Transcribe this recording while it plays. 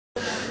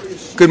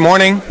Good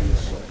morning.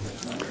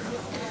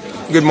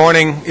 Good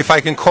morning. If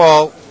I can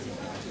call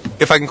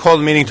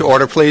the meeting to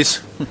order,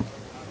 please.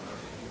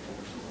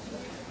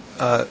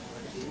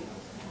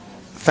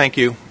 Thank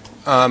you.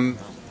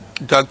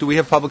 Doug, do we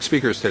have public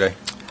speakers today?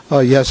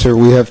 Yes, sir.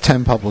 We have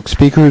 10 public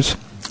speakers.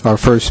 Our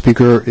first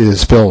speaker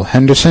is Bill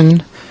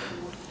Henderson,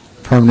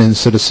 Permanent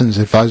Citizens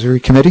Advisory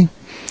Committee,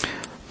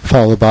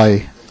 followed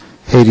by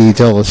Heidi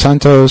De Los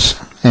Santos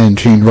and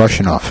Gene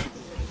Rushinoff.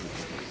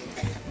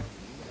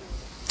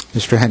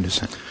 Mr.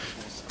 Henderson.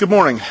 Good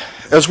morning.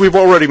 As we've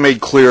already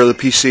made clear, the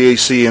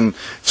PCAC and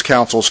its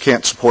councils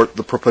can't support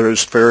the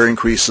proposed fare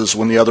increases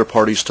when the other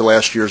parties to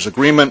last year's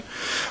agreement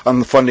on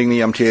the funding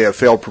the MTA have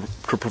failed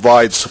to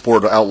provide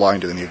support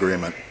outlined in the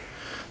agreement.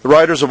 The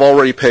riders have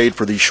already paid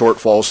for these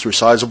shortfalls through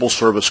sizable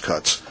service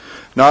cuts.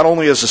 Not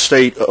only has the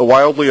state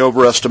wildly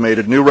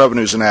overestimated new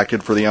revenues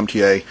enacted for the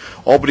MTA,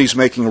 Albany's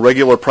making a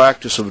regular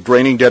practice of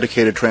draining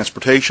dedicated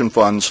transportation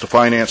funds to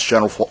finance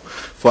general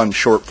fund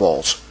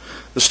shortfalls.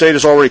 The state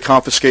has already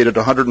confiscated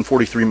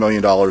 $143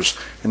 million,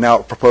 and now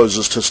it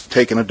proposes to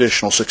take an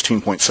additional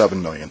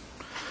 $16.7 million.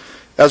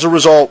 As a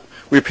result,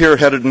 we appear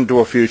headed into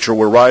a future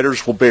where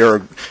riders will bear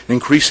an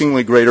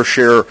increasingly greater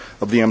share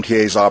of the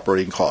MTA's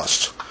operating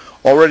costs.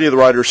 Already, the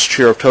riders'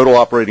 share of total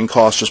operating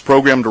costs is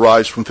programmed to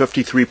rise from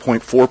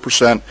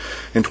 53.4%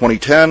 in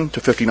 2010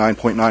 to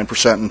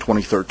 59.9% in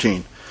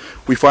 2013.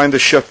 We find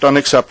this shift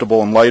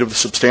unacceptable in light of the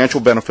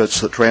substantial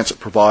benefits that transit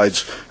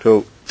provides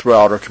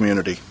throughout our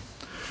community.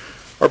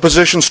 Our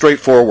position is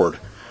straightforward.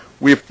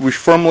 We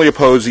firmly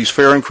oppose these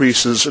fare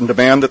increases and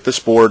demand that this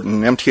board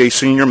and MTA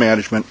senior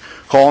management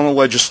call on the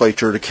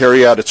legislature to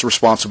carry out its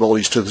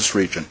responsibilities to this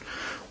region,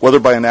 whether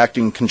by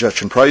enacting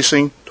congestion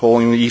pricing,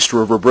 tolling the East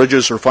River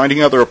bridges, or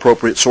finding other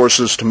appropriate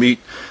sources to meet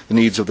the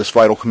needs of this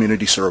vital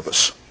community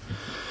service.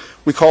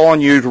 We call on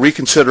you to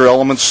reconsider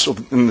elements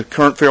in the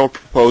current fare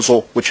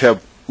proposal which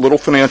have little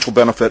financial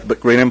benefit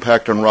but great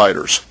impact on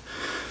riders,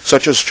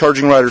 such as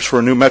charging riders for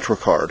a new Metro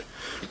card,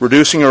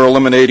 reducing or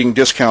eliminating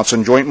discounts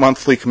on joint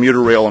monthly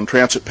commuter rail and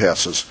transit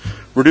passes,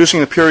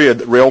 reducing the period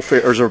that rail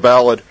fares are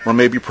valid or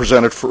may be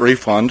presented for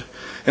refund,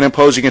 and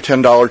imposing a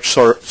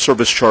 $10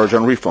 service charge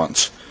on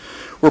refunds.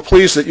 We're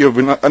pleased that you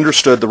have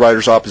understood the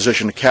riders'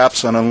 opposition to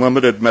caps on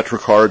unlimited Metro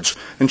cards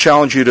and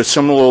challenge you to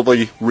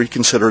similarly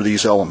reconsider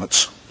these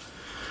elements.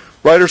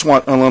 Riders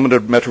want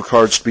unlimited Metro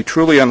cards to be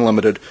truly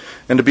unlimited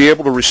and to be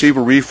able to receive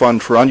a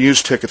refund for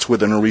unused tickets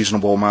within a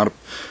reasonable amount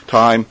of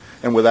time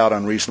and without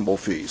unreasonable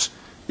fees.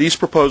 These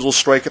proposals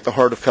strike at the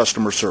heart of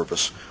customer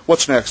service.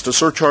 What's next? A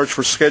surcharge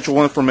for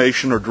schedule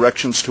information or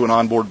directions to an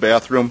onboard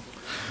bathroom?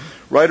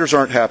 Riders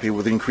aren't happy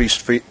with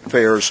increased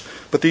fares,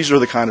 but these are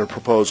the kind of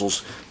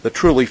proposals that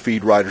truly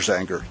feed riders'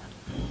 anger.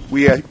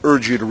 We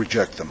urge you to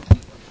reject them.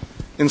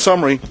 In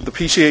summary, the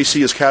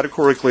PCAC is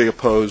categorically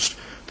opposed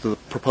to the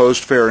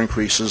proposed fare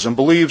increases and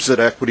believes that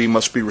equity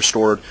must be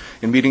restored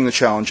in meeting the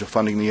challenge of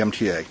funding the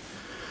MTA.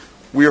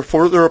 We are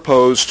further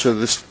opposed to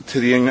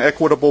the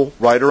inequitable,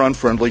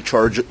 rider-unfriendly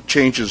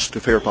changes to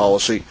fare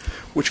policy,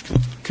 which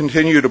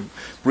continue to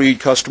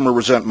breed customer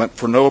resentment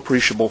for no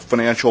appreciable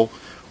financial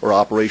or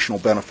operational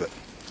benefit.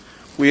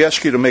 We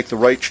ask you to make the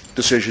right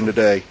decision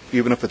today,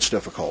 even if it's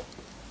difficult.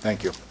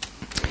 Thank you.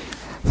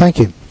 Thank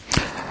you.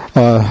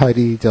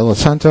 Heidi De Los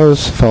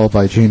Santos, followed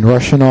by Gene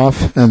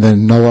Rushinoff, and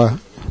then Noah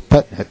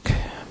Petnick.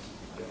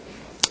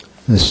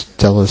 Ms.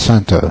 De Los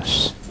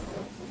Santos.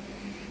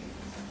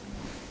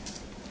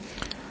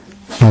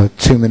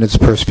 2 minutes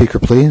per speaker,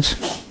 please.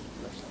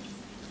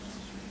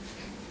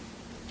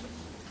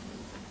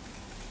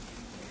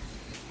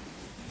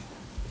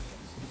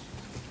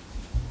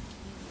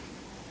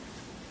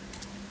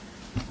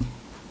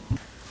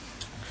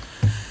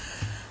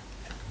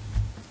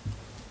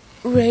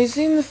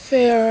 Raising the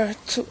fare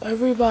to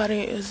everybody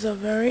is a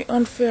very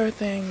unfair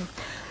thing,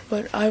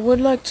 but I would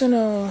like to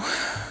know,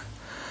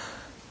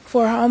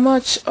 for how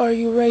much are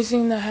you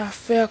raising the half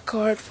fare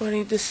card for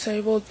the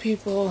disabled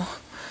people?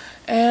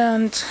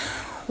 And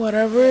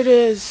whatever it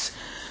is,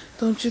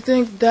 don't you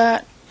think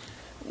that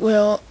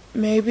will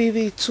maybe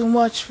be too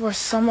much for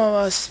some of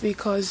us,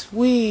 because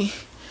we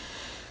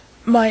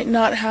might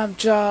not have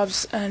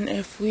jobs, and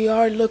if we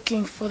are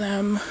looking for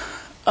them,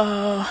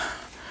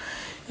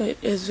 it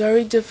is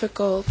very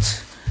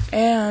difficult.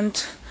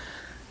 And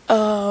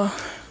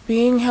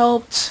being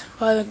helped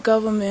by the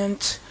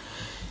government,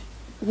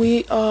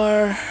 we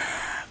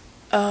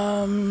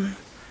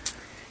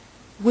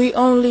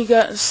only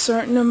get a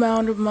certain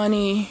amount of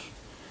money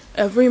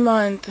every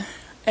month,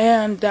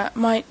 and that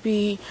might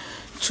be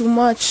too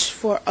much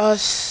for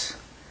us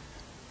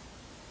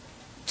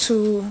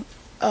to,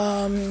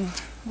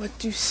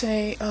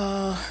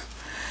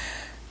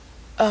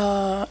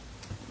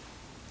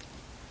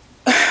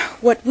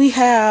 what we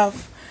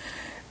have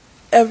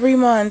every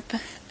month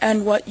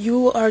and what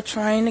you are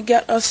trying to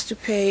get us to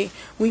pay,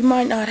 we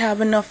might not have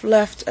enough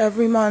left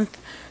every month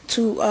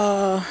to,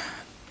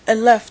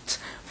 left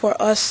for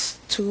us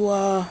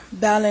to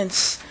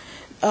balance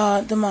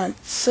the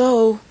month.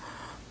 So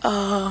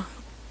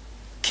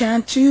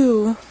can't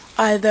you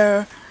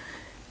either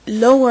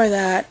lower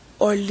that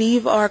or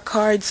leave our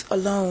cards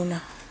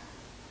alone.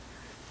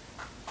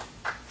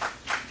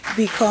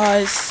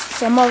 Because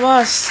some of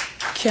us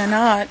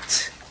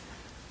cannot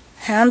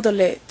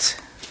handle it.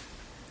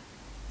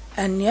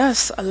 And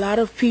yes, a lot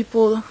of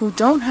people who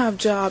don't have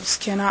jobs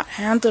cannot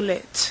handle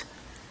it.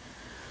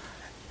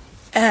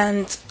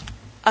 And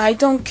I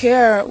don't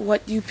care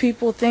what you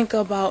people think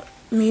about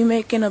me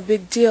making a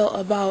big deal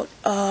about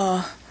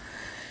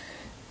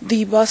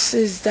the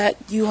buses that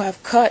you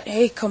have cut.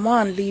 Hey, come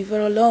on, leave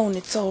it alone.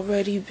 It's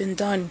already been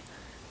done.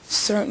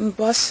 Certain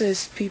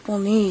buses people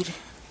need.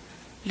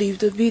 Leave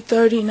the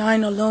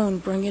B39 alone.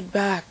 Bring it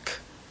back.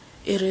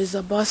 It is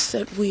a bus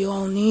that we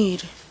all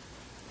need,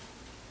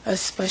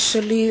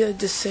 especially the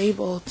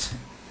disabled.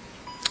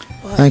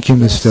 But Thank you,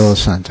 Ms. yes. De Los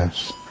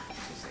Santos.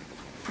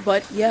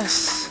 But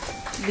yes,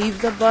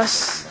 leave the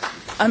bus.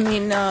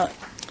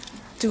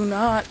 Do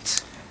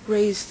not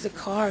raise the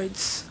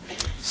cards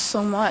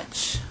so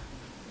much.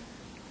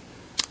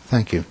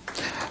 Thank you.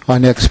 Our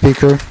next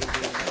speaker,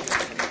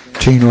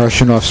 Gene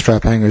Rushinoff,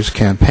 Strap Hangers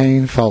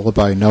Campaign, followed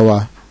by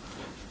Noah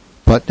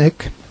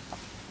Butnick.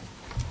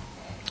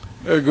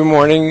 Good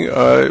morning,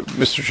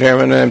 Mr.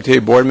 Chairman and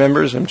MTA Board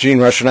members. I'm Gene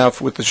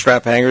Rushinoff with the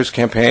Strap Hangers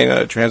Campaign,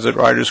 a transit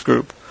riders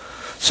group.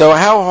 So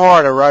how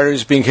hard are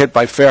riders being hit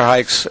by fare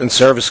hikes and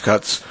service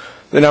cuts?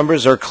 The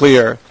numbers are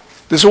clear.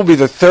 This will be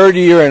the third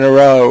year in a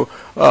row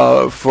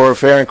for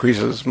fare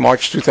increases,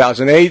 March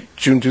 2008,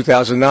 June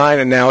 2009,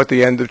 and now at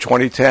the end of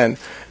 2010.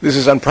 This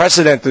is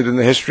unprecedented in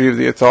the history of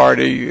the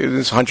authority in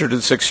its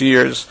 106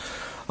 years.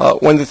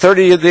 When the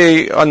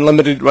 30-day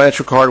unlimited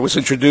rental card was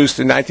introduced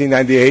in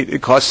 1998,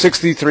 it cost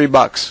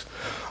 $63.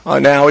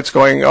 Now it's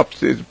going up,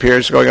 it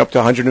appears, going up to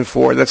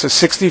 $104. That's a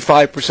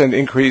 65%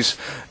 increase.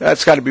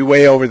 That's got to be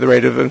way over the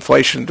rate of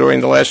inflation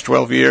during the last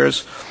 12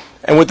 years.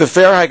 And with the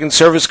fare hike and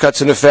service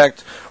cuts in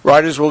effect,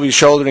 riders will be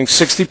shouldering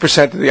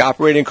 60% of the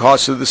operating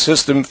costs of the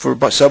system for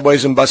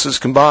subways and buses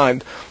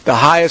combined, the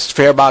highest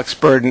fare box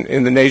burden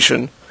in the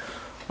nation.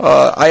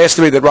 I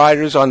estimate that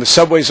riders on the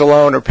subways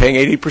alone are paying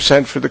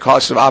 80% for the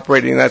cost of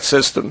operating that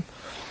system.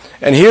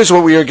 And here's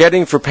what we are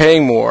getting for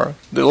paying more.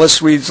 The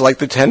list reads like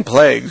the 10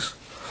 plagues.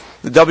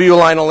 The W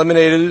line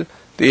eliminated,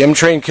 the M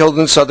train killed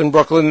in southern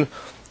Brooklyn,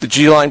 the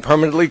G line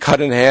permanently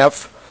cut in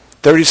half,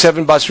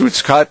 37 bus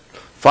routes cut,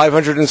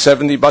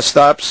 570 bus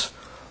stops,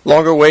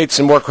 longer waits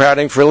and more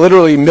crowding for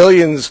literally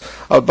millions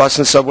of bus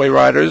and subway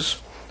riders,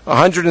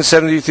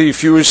 173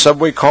 fewer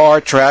subway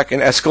car, track,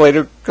 and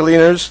escalator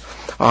cleaners,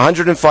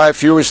 105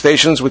 fewer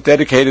stations with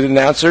dedicated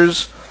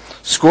announcers,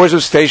 scores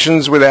of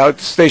stations without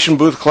station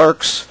booth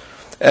clerks,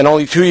 and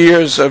only 2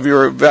 years of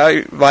your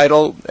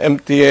vital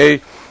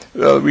MTA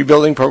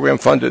rebuilding program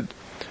funded.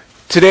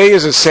 Today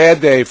is a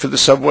sad day for the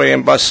subway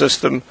and bus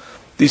system.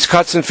 These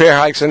cuts and fare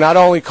hikes are not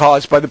only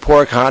caused by the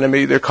poor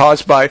economy, they're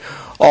caused by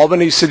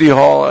Albany City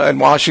Hall and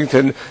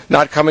Washington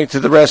not coming to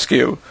the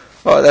rescue.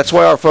 That's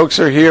why our folks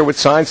are here with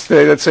signs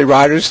today that say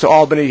 "Riders to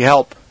Albany,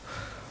 help."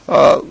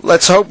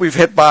 Let's hope we've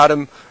hit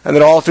bottom and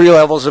that all three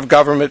levels of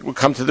government will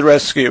come to the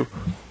rescue.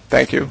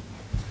 Thank you.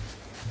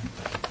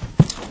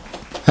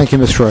 Thank you,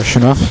 Mr.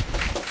 Rushinoff.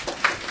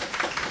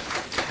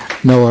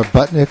 Noah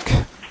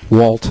Butnick,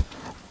 Walt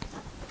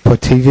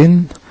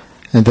Potivin,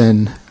 and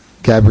then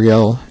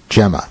Gabrielle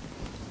Gemma.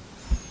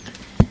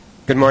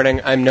 Good morning.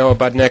 I'm Noah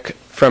Budnick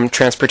from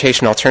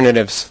Transportation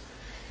Alternatives.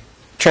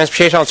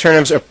 Transportation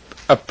Alternatives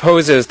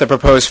opposes the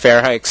proposed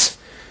fare hikes.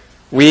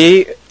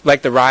 We,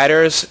 like the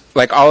riders,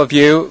 like all of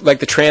you, like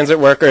the transit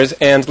workers,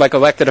 and like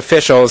elected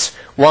officials,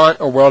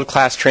 want a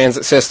world-class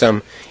transit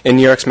system in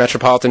New York's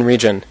metropolitan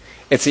region.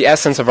 It's the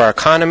essence of our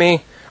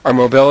economy, our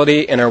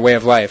mobility, and our way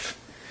of life.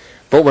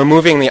 But we're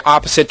moving in the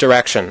opposite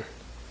direction.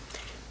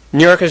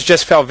 New York has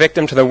just fell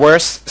victim to the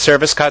worst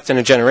service cuts in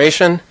a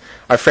generation.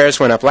 Our fares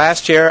went up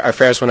last year. Our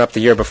fares went up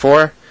the year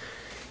before.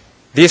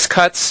 These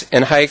cuts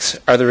and hikes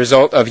are the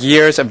result of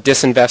years of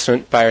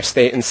disinvestment by our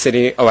state and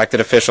city elected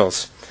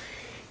officials.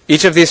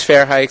 Each of these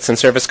fare hikes and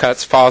service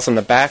cuts falls on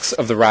the backs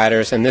of the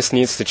riders, and this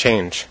needs to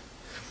change.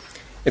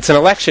 It's an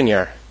election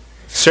year.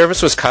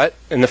 Service was cut,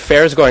 and the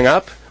fares going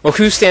up. Well,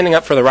 who's standing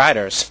up for the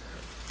riders?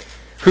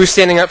 Who's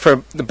standing up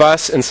for the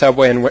bus and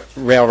subway and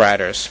rail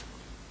riders?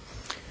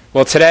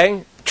 Well,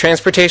 today,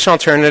 Transportation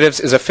Alternatives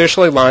is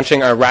officially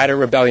launching our Rider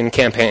Rebellion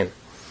campaign.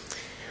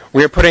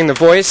 We are putting the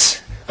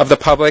voice of the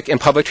public in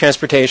public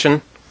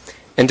transportation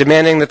and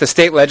demanding that the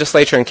state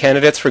legislature and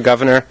candidates for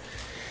governor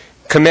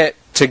commit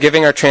to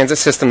giving our transit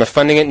system the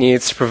funding it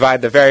needs to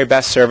provide the very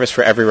best service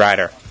for every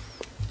rider.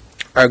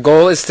 Our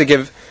goal is to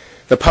give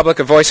the public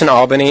a voice in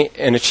Albany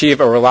and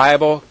achieve a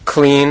reliable,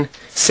 clean,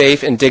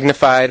 safe, and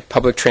dignified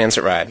public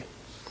transit ride.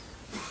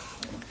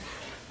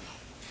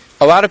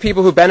 A lot of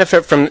people who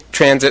benefit from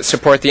transit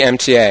support the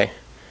MTA,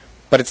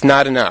 but it's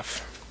not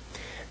enough.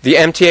 The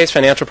MTA's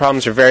financial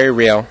problems are very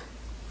real,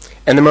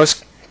 and the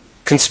most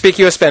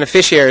conspicuous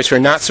beneficiaries who are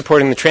not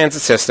supporting the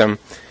transit system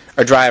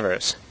are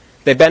drivers.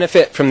 They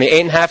benefit from the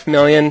 8.5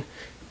 million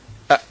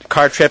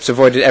car trips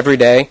avoided every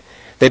day.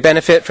 They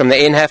benefit from the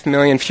 8.5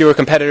 million fewer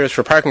competitors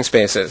for parking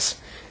spaces.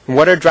 And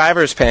what are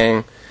drivers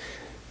paying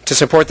to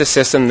support the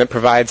system that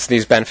provides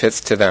these benefits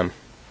to them.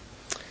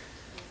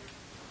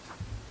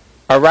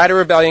 Our Rider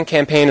Rebellion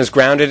campaign is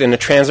grounded in a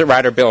Transit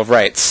Rider Bill of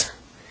Rights,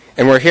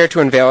 and we're here to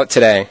unveil it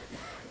today.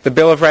 The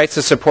Bill of Rights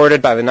is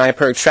supported by the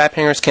Nyaperg Strap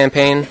Hangers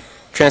Campaign,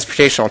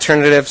 Transportation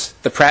Alternatives,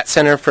 the Pratt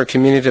Center for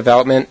Community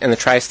Development, and the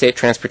Tri-State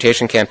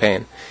Transportation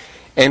Campaign.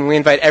 And we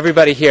invite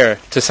everybody here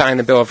to sign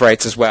the Bill of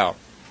Rights as well.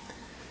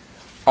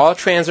 All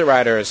transit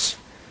riders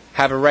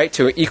have a right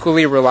to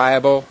equally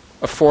reliable,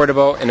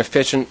 affordable, and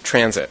efficient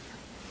transit.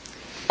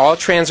 All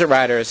transit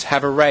riders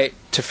have a right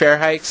to fare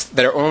hikes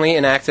that are only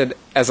enacted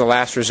as a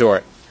last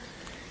resort.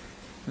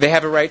 They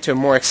have a right to a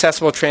more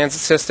accessible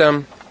transit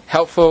system,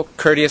 helpful,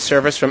 courteous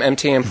service from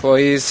MTA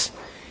employees,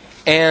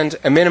 and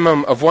a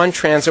minimum of one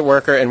transit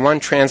worker and one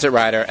transit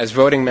rider as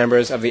voting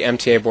members of the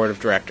MTA Board of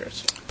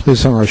Directors.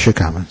 Please summarize your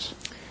comments.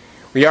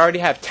 We already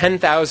have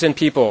 10,000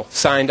 people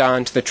signed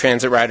on to the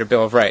Transit Rider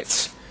Bill of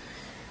Rights.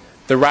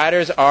 The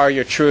riders are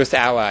your truest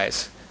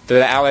allies. They're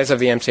the allies of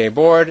the MTA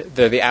Board,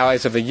 they're the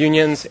allies of the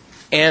unions,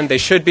 and they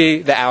should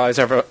be the allies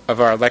of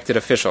our elected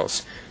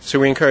officials. So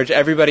we encourage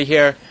everybody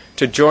here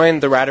to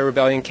join the Rider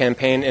Rebellion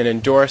campaign and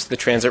endorse the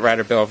Transit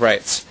Rider Bill of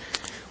Rights.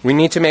 We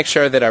need to make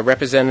sure that our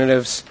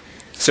representatives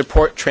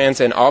support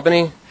transit in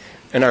Albany,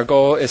 and our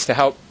goal is to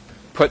help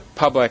put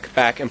public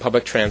back in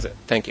public transit.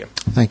 Thank you.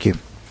 Thank you.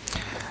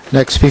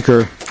 Next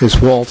speaker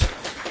is Walt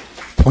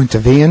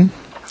Pointavian,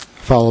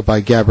 followed by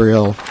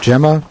Gabrielle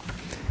Gemma,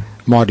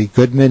 Marty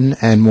Goodman,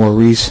 and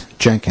Maurice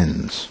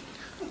Jenkins.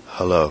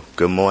 Hello.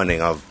 Good morning.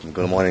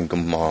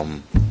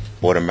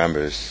 Board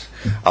members.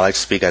 I like to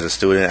speak as a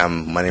student.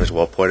 My name is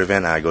Walt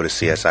Pointavian. I go to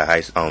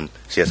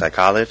CSI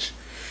College.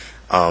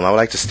 I would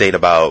like to state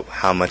about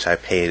how much I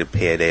pay a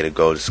day to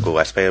go to school.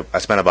 I spend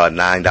about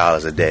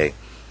 $9 a day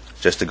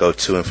just to go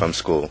to and from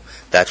school.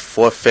 That's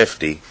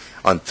 $450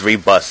 on 3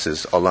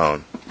 buses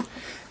alone.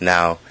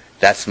 Now,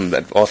 that's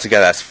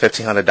altogether that's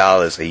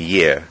 $1,500 a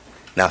year.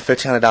 Now,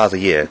 $1,500 a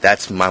year,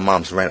 that's my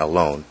mom's rent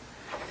alone.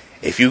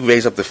 If you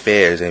raise up the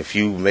fares and if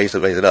you raise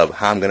it up,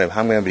 how I'm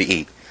gonna be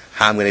eat?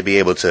 How I'm gonna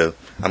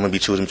be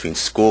choosing between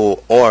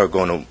school or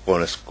going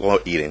to school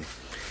eating.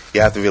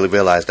 You have to really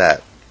realize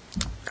that.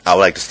 I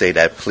would like to state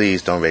that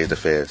please don't raise the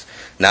fares.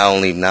 Not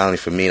only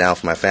for me, now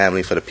for my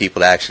family, for the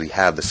people that actually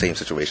have the same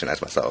situation as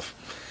myself.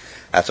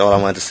 That's all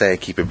I wanted to say.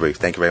 Keep it brief.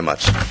 Thank you very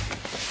much.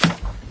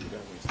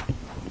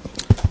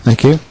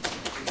 Thank you.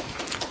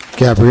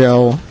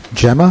 Gabrielle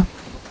Gemma,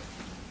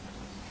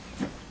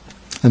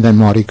 and then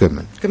Marty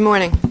Goodman. Good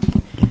morning.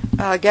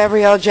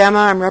 Gabrielle Gemma.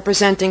 I'm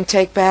representing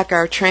Take Back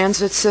Our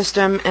Transit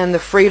System and the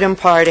Freedom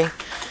Party,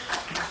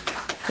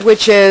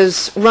 which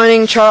is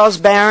running Charles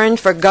Barron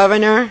for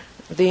governor,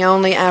 the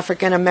only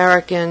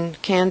African-American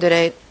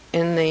candidate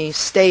in the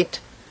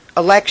state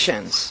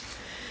elections.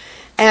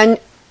 And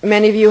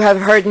many of you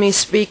have heard me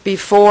speak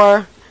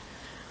before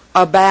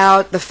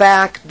about the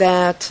fact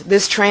that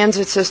this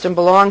transit system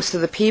belongs to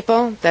the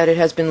people, that it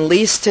has been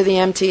leased to the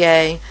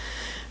MTA,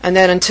 and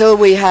that until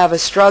we have a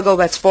struggle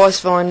that's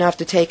forceful enough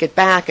to take it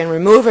back and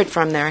remove it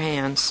from their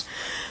hands,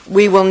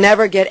 we will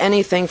never get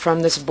anything from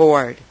this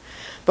board.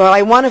 But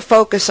I want to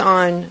focus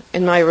on,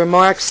 in my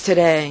remarks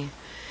today,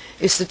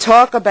 is to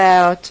talk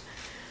about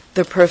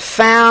the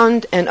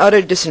profound and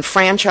utter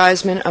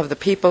disenfranchisement of the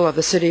people of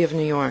the city of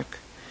New York.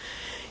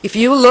 If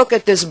you look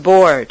at this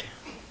board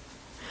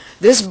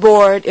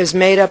is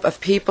made up of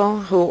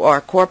people who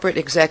are corporate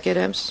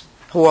executives,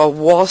 who are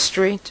Wall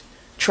Street,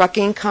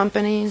 trucking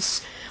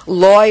companies,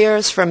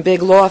 lawyers from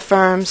big law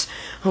firms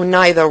who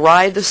neither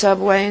ride the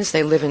subways,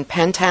 they live in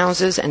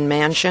penthouses and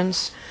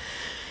mansions.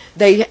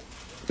 They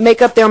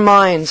make up their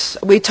minds.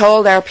 We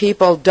told our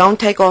people, don't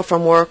take off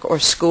from work or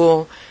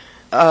school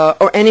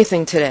or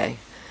anything today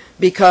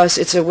because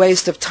it's a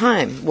waste of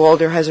time.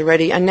 Walder has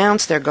already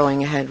announced they're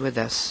going ahead with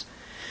this.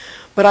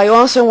 But I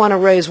also want to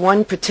raise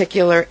one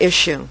particular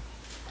issue.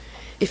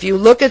 If you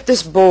look at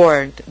this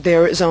board,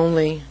 there is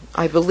only,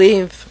 I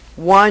believe,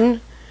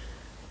 one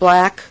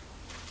black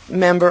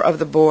member of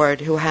the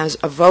board who has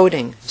a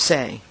voting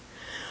say.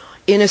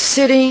 In a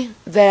city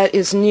that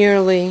is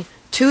nearly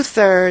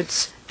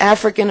 2/3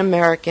 African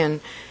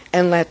American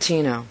and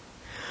Latino,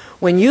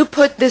 when you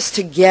put this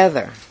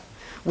together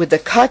with the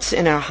cuts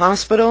in our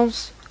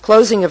hospitals,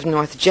 closing of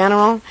North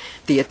General,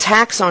 the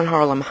attacks on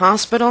Harlem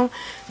Hospital,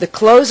 the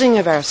closing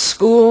of our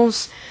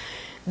schools,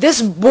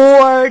 this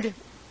board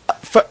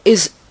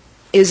is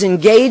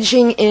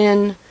engaging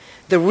in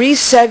the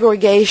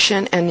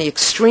resegregation and the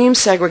extreme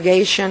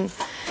segregation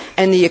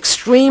and the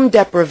extreme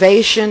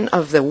deprivation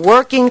of the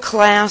working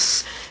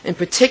class, and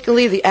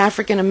particularly the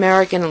African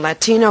American and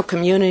Latino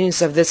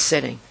communities of this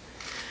city.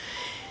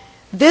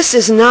 This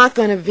is not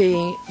going to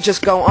be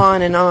just go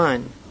on and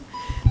on.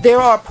 There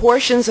are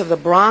portions of the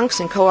Bronx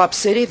and Co-op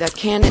City that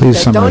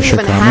don't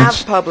even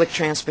have public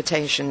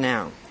transportation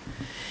now.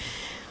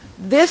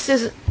 This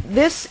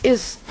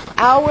is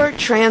our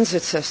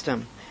transit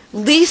system,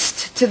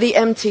 leased to the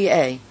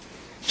MTA,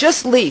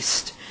 just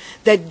leased,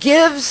 that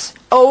gives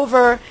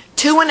over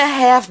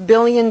 $2.5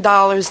 billion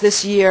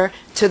this year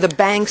to the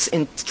banks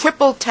in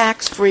triple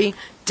tax-free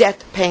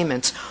debt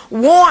payments.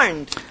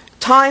 Warned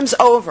times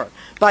over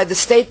by the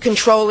State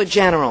Comptroller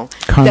General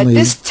Kindly that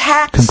this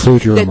tax,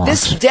 conclude your that remarks.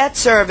 this debt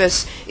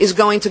service is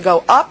going to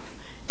go up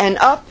and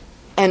up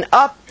and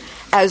up,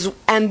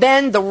 and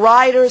then the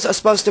riders are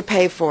supposed to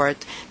pay for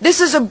it. This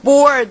is a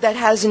board that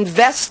has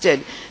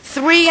invested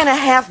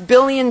 $3.5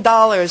 billion in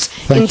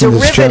you,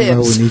 Ms. Chairman.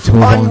 We need derivatives to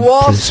move on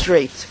Wall please.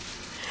 Street.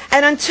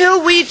 And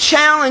until we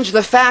challenge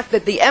the fact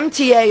that the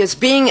MTA is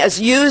being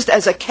used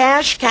as a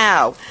cash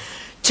cow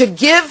to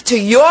give to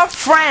your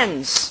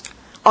friends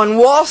on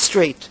Wall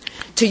Street,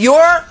 to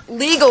your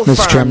legal Ms.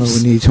 firms, Chairman,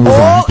 we need to move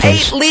all on,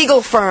 please. 8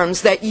 legal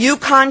firms that you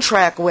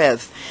contract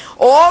with,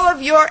 all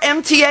of your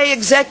MTA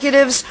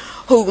executives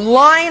who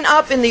line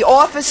up in the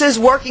offices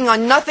working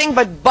on nothing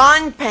but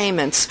bond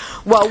payments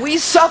while we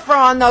suffer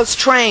on those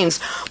trains,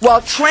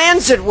 while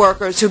transit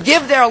workers who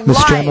give their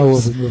Ms. Chairman, we'll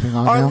lives be moving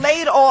on are now.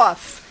 laid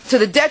off to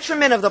the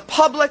detriment of the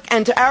public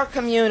and to our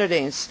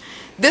communities.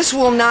 This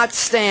will not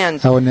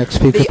stand. Our next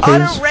speaker, The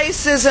utter please.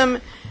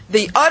 racism,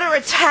 the utter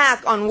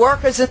attack on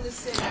workers in the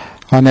city.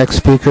 Our next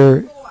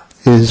speaker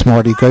is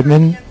Marty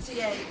Goodman.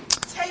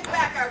 Take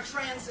back our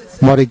transit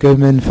system. Marty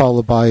Goodman,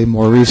 followed by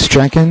Maurice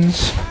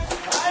Jenkins.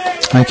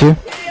 Thank you.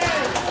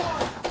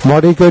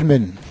 Marty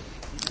Goodman,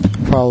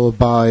 followed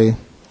by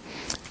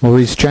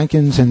Maurice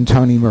Jenkins and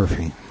Tony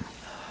Murphy.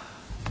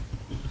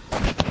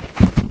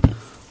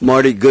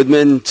 Marty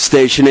Goodman,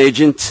 station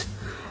agent.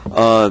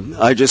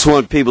 I just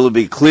want people to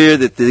be clear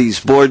that these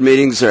board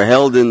meetings are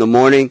held in the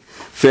morning.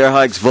 Fare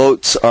hikes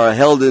votes are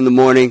held in the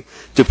morning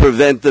to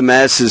prevent the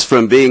masses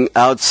from being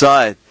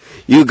outside.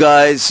 You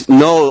guys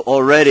know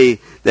already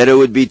that it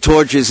would be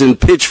torches and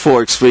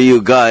pitchforks for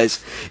you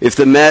guys if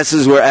the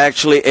masses were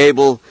actually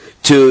able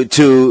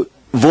to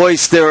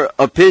voice their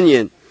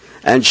opinion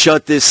and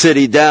shut this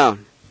city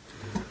down.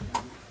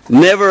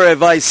 Never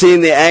have I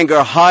seen the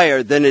anger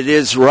higher than it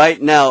is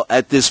right now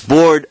at this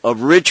board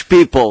of rich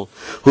people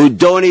who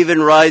don't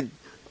even ride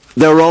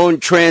their own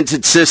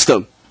transit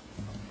system.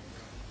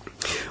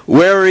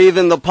 Where are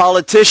even the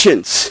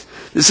politicians?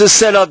 This is a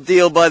set-up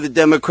deal by the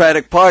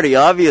Democratic Party,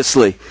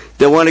 obviously.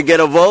 They want to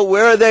get a vote.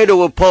 Where are they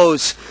to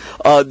oppose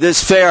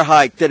this fare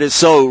hike that is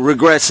so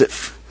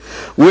regressive?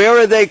 Where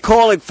are they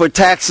calling for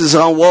taxes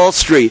on Wall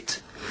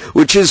Street,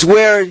 which is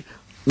where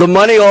the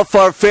money off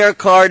our fare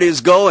card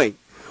is going?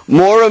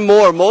 More and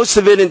more, most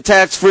of it in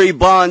tax-free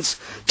bonds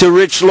to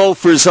rich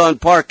loafers on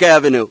Park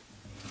Avenue.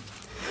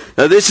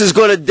 Now, this is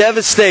going to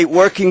devastate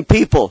working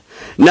people.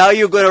 Now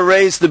you're going to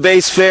raise the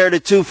base fare to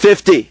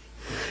 $2.50.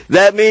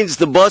 That means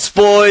the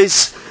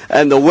busboys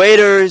and the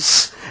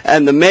waiters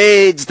and the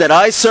maids that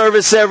I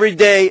service every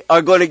day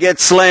are going to get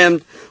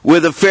slammed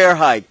with a fare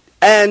hike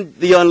and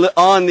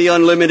on the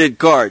unlimited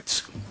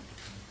cards.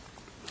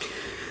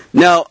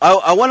 Now,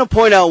 I want to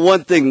point out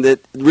one thing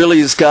that really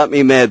has got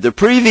me mad. The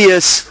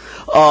previous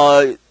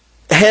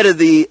head of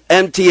the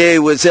MTA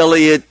was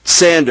Elliot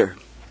Sander,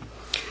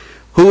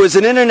 who was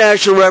an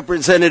international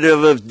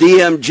representative of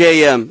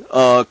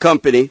DMJM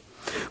company,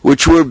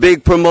 which were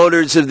big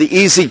promoters of the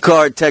Easy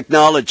Card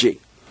technology.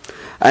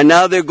 And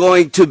now they're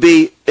going to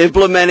be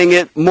implementing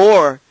it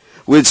more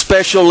with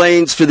special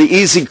lanes for the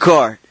Easy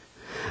Card.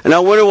 And I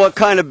wonder what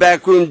kind of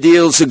backroom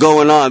deals are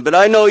going on. But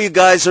I know you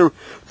guys are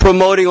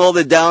promoting all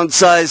the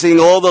downsizing,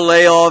 all the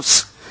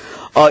layoffs,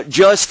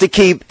 just to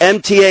keep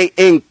MTA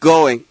Inc.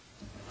 going.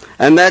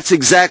 And that's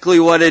exactly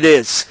what it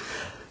is.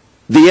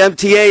 The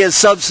MTA is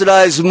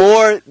subsidized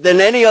more than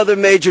any other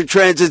major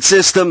transit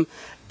system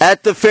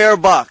at the fare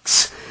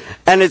box.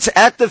 And it's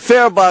at the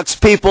fare box,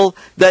 people,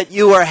 that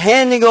you are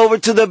handing over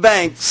to the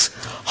banks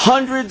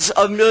hundreds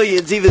of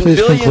millions, even Please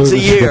billions conclude, a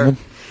Mr. year Goodman.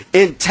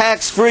 in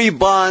tax-free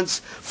bonds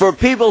for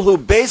people who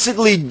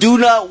basically do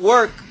not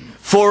work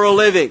for a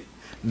living.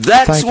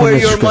 That's Thank you, where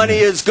Mr. your Goodman. money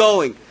is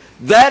going.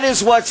 That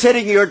is what's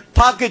hitting your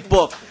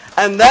pocketbook.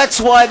 And that's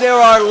why there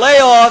are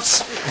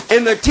layoffs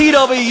in the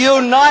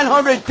TWU,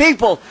 900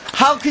 people.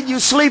 How could you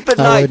sleep at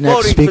Our night next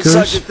voting speakers.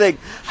 for such a thing?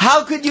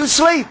 How could you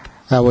sleep?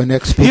 Our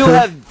next speaker. You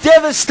have Thank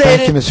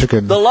devastated you, Mr.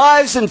 Goodman. the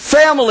lives and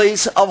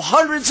families of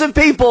hundreds of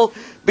people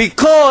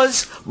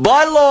because,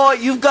 by law,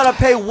 you've got to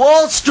pay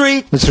Wall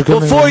Street Mr.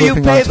 Goodman, before we're you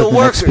moving pay on to the the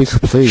next workers.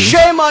 speaker, please.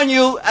 Shame on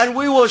you, and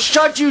we will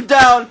shut you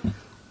down.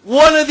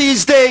 One of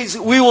these days,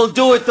 we will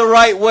do it the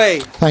right way.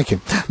 Thank you.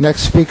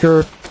 Next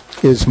speaker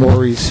is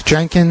Maurice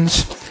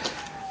Jenkins,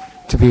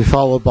 to be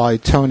followed by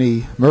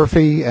Tony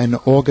Murphy and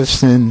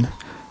Augustin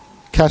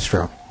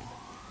Castro.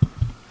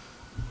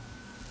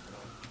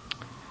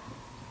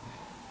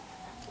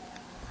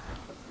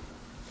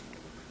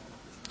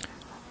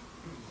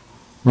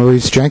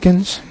 Maurice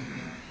Jenkins,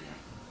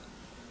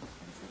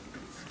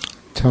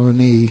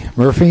 Tony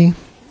Murphy,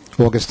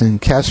 Augustin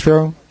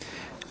Castro,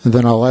 and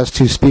then our last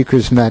two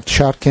speakers, Matt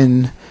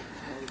Shotkin.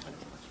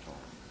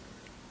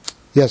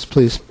 Yes,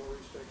 please.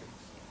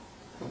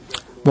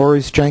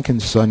 Maurice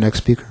Jenkins is our next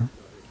speaker.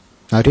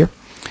 Not here.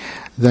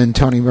 Then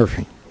Tony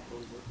Murphy.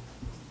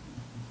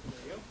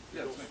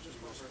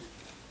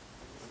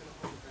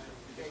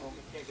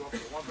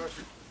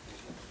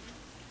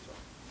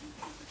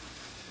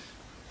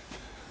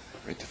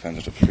 Great defender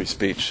of free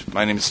speech.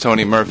 My name is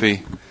Tony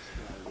Murphy.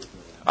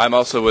 I'm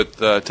also with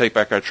Take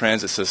Back Our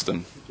Transit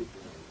System.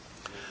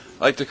 I'd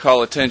like to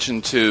call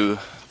attention to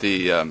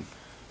the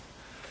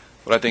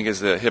what I think is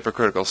the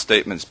hypocritical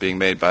statements being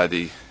made by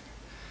the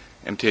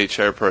MTA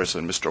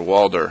chairperson, Mr.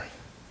 Walder,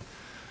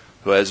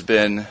 who has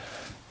been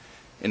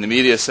in the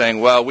media saying,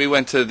 well, we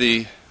went to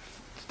the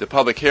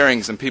public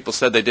hearings and people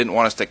said they didn't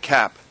want us to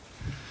cap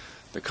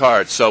the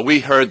card, so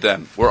we heard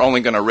them. We're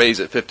only going to raise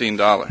it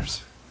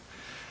 $15.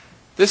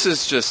 This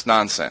is just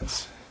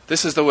nonsense.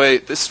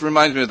 This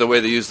reminds me of the way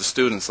they used the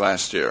students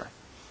last year.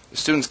 The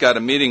students got a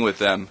meeting with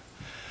them,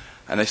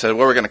 and they said,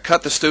 well, we're going to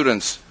cut the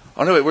students.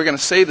 Oh, no, wait, we're going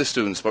to save the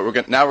students,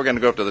 but now we're going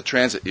to go up to the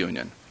transit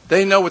union.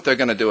 They know what they're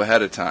going to do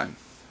ahead of time.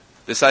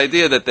 This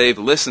idea that they've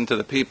listened to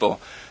the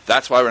people,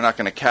 that's why we're not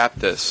going to cap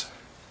this.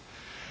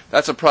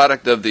 That's a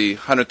product of the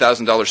 $100,000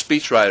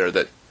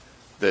 speechwriter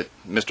that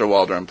Mr.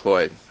 Walder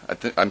employed.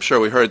 I'm sure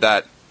we heard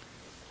that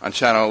on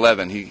Channel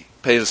 11. He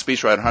pays a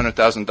speechwriter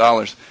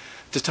 $100,000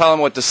 to tell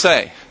him what to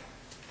say.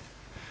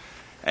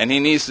 And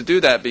he needs to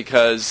do that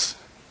because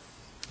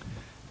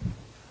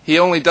he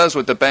only does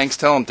what the banks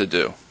tell him to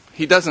do.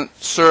 He doesn't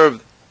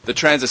serve the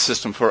transit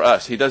system for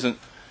us. He doesn't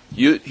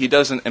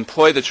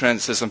employ the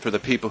transit system for the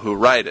people who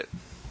ride it.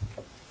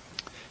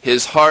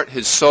 His heart,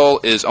 his soul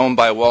is owned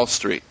by Wall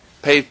Street,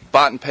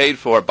 bought and paid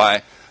for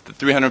by the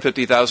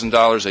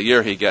 $350,000 a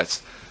year he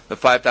gets, the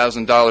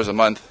 $5,000 a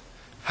month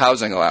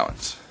housing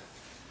allowance.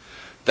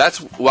 That's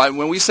why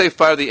when we say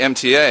fire the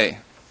MTA,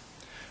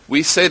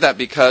 we say that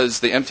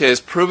because the MTA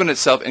has proven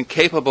itself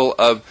incapable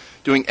of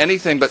doing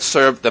anything but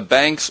serve the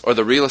banks or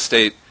the real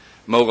estate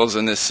moguls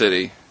in this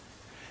city.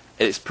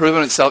 It's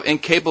proven itself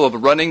incapable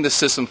of running the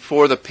system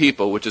for the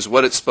people, which is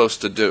what it's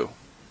supposed to do.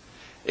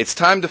 It's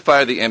time to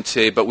fire the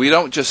MTA, but we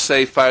don't just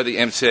say fire the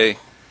MTA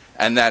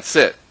and that's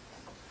it.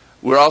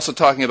 We're also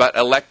talking about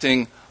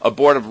electing a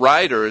board of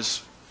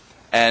riders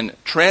and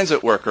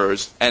transit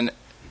workers and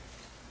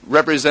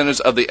representatives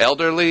of the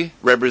elderly,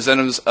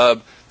 representatives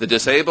of the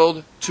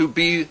disabled, to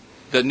be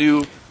the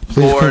new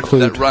board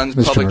that runs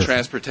public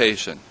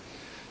transportation.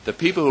 The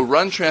people who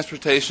run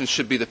transportation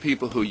should be the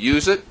people who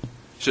use it,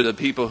 should be the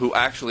people who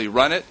actually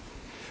run it,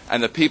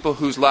 and the people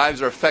whose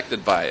lives are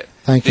affected by it.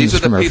 These are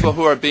the people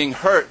who are being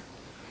hurt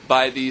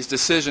by these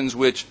decisions,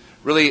 which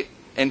really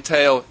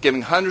entail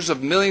giving hundreds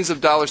of millions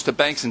of dollars to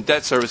banks and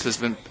debt service,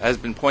 has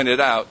been pointed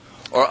out,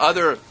 or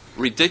other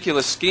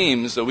ridiculous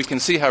schemes that we can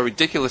see how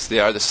ridiculous they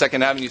are. The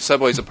Second Avenue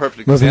subway is a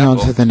perfect example.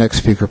 Moving on to the next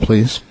speaker,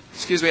 please.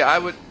 Excuse me, I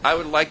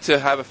would like to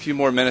have a few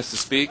more minutes to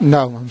speak.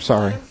 No, I'm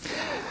sorry.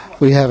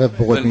 We have a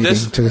board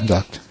meeting to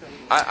conduct.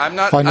 I'm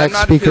not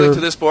appealing to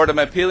this board. I'm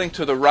appealing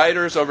to the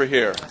writers over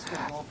here.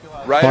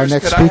 Writers,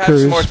 could I have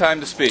some more time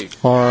to speak?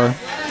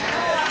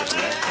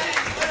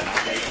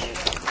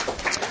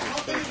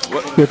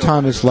 Your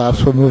time has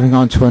lapsed. We're moving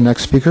on to our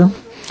next speaker.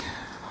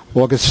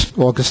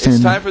 Augustine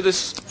It's time for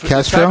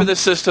this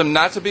system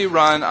not to be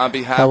run on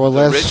behalf of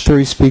the rich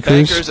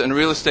bankers and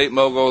real estate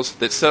moguls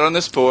that sit on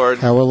this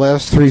board. Our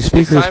last three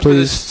speakers, it's time please. for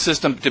this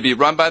system to be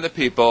run by the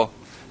people,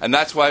 and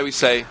that's why we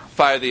say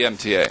fire the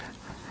MTA.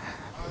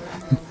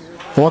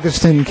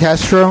 Augustine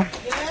Castro,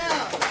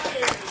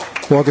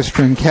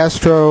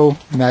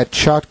 Matt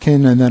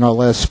Chotkin, and then our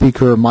last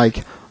speaker,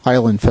 Mike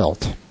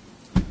Eilenfeld.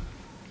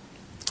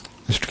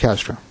 Mr.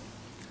 Castro.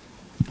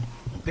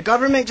 The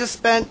government just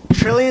spent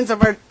trillions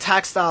of our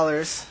tax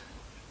dollars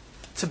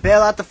to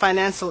bail out the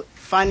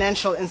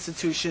financial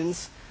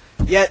institutions,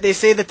 yet they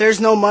say that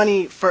there's no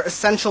money for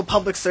essential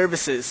public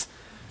services.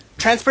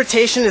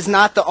 Transportation is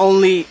not the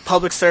only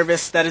public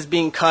service that is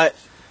being cut.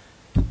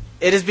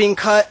 It is being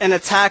cut and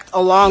attacked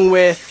along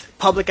with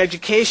public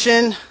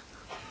education,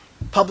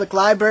 public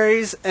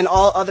libraries, and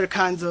all other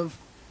kinds of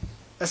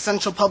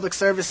essential public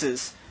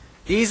services.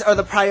 These are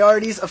the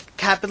priorities of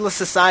capitalist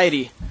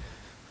society.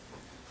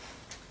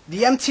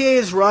 The MTA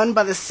is run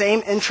by the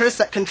same interest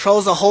that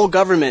controls the whole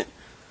government,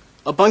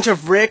 a bunch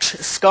of rich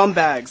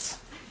scumbags.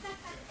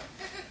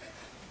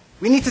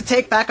 We need to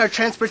take back our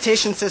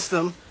transportation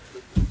system,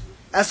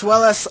 as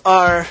well as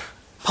our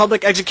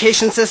public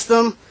education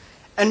system,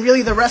 and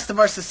really the rest of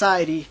our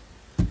society.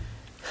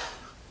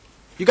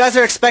 You guys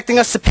are expecting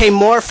us to pay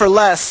more for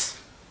less.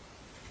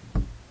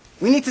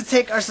 We need to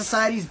take our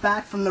societies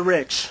back from the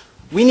rich.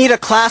 We need a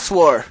class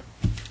war.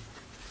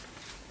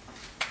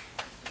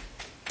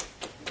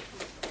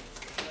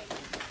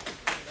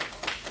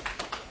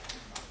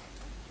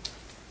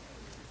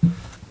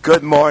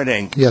 Good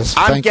morning. Yes,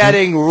 I'm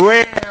getting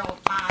real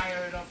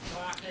tired of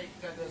talking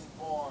to this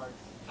board.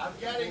 I'm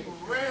getting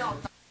real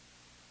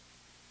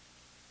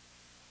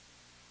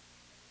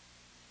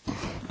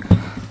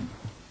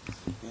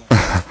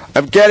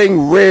I'm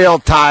getting real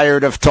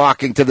tired of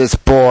talking to this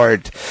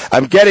board.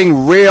 I'm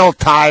getting real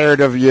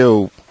tired of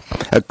you.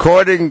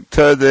 According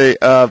to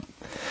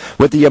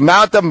with the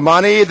amount of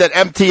money that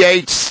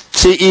MTA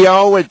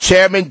CEO and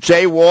Chairman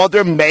Jay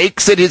Walder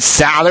makes in his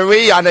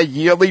salary on a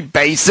yearly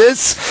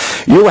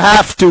basis, you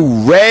have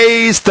to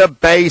raise the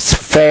base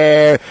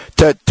fare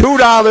to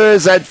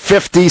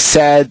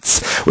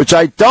 $2.50, which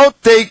I don't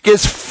think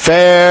is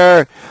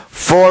fair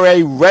for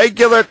a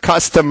regular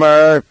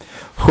customer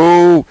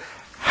who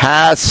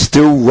has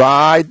to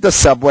ride the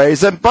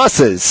subways and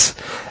buses.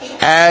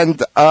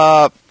 And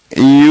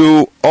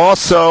you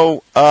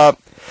also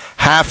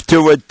have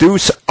to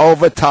reduce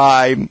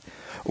overtime,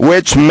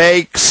 which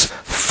makes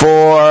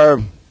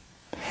for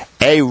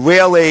a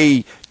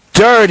really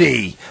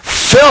dirty,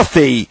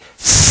 filthy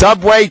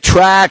subway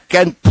track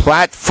and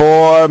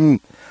platform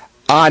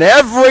on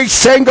every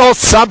single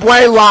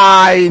subway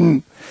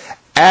line.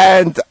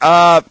 And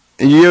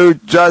you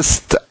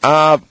just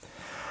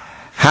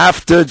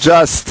have to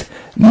just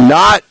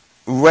not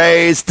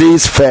raise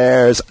these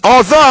fares.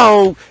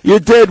 Although you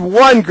did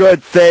one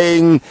good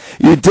thing,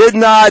 you did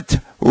not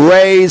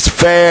raise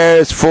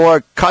fares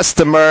for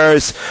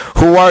customers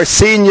who are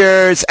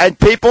seniors and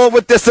people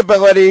with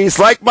disabilities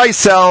like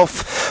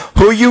myself,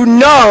 who you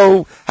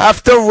know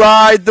have to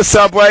ride the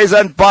subways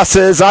and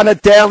buses on a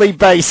daily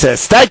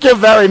basis. Thank you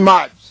very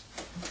much.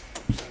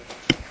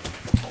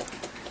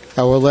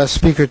 Our last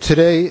speaker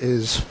today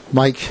is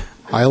Mike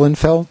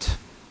Eilenfeld.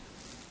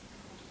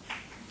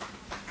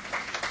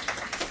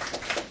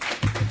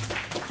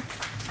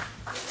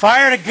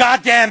 Fire the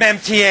goddamn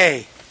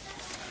MTA.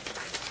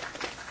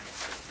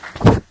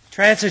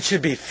 Transit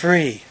should be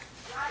free.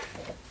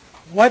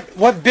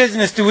 What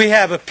business do we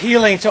have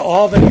appealing to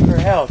Albany for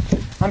help?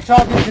 I'm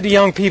talking to the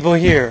young people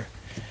here.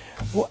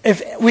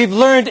 If we've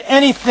learned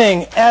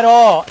anything at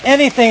all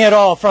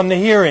from the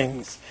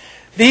hearings,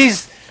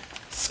 these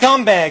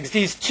scumbags,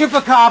 these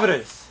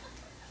chupacabras,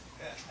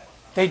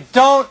 they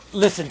don't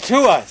listen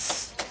to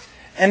us.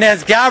 And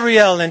as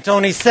Gabrielle and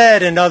Tony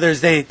said and others,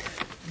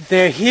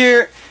 they're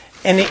here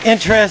in the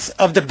interests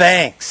of the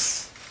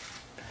banks.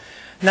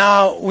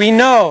 Now, we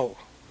know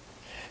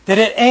that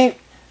it ain't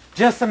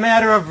just a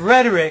matter of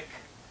rhetoric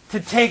to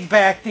take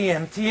back the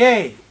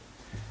MTA.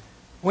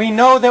 We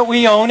know that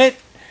we own it.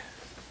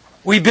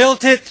 We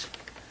built it.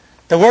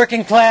 The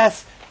working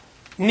class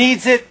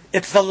needs it.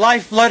 It's the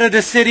lifeblood of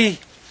the city.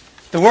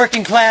 The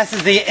working class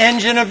is the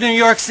engine of New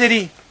York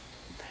City.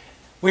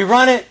 We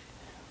run it.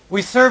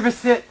 We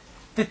service it.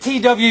 The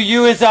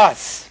TWU is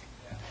us.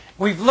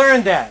 We've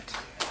learned that.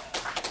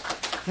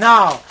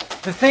 Now,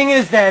 the thing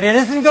is that it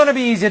isn't going to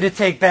be easy to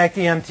take back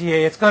the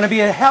MTA. It's going to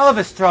be a hell of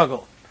a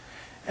struggle.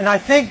 And I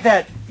think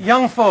that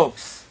young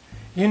folks,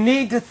 you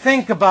need to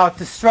think about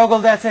the struggle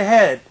that's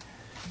ahead.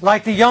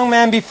 Like the young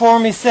man before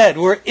me said,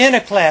 we're in a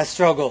class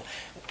struggle.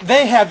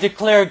 They have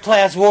declared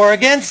class war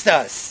against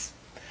us.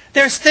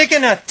 They're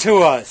sticking it to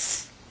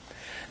us.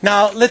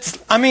 Now, let's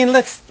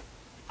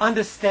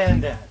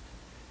understand that.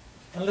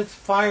 And let's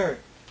fire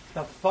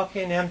the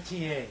fucking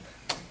MTA.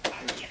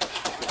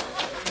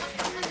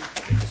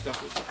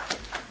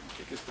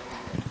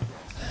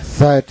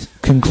 That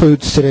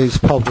concludes today's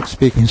public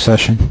speaking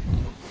session.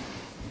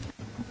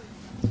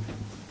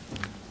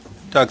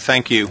 Doug,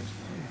 thank you.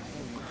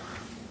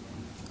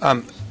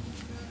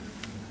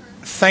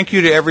 Thank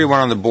you to everyone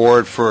on the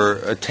board for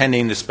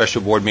attending the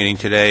special board meeting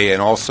today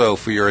and also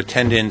for your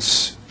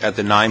attendance at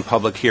the 9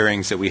 public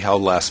hearings that we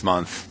held last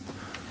month.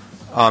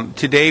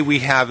 Today we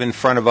have in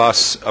front of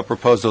us a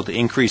proposal to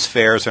increase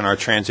fares on our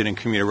transit and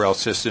commuter rail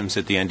systems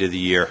at the end of the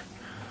year.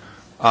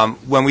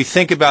 When we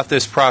think about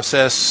this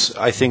process,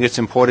 I think it's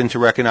important to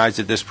recognize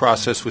that this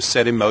process was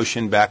set in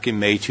motion back in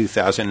May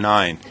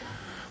 2009,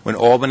 when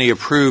Albany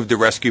approved the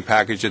rescue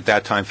package at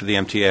that time for the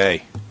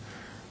MTA.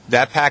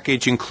 That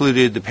package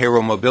included the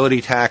payroll mobility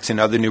tax and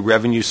other new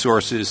revenue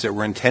sources that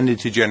were intended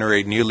to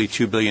generate nearly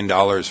 $2 billion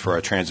for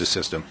our transit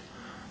system.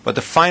 But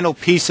the final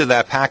piece of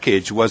that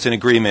package was an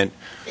agreement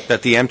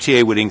that the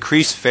MTA would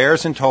increase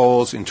fares and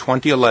tolls in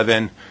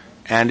 2011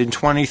 and in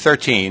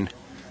 2013,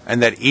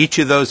 and that each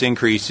of those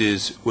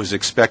increases was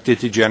expected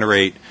to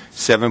generate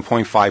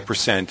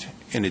 7.5%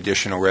 in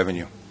additional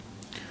revenue.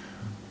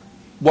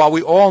 While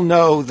we all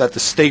know that the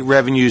state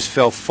revenues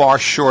fell far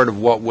short of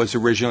what was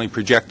originally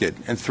projected,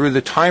 and through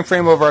the time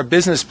frame of our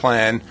business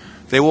plan,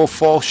 they will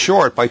fall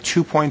short by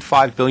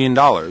 $2.5 billion.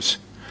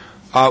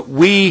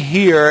 We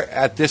here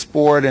at this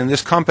board and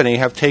this company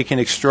have taken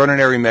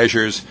extraordinary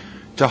measures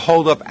to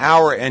hold up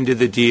our end of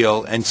the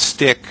deal and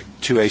stick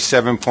to a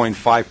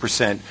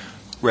 7.5%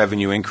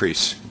 revenue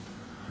increase.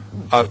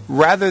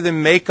 Rather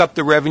than make up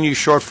the revenue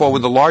shortfall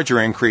with a larger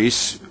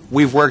increase,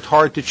 we've worked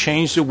hard to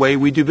change the way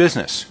we do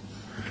business.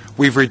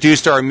 We've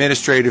reduced our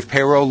administrative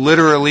payroll,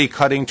 literally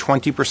cutting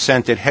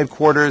 20% at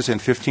headquarters and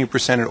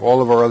 15% at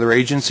all of our other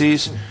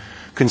agencies,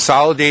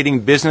 consolidating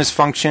business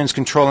functions,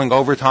 controlling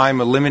overtime,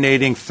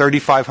 eliminating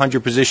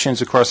 3,500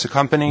 positions across the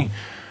company,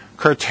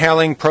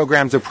 curtailing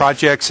programs of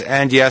projects,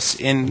 and yes,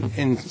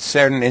 in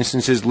certain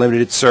instances,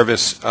 limited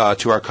service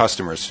to our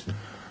customers.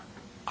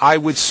 I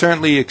would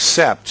certainly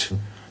accept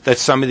that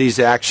some of these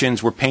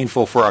actions were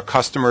painful for our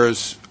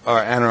customers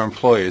and our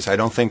employees. I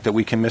don't think that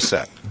we can miss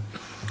that.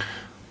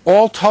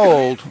 All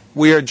told,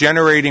 we are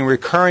generating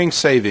recurring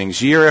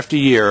savings year after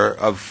year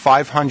of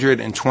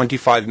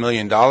 $525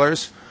 million.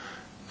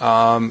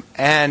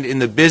 And in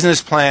the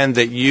business plan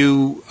that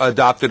you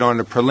adopted on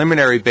a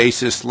preliminary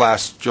basis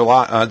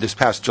this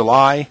past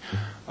July,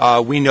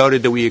 we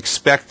noted that we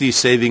expect these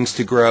savings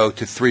to grow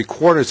to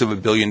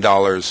 $750 million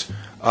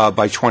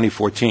by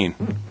 2014.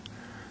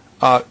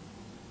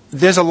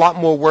 There's a lot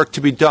more work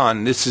to be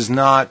done. This is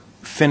not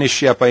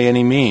finished yet by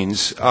any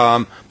means,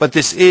 but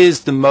this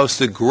is the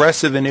most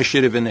aggressive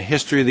initiative in the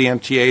history of the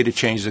MTA to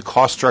change the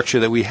cost structure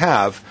that we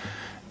have.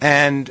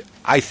 And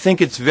I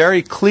think it's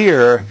very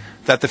clear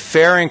that the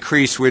fare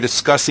increase we're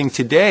discussing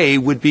today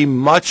would be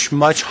much,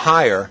 much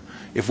higher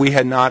if we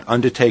had not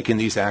undertaken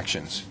these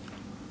actions.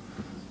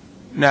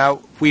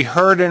 Now, we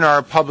heard in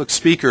our public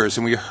speakers,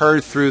 and we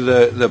heard through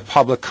the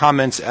public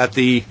comments at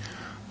the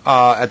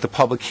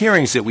public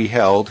hearings that we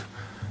held,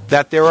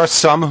 that there are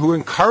some who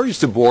encourage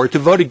the board to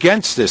vote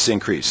against this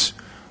increase,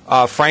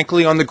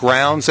 frankly, on the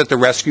grounds that the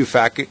rescue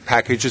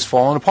package has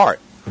fallen apart.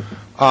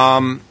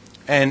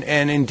 And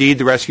indeed,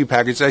 the rescue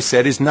package, as I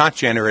said, is not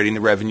generating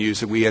the revenues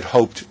that we had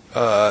hoped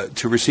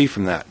to receive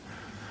from that.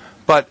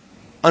 But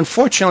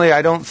unfortunately,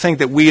 I don't think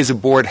that we as a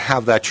board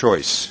have that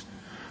choice.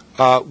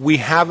 We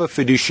have a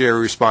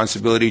fiduciary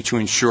responsibility to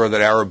ensure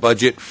that our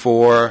budget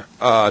for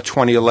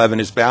 2011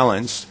 is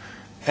balanced,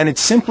 and it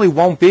simply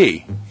won't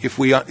be if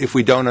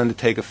we don't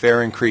undertake a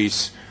fare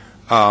increase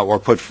or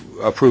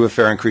approve a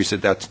fare increase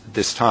at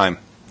this time.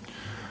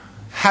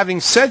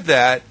 Having said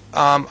that,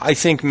 I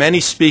think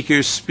many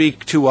speakers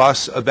speak to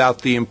us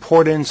about the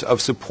importance of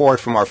support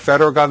from our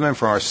federal government,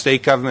 from our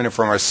state government, and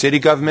from our city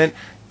government,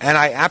 and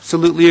I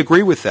absolutely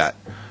agree with that.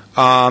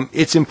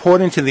 It's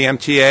important to the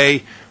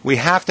MTA. We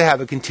have to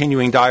have a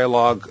continuing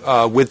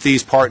dialogue with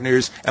these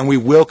partners, and we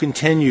will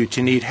continue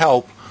to need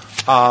help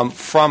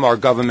from our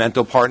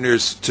governmental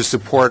partners to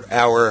support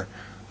our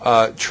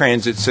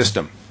transit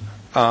system.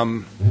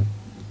 I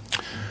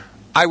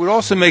would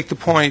also make the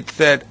point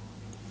that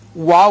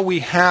while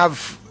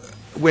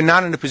we're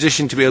not in a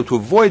position to be able to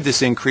avoid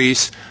this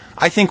increase,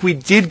 I think we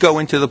did go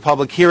into the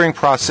public hearing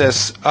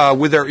process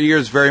with our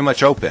ears very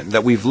much open,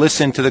 that we've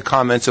listened to the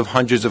comments of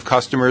hundreds of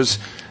customers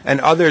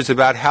and others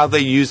about how they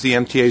use the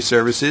MTA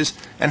services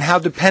and how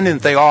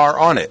dependent they are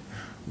on it.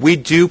 We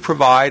do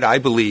provide, I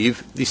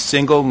believe, the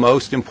single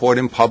most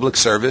important public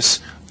service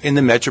in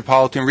the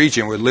metropolitan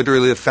region. We're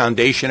literally the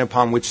foundation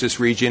upon which this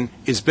region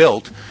is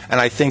built. And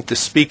I think the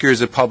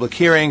speakers at public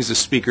hearings, the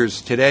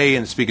speakers today,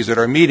 and the speakers at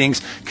our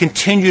meetings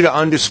continue to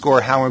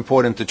underscore how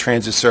important the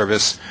transit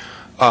service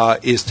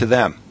is to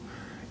them.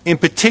 In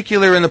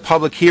particular, in the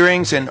public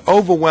hearings, an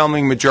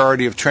overwhelming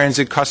majority of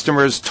transit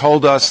customers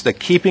told us that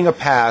keeping a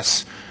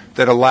pass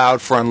that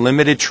allowed for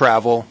unlimited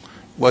travel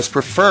was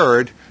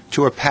preferred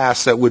to a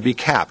pass that would be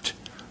capped.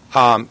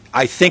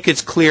 I think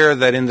it's clear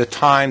that in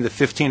the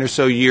 15 or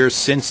so years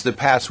since the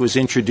pass was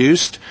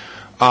introduced,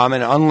 an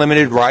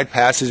unlimited ride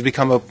pass has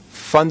become a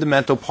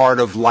fundamental part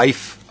of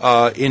life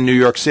in New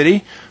York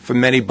City for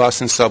many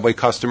bus and subway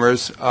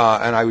customers,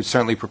 and I would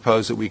certainly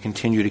propose that we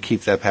continue to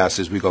keep that pass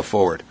as we go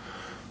forward.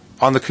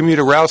 On the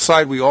commuter rail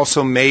side, we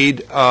also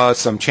made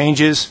some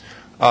changes.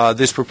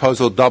 This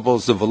proposal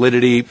doubles the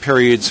validity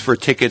periods for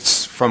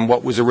tickets from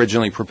what was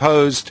originally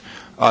proposed,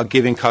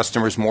 giving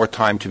customers more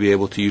time to be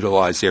able to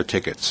utilize their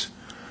tickets.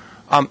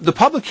 The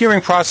public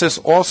hearing process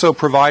also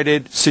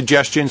provided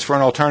suggestions for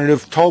an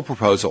alternative toll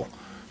proposal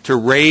to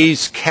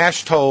raise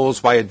cash tolls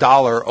by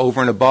 $1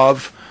 over and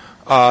above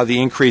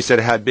the increase that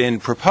had been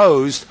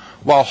proposed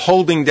while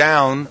holding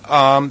down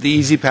the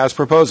Easy Pass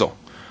proposal.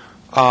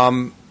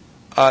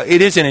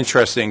 It is an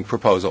interesting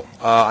proposal.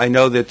 I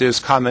know that there's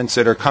comments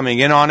that are coming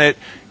in on it.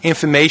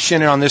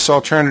 Information on this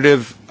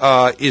alternative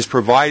is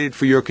provided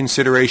for your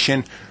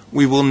consideration.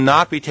 We will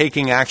not be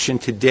taking action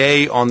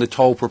today on the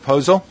toll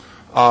proposal.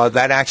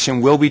 That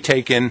action will be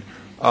taken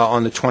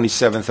on the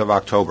 27th of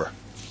October.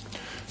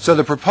 So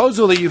the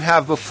proposal that you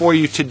have before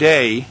you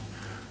today,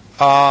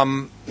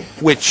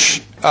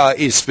 which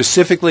is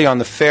specifically on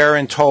the fare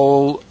and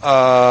toll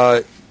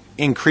fare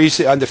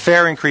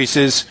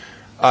increases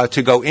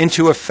to go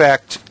into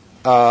effect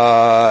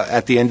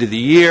at the end of the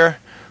year.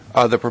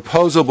 The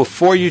proposal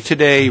before you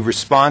today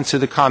responds to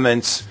the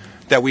comments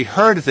that we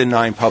heard at the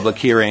 9 public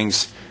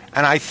hearings,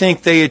 and I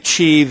think they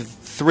achieve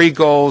 3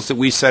 goals that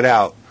we set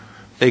out.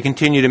 They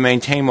continue to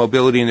maintain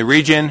mobility in the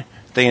region,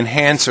 they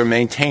enhance or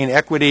maintain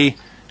equity,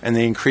 and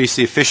they increase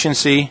the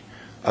efficiency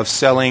of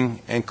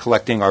selling and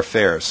collecting our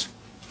fares.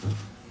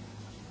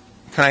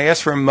 Can I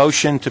ask for a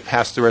motion to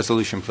pass the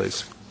resolution,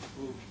 please?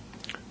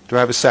 Do I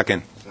have a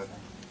second?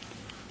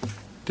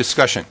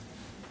 Discussion.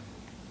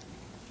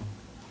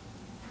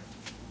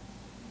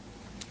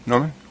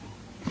 Norman?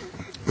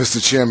 Mr.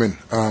 Chairman,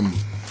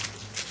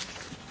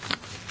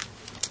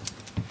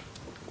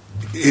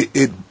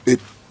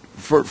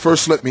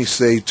 first let me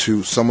say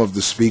to some of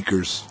the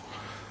speakers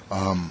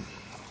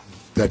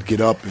that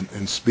get up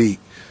and speak,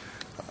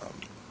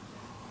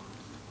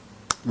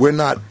 we're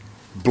not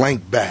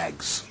blank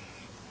bags,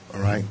 all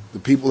right? The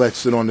people that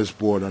sit on this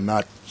board are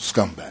not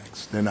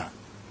scumbags. They're not.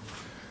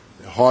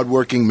 They're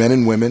hardworking men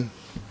and women.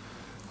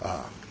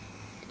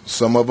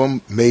 Some of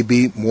them may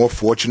be more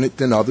fortunate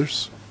than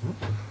others,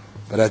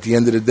 but at the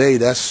end of the day,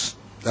 that's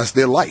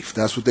their life.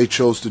 That's what they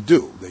chose to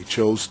do. They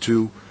chose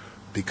to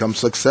become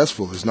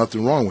successful. There's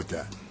nothing wrong with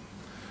that.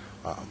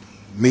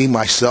 Me,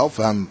 myself,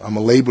 I'm a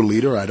labor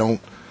leader. I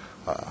don't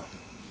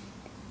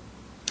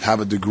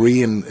have a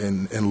degree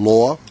in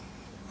law.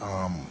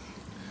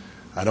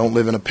 I don't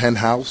live in a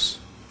penthouse.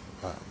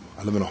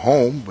 I live in a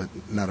home, but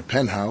not a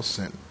penthouse,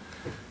 and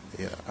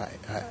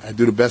I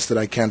do the best that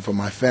I can for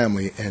my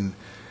family. And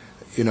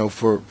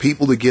for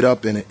people to get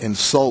up and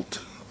insult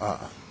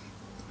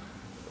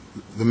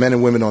the men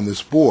and women on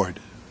this board,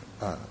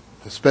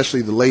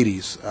 especially the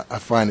ladies, I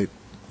find it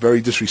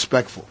very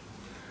disrespectful.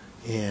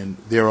 And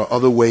there are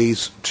other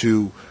ways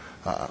to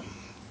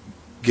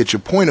get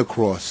your point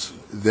across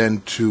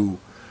than to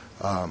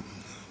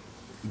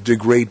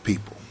degrade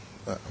people.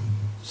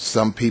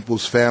 Some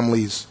people's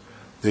families,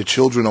 their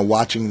children are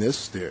watching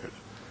this, their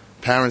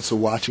parents are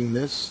watching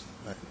this.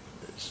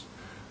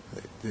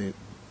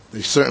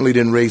 They certainly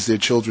didn't raise their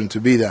children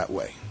to be that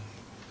way.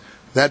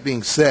 That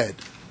being said,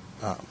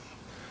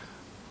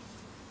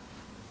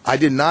 I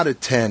did not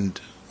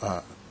attend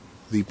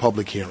the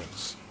public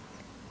hearings.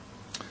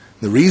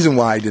 The reason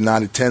why I did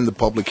not attend the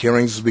public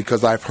hearings is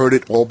because I've heard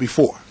it all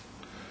before.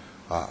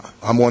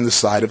 I'm on the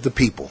side of the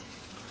people.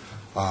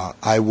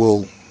 I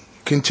will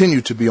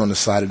continue to be on the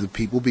side of the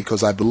people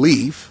because I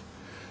believe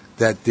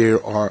that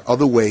there are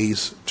other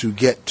ways to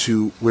get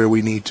to where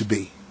we need to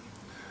be.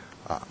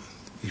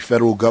 The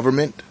federal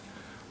government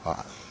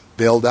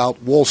bailed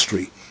out Wall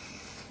Street.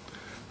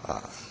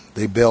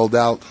 They bailed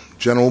out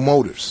General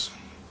Motors.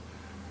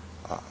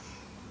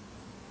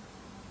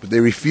 But they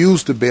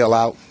refused to bail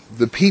out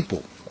the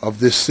people of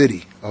this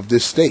city, of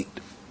this state.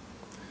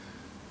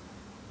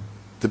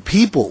 The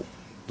people,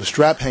 the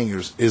strap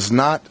hangers, is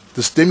not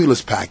the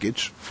stimulus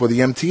package for the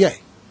MTA.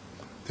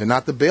 They're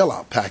not the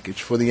bailout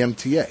package for the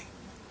MTA.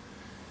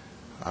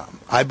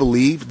 I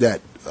believe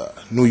that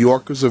New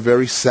Yorkers are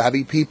very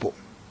savvy people.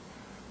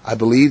 I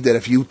believe that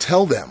if you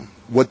tell them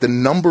what the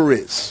number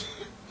is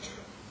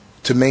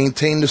to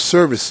maintain the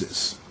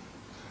services,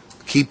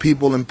 keep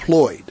people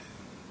employed,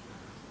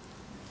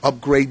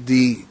 upgrade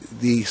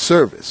the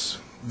service,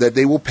 that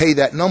they will pay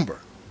that number.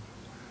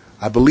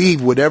 I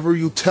believe whatever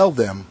you tell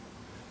them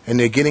and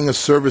they're getting a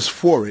service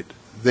for it,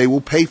 they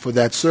will pay for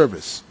that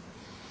service.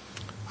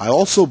 I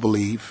also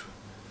believe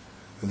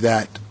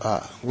that,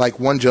 like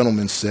one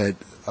gentleman said,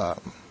 I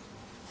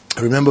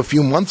remember a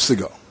few months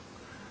ago,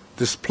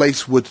 this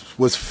place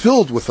was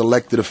filled with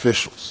elected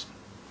officials.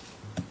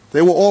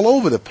 They were all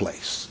over the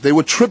place. They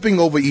were tripping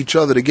over each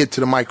other to get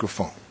to the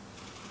microphone.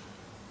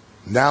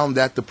 Now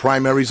that the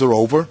primaries are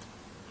over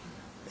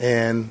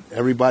and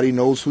everybody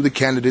knows who the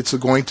candidates are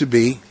going to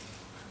be,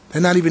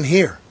 they're not even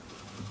here.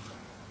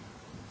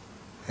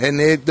 And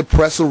the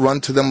press will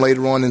run to them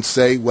later on and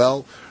say,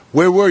 well,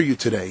 where were you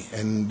today?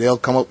 And they'll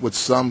come up with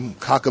some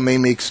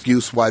cockamamie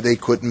excuse why they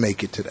couldn't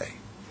make it today.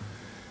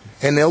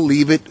 And they'll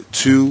leave it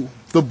to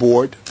the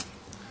board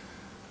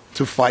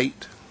to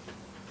fight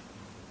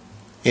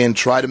and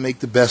try to make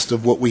the best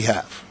of what we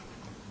have.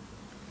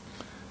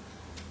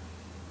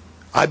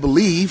 I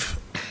believe,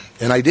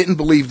 and I didn't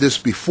believe this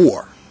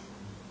before,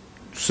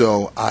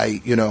 so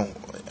I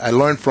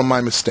learned from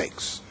my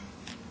mistakes.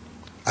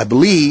 I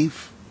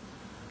believe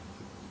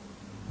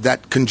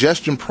that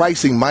congestion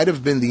pricing might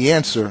have been the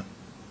answer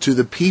to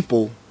the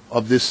people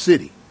of this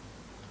city.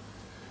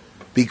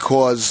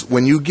 Because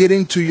when you get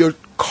into your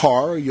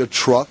car, your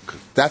truck,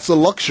 that's a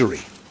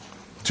luxury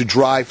to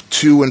drive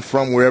to and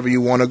from wherever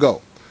you want to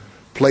go.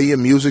 Play your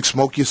music,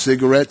 smoke your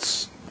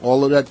cigarettes,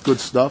 all of that good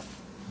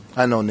stuff.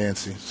 I know,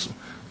 Nancy.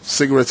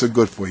 Cigarettes are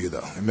good for you,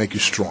 though. They make you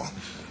strong.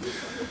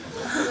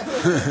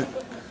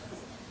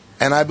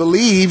 And I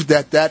believe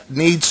that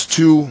needs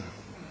to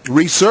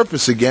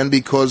resurface again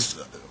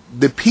because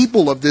the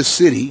people of this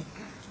city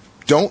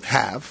don't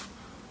have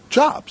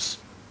jobs.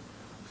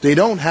 They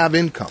don't have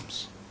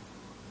incomes.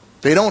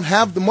 They don't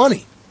have the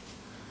money.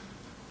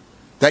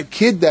 That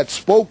kid that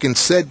spoke and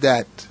said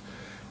that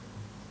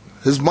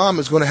his mom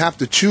is going to have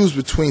to choose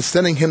between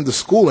sending him to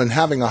school and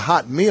having a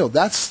hot meal,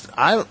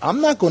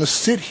 I'm not going to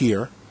sit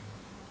here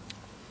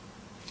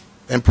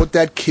and put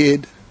that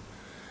kid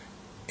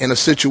in a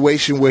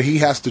situation where he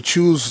has to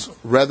choose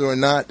whether or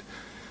not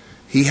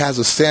he has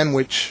a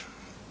sandwich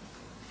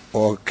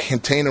or a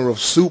container of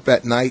soup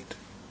at night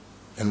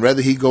and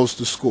whether he goes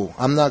to school.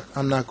 I'm not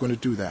going to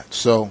do that.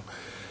 So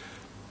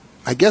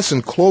I guess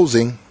in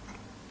closing,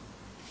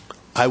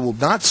 I will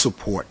not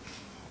support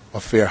a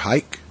fare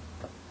hike.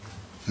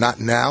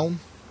 Not now,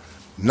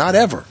 not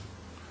ever.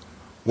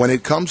 When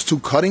it comes to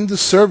cutting the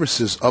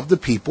services of the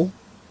people,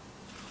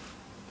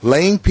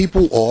 laying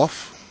people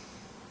off,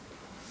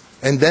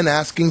 and then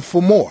asking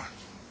for more.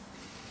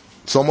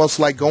 It's almost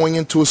like going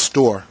into a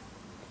store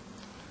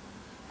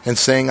and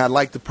saying, I'd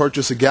like to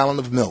purchase a gallon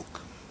of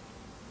milk.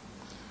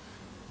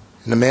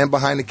 And the man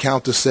behind the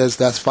counter says,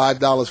 that's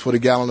 $5 for the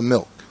gallon of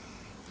milk.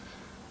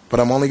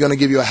 But I'm only going to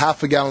give you a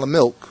half a gallon of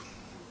milk.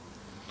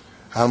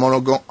 I'm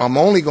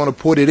only going to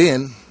put it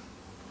in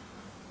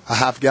a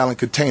half-gallon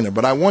container,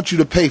 but I want you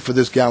to pay for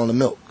this gallon of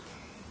milk.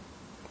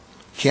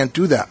 Can't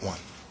do that one.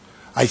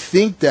 I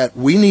think that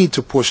we need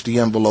to push the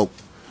envelope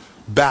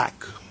back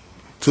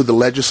to the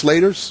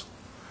legislators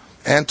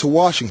and to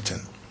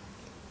Washington.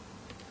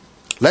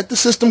 Let the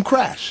system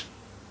crash.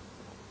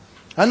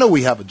 I know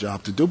we have a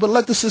job to do, but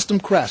let the system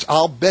crash.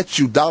 I'll bet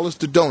you dollars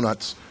to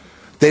donuts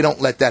they don't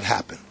let that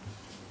happen.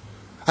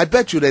 I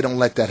bet you they don't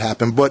let that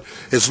happen. But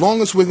as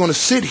long as we're going to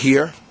sit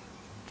here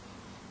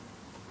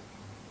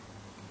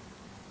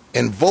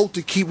and vote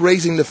to keep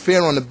raising the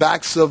fare on the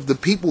backs of the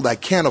people that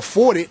can't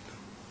afford it,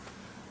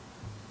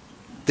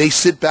 they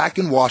sit back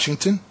in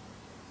Washington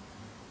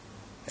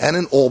and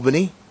in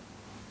Albany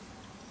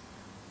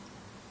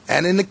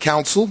and in the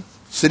council,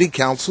 city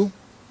council,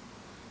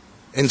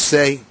 and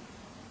say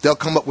they'll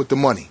come up with the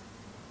money.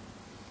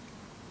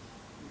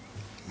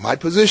 My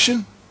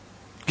position,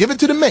 give it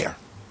to the mayor.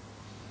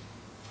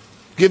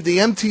 Give the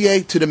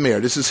MTA to the mayor.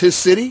 This is his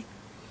city.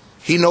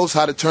 He knows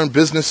how to turn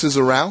businesses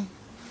around.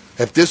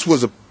 If this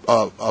was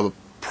a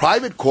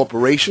private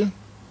corporation,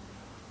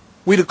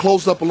 we'd have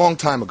closed up a long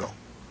time ago.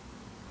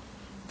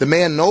 The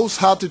man knows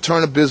how to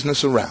turn a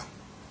business around.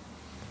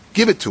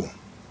 Give it to him.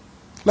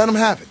 Let him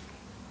have it.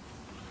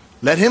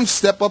 Let him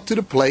step up to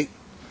the plate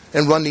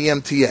and run the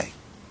MTA.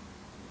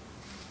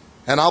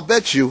 And I'll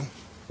bet you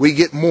we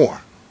get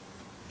more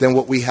than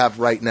what we have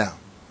right now.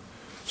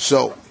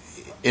 So,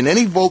 in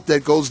any vote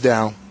that goes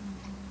down,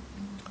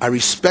 I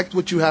respect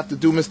what you have to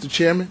do, Mr.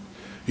 Chairman.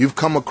 You've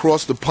come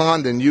across the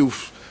pond and you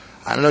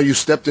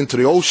stepped into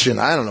the ocean.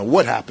 I don't know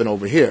what happened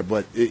over here,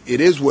 but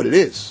it is what it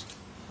is.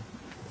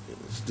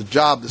 It's the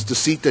job, it's the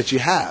seat that you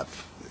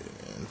have.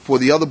 And for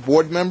the other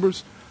board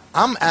members,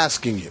 I'm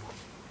asking you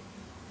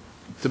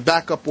to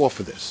back up off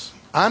of this.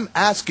 I'm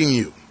asking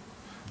you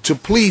to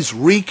please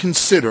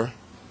reconsider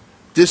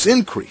this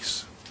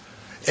increase.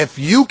 If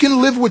you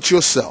can live with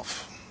yourself,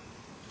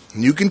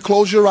 and you can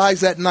close your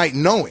eyes at night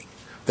knowing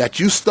that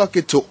you stuck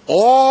it to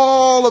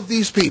all of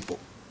these people,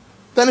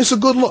 then it's a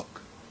good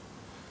look.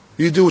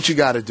 You do what you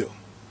got to do.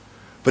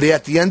 But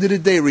at the end of the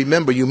day,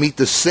 remember, you meet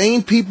the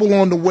same people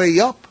on the way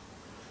up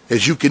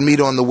as you can meet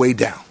on the way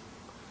down.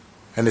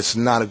 And it's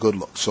not a good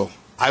look. So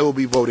I will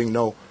be voting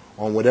no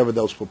on whatever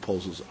those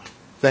proposals are.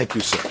 Thank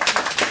you, sir.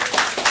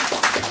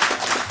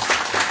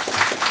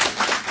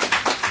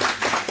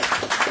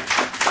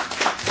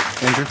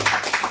 Andrew?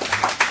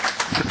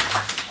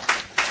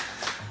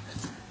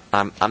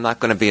 I'm not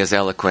going to be as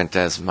eloquent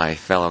as my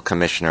fellow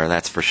commissioner,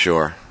 that's for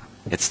sure.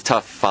 It's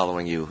tough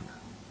following you,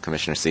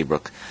 Commissioner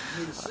Seabrook.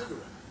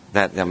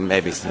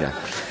 Maybe, yeah.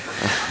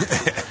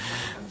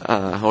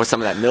 Or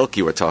some of that milk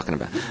you were talking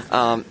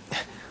about.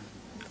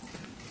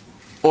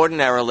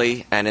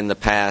 Ordinarily, and in the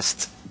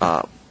past,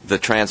 the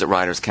Transit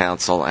Riders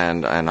Council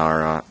and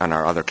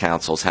our other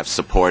councils have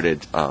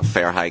supported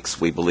fare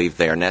hikes. We believe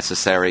they are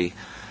necessary.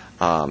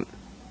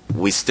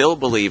 We still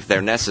believe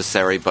they're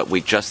necessary, but we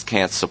just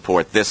can't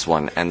support this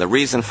one. And the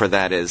reason for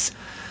that is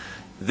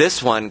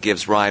this one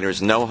gives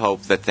riders no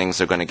hope that things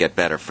are going to get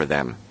better for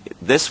them.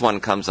 This one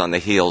comes on the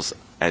heels,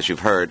 as you've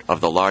heard, of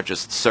the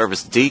largest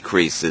service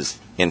decreases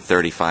in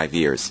 35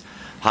 years.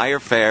 Higher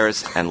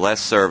fares and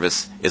less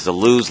service is a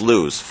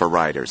lose-lose for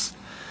riders.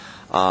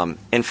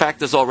 In fact,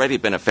 there's already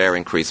been a fare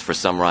increase for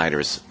some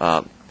riders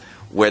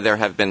where there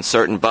have been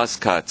certain bus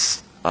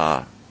cuts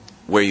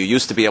where you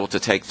used to be able to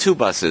take 2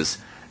 buses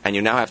and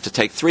you now have to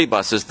take 3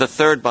 buses. The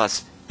 3rd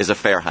bus is a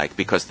fare hike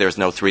because there's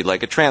no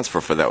 3-legged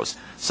transfer for those.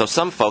 So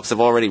some folks have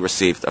already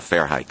received a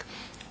fare hike.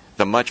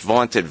 The much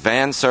vaunted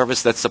van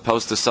service that's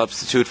supposed to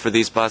substitute for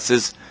these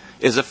buses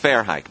is a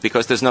fare hike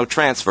because there's no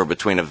transfer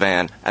between a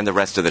van and the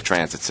rest of the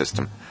transit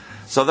system.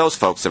 So those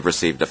folks have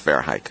received a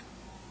fare hike.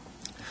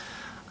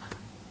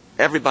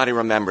 Everybody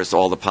remembers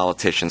all the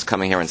politicians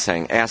coming here and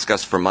saying, ask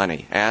us for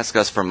money, ask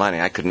us for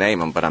money. I could name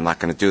them, but I'm not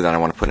going to do that. I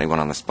don't want to put anyone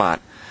on the spot.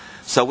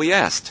 So we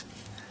asked.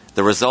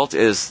 The result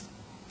is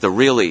the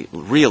really,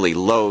 really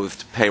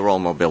loathed payroll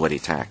mobility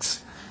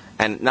tax.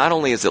 And not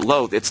only is it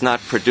loathed, it's not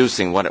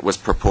producing what it was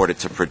purported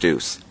to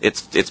produce.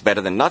 It's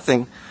better than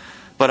nothing,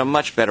 but a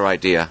much better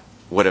idea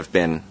would have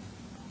been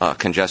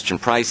congestion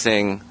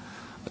pricing,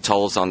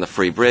 tolls on the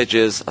free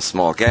bridges, a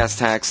small gas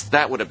tax.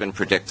 That would have been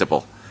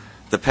predictable.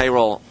 The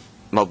payroll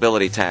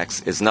mobility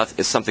tax is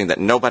something that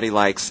nobody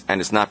likes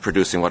and is not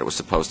producing what it was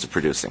supposed to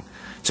produce.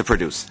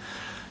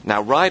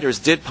 Now, riders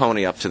did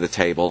pony up to the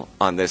table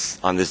on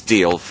this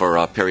deal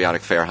for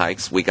periodic fare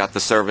hikes. We got the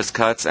service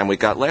cuts, and we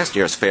got last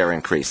year's fare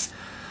increase.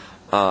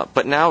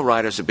 But now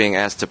riders are being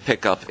asked to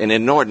pick up an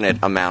inordinate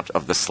amount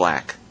of the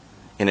slack.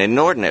 An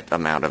inordinate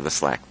amount of the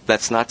slack.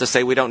 That's not to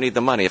say we don't need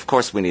the money. Of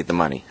course we need the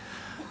money.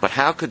 But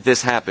how could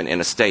this happen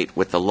in a state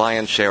with the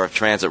lion's share of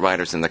transit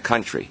riders in the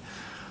country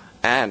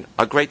and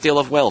a great deal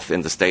of wealth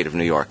in the state of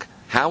New York?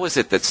 How is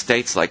it that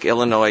states like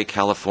Illinois,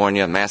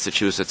 California,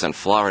 Massachusetts, and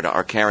Florida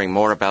are caring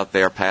more about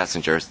their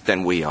passengers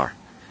than we are?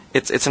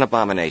 It's an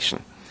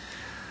abomination.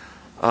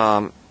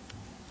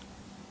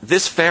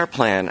 This fare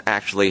plan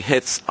actually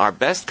hits our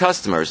best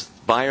customers,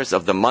 buyers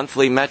of the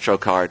monthly Metro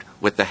card,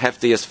 with the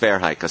heftiest fare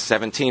hike, a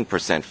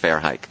 17% fare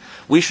hike.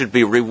 We should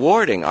be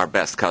rewarding our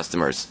best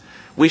customers.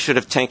 We should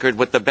have tinkered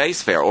with the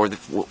base fare or the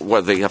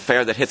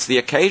fare that hits the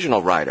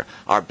occasional rider.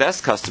 Our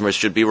best customers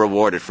should be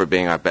rewarded for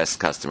being our best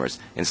customers.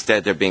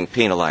 Instead, they're being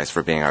penalized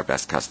for being our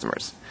best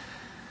customers.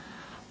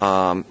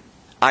 I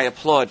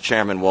applaud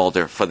Chairman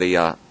Walder for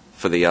the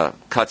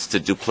cuts to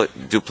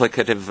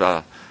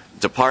duplicative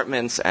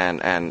departments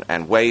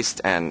and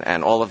waste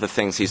and all of the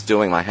things he's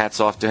doing. My hat's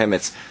off to him.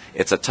 It's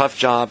a tough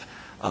job.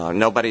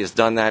 Nobody has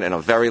done that in a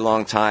very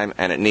long time,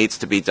 and it needs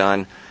to be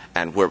done.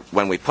 And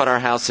when we put our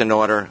house in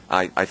order,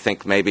 I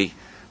think maybe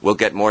we'll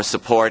get more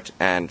support.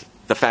 And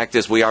the fact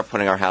is, we are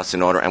putting our house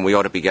in order, and we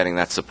ought to be getting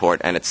that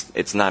support. And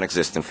it's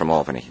non-existent from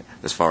Albany,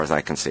 as far as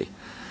I can see.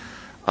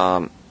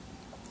 I'm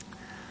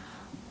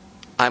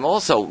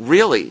also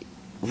really,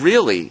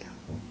 really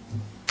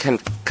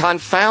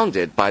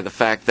confounded by the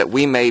fact that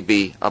we may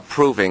be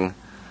approving,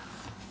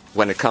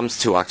 when it comes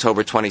to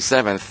October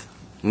 27th,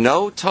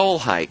 no toll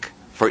hike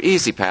for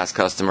Easy Pass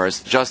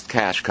customers, just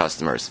cash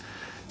customers.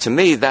 To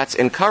me, that's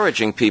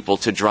encouraging people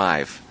to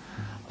drive.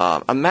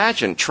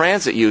 Imagine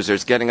transit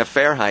users getting a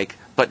fare hike,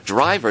 but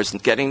drivers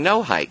getting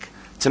no hike.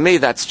 To me,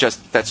 that's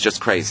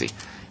just crazy.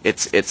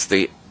 It's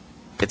the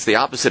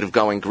opposite of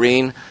going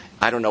green.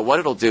 I don't know what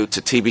it'll do to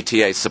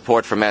TBTA's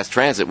support for mass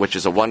transit, which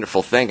is a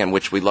wonderful thing and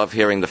which we love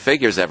hearing the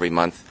figures every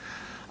month.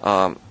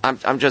 I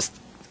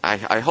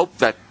hope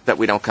that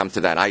we don't come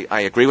to that. I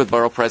agree with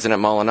Borough President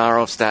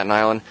Molinaro of Staten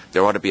Island.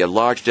 There ought to be a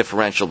large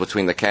differential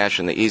between the cash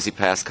and the Easy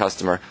Pass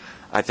customer.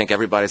 I think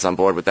everybody's on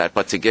board with that.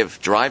 But to give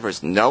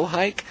drivers no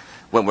hike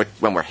when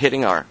we're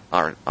hitting our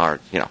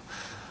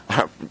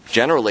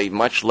generally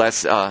much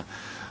less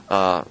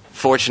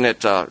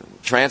fortunate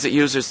transit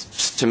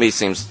users, to me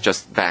seems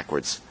just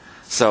backwards.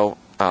 So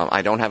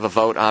I don't have a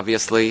vote,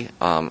 obviously.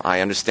 I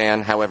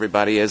understand how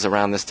everybody is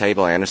around this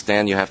table. I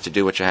understand you have to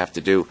do what you have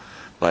to do.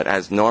 But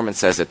as Norman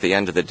says, at the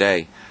end of the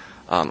day,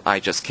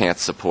 I just can't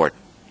support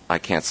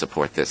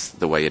this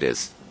the way it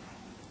is.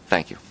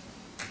 Thank you.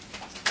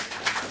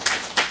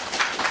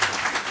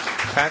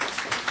 Pat?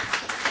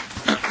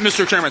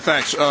 Mr. Chairman,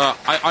 thanks.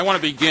 I want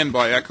to begin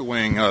by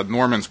echoing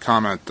Norman's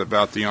comment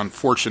about the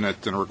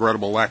unfortunate and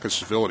regrettable lack of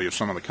civility of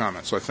some of the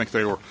comments. I think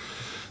they were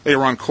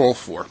uncalled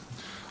for.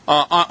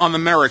 On the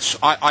merits,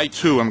 I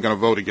too am going to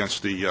vote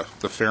against the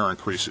fare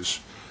increases,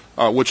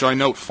 which I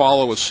note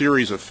follow a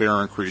series of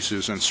fare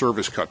increases and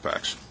service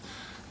cutbacks.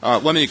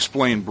 Let me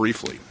explain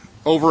briefly.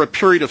 Over a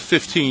period of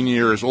 15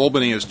 years,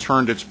 Albany has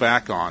turned its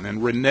back on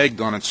and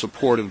reneged on its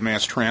support of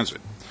mass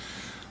transit.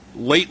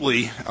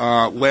 Lately,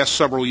 last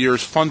several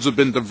years, funds have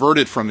been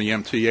diverted from the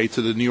MTA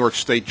to the New York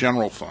State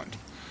General Fund.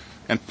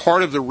 And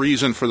part of the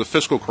reason for the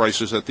fiscal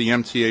crisis that the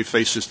MTA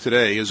faces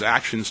today is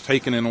actions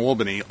taken in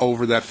Albany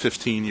over that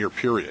 15-year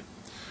period.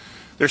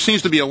 There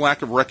seems to be a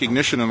lack of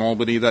recognition in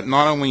Albany that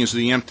not only is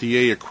the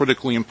MTA a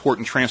critically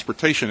important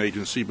transportation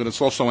agency, but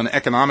it's also an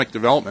economic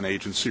development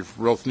agency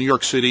for both New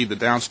York City, the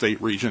downstate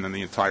region, and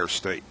the entire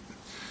state.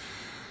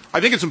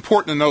 I think it's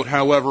important to note,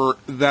 however,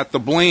 that the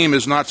blame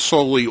is not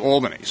solely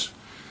Albany's.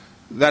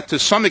 That to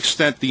some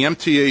extent the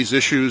MTA's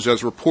issues,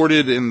 as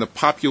reported in the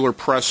popular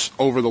press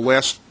over the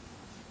last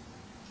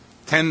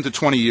 10 to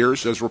 20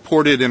 years, as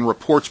reported in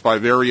reports by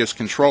various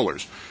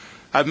controllers,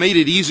 have made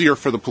it easier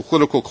for the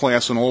political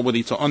class in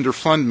Albany to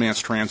underfund mass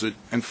transit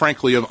and,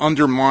 frankly, have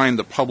undermined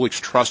the public's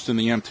trust in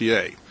the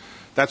MTA.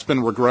 That's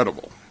been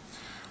regrettable.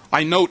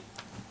 I note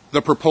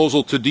the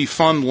proposal to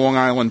defund Long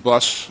Island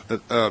Bus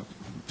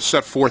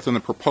set forth in the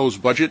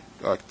proposed budget.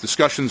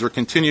 Discussions are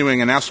continuing,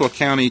 and Nassau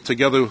County,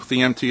 together with the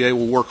MTA,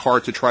 will work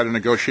hard to try to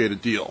negotiate a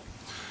deal.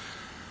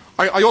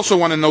 I also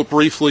want to note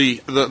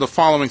briefly the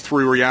following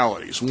three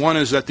realities. One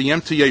is that the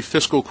MTA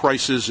fiscal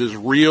crisis is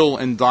real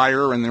and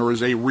dire, and there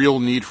is a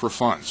real need for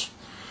funds.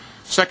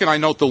 Second, I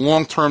note the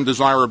long-term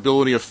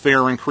desirability of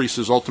fare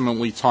increases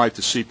ultimately tied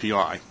to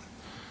CPI.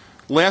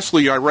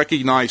 Lastly, I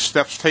recognize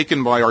steps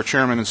taken by our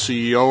chairman and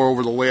CEO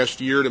over the last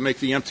year to make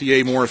the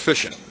MTA more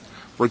efficient,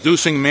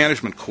 reducing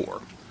management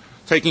corps,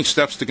 taking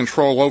steps to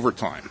control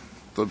overtime,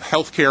 the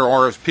healthcare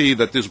RFP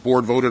that this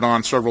board voted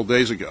on several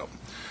days ago,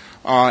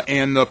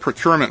 and the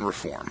procurement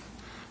reform.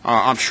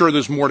 I'm sure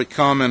there's more to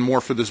come and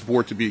more for this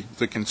board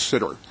to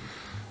consider.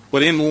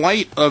 But in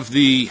light of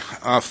the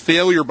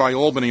failure by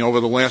Albany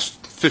over the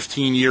last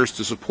 15 years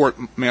to support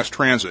mass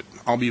transit,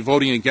 I'll be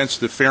voting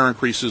against the fare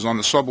increases on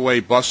the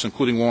subway, bus,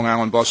 including Long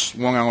Island Bus,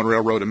 Long Island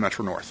Railroad, and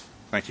Metro North.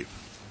 Thank you.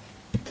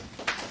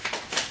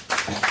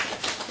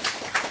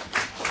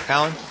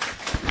 Alan?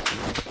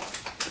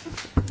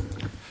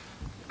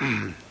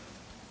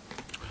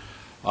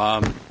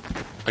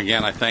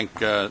 Again, I thank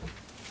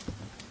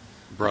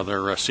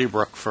Brother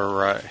Seabrook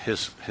for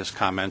his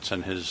comments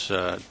and his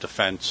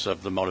defense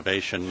of the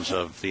motivations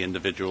of the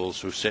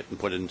individuals who sit and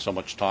put in so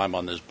much time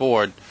on this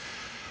board.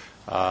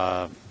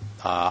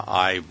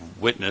 I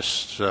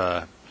witnessed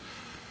the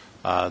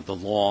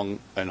long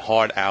and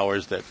hard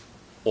hours that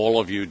all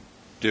of you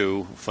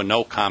do for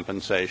no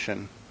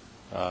compensation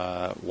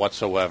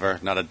whatsoever,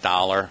 not a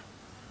dollar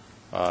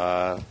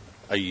a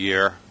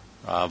year,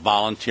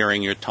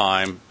 volunteering your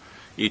time,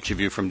 each of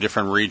you from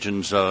different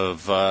regions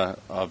of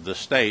the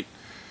state,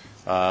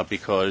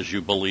 because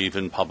you believe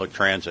in public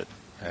transit.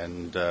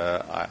 And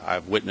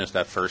I've witnessed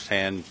that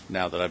firsthand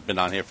now that I've been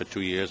on here for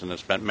 2 years and have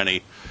spent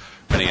many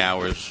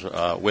hours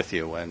with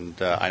you.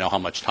 And I know how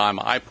much time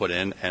I put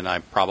in, and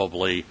I'm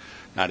probably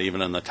not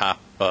even in the top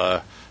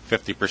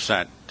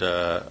 50%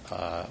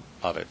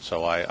 of it.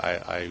 So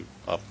I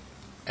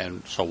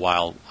and so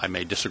while I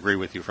may disagree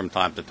with you from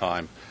time to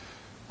time,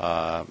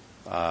 I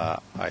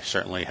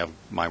certainly have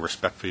my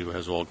respect for you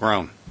has all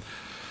grown.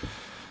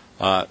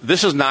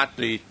 This is not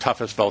the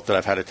toughest vote that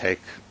I've had to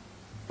take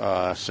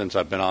since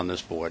I've been on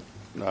this board.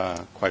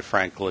 Quite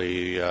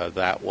frankly,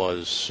 that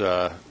was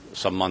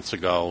some months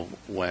ago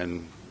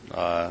when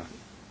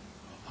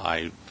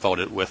I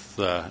voted with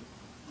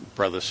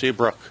Brother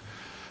Seabrook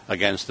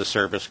against the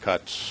service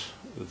cuts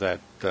that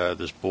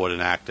this board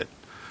enacted.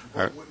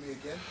 Vote with me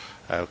again?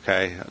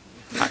 Okay.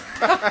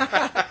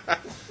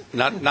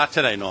 Not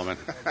today, Norman.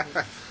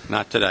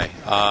 Not today.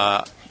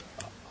 I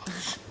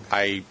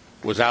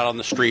was out on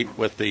the street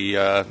with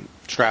the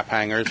strap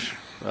hangers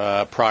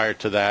prior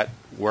to that,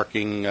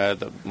 working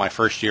my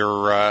first year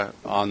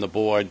on the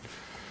board,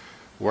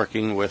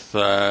 working with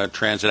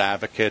transit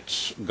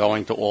advocates,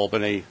 going to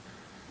Albany,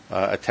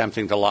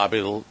 attempting to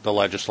lobby the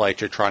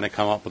legislature, trying to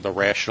come up with a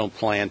rational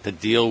plan to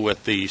deal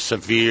with the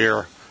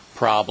severe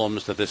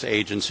problems that this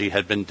agency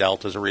had been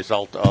dealt as a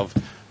result of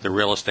the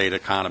real estate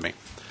economy.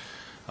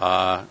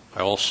 I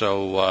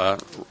also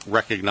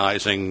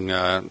recognizing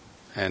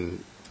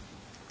and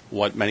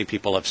what many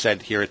people have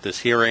said here at this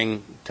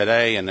hearing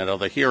today and at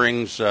other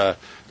hearings, the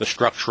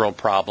structural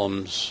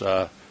problems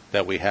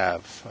that we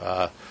have.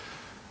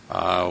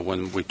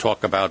 When we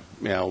talk about,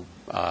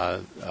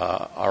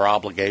 our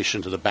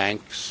obligation to the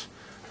banks,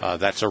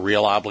 that's a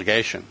real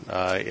obligation.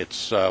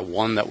 It's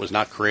one that was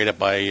not created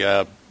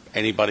by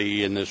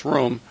anybody in this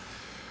room,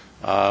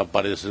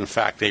 but is in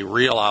fact a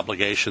real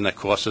obligation that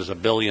costs us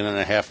 $1.5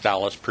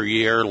 billion per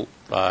year,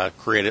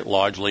 created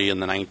largely in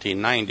the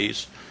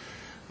 1990s.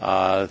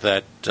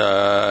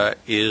 That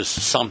is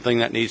something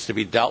that needs to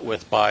be dealt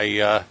with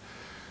by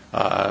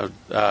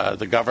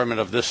the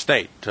government of this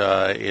state.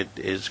 It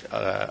is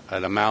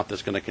an amount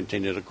that's going to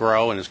continue to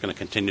grow and is going to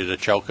continue to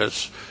choke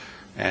us,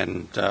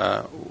 and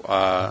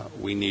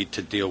we need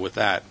to deal with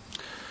that.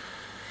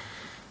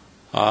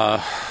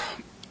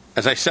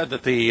 As I said,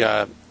 that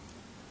the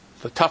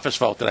toughest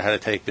vote that I had to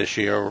take this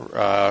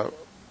year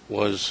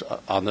was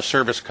on the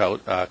service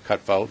cut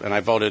vote, and I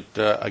voted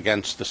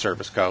against the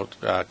service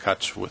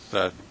cuts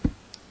with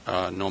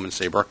Norman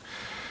Seabrook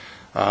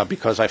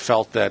because I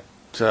felt that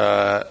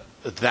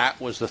that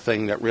was the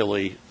thing that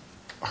really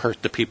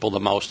hurt the people the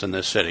most in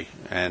this city,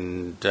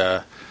 and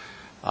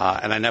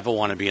I never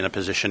want to be in a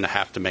position to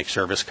have to make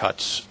service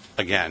cuts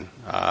again.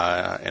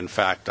 In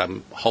fact,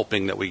 I'm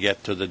hoping that we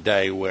get to the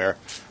day where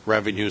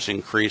revenues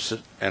increase,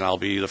 and I'll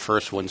be the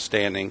first one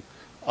standing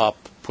up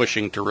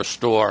pushing to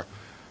restore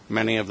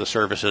many of the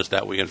services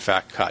that we in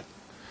fact cut.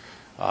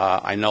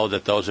 I know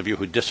that those of you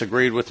who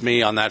disagreed with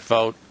me on that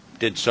vote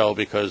did so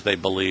because they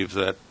believed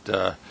that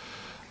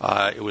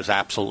it was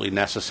absolutely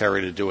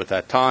necessary to do at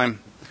that time.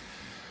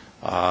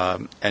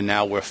 And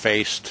now we're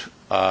faced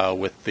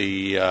with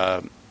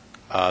the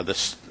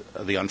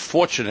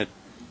unfortunate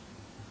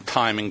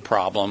timing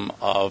problem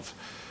of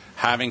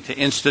having to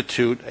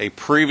institute a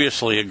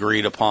previously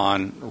agreed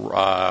upon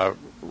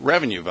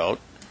revenue vote,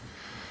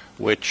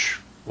 which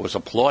was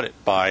applauded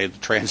by the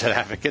transit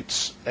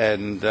advocates,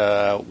 and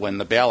when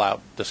the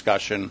bailout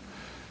discussion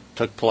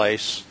took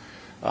place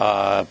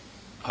back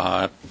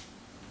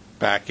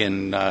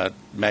in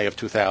May of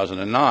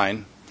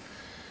 2009,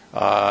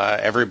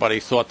 everybody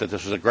thought that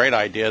this was a great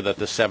idea, that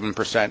the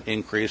 7%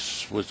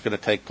 increase was going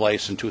to take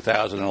place in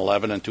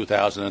 2011 and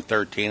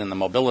 2013 in the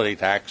mobility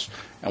tax,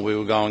 and we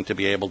were going to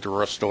be able to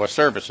restore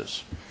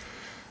services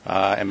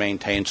and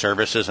maintain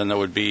services, and there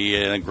would be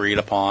an agreed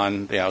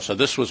upon, so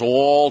this was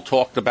all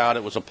talked about,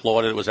 it was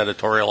applauded, it was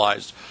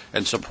editorialized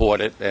and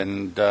supported,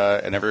 and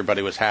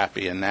everybody was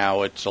happy, and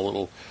now it's a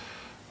little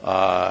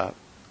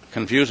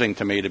confusing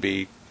to me to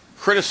be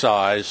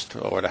criticized,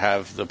 or to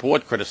have the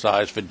board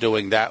criticized for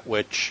doing that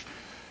which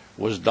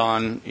was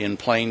done in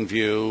plain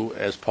view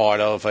as part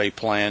of a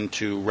plan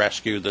to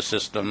rescue the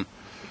system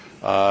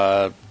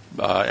a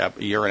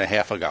year and a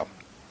half ago.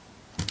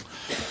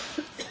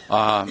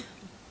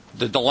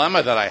 The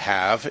dilemma that I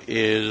have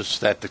is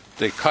that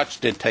the cuts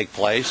did take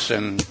place,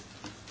 and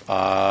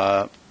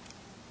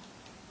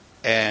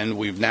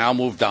we've now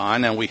moved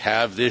on, and we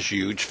have this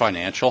huge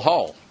financial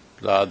hole.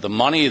 The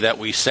money that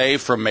we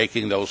saved from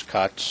making those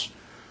cuts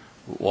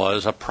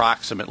was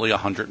approximately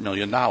 $100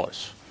 million.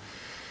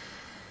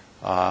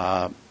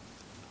 The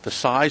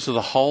size of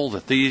the hole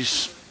that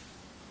these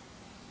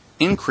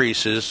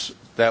increases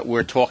that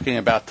we're talking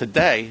about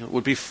today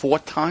would be 4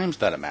 times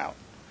that amount.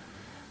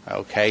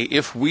 Okay,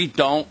 if we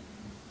don't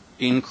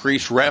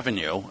increase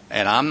revenue,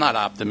 and I'm not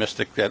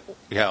optimistic that,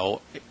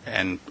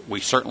 and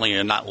we certainly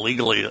are not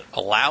legally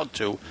allowed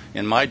to,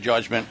 in my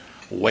judgment,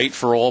 wait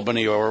for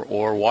Albany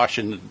or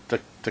Washington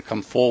to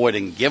come forward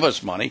and give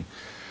us money.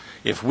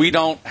 If we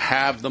don't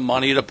have the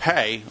money to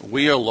pay,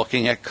 we are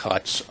looking at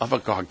cuts of a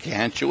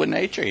gargantuan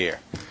nature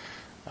here.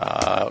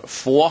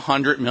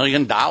 $400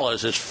 million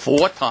is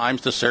 4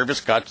 times the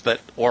service cuts that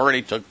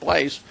already took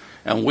place,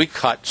 and we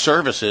cut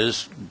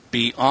services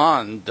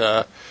beyond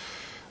the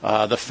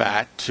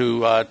fat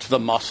to the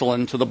muscle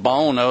and to the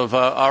bone of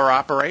our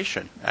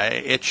operation.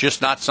 It's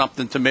just not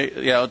something to me.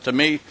 To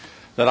me,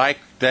 that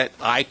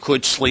I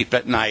could sleep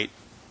at night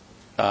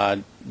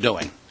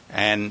doing.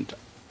 And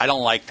I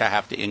don't like to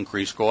have to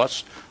increase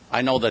costs.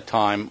 I know that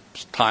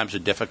times are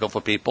difficult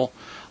for people.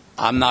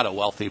 I'm not a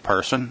wealthy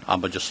person.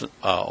 I'm just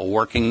a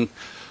working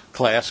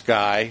class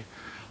guy.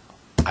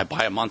 I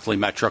buy a monthly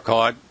Metro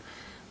card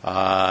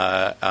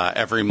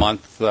every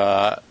month,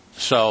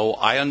 so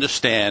I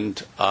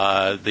understand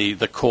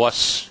the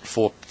costs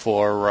for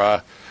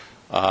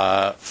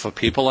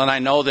people, and I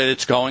know that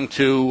it's going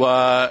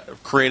to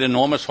create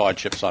enormous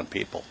hardships on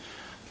people.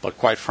 But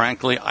quite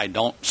frankly, I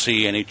don't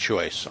see any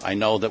choice. I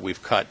know that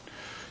we've cut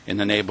in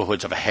the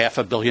neighborhoods of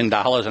 $500 million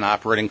in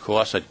operating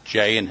costs. That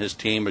Jay and his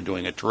team are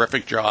doing a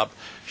terrific job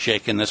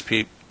shaking this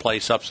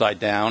place upside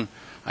down.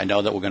 I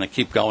know that we're going to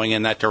keep going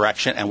in that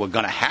direction, and we're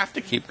going to have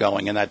to keep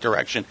going in that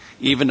direction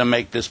even to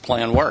make this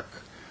plan work.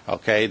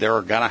 Okay, there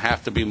are going to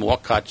have to be more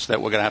cuts that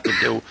we're going to have to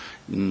do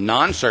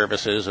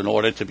non-services in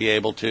order to be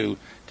able to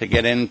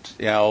get in,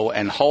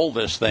 and hold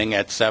this thing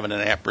at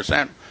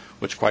 7.5%,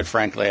 which, quite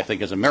frankly, I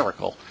think is a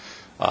miracle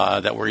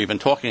that we're even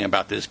talking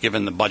about this,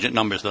 given the budget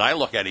numbers that I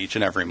look at each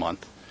and every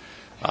month,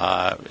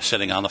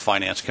 sitting on the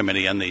finance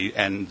committee and the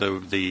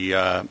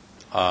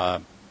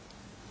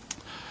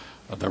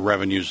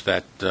revenues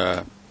that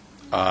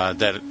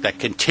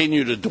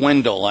continue to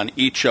dwindle on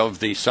each of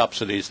the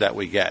subsidies that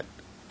we get.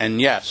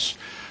 And yes,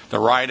 the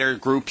rider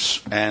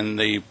groups and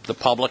the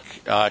public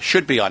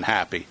should be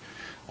unhappy.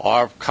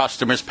 Our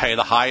customers pay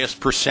the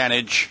highest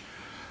percentage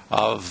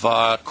of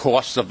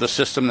costs of the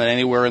system than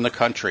anywhere in the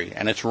country,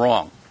 and it's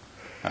wrong.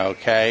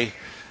 Okay,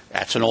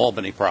 that's an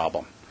Albany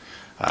problem.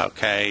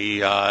 Okay,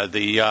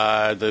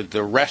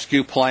 the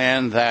rescue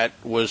plan that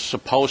was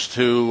supposed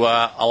to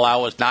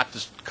allow us not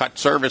to cut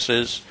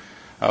services,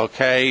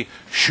 okay,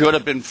 should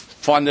have been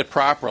funded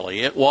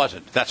properly. It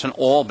wasn't. That's an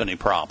Albany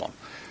problem.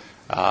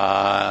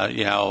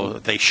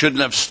 They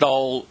shouldn't have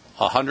stole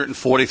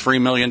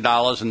 $143 million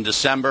in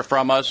December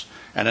from us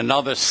and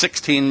another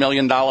 $16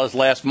 million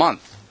last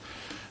month.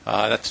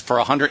 That's for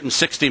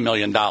 $160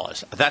 million.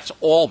 That's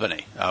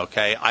Albany,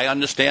 okay? I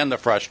understand the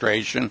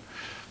frustration.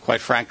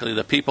 Quite frankly,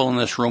 the people in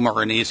this room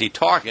are an easy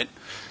target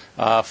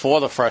for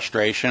the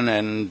frustration,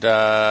 and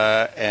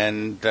that's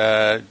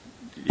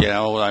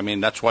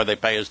why they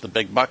pay us the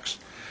big bucks,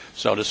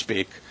 so to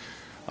speak.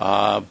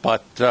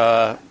 But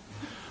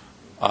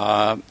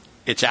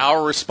it's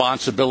our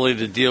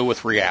responsibility to deal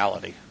with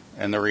reality.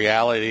 And the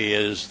reality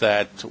is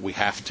that we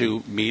have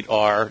to meet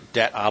our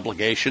debt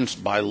obligations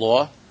by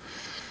law.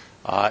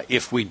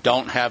 If we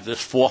don't have this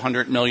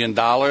 $400 million,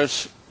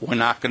 we're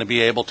not going to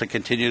be able to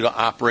continue to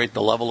operate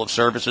the level of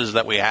services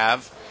that we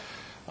have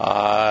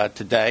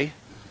today.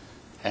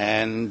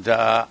 And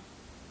I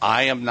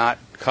am not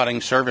cutting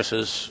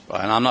services,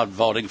 and I'm not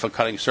voting for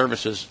cutting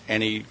services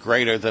any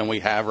greater than we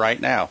have right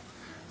now.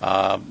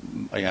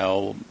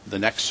 The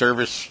next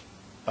service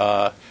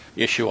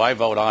issue I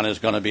vote on is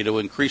going to be to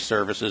increase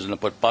services and to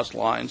put bus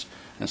lines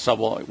and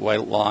subway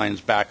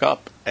lines back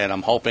up. And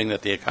I'm hoping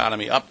that the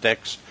economy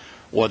upticks,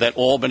 or that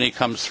Albany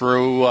comes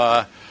through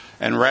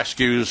and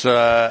rescues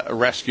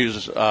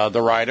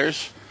the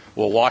riders,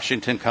 or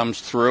Washington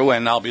comes through,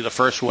 and I'll be the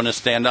first one to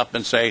stand up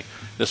and say,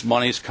 this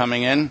money's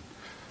coming in.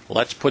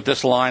 Let's put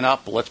this line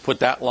up. Let's put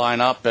that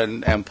line up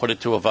and put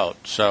it to a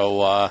vote.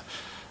 So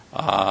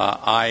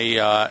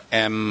I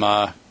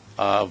am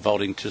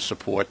voting to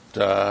support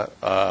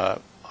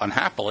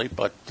unhappily,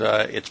 but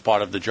it's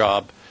part of the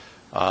job,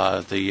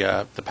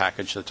 the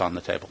package that's on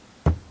the table.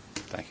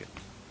 Thank you.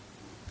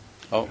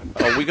 Oh,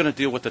 are we going to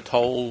deal with the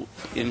toll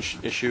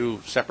issue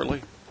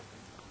separately?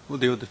 We'll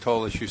deal with the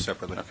toll issue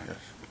separately. Okay. Yes.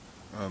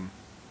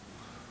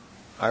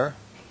 Ira?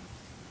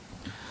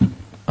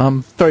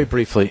 Very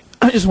briefly,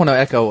 I just want to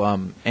echo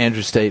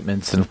Andrew's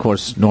statements, and of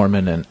course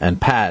Norman and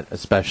Pat,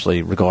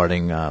 especially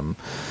regarding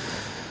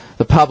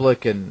the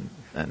public and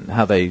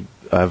how they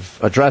have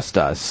addressed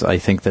us. I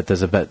think that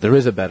there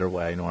is a better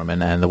way,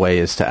 Norman, and the way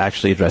is to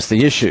actually address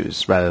the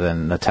issues rather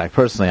than attack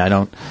personally.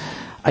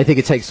 I think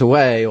it takes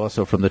away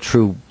also from the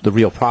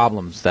real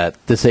problems that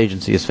this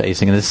agency is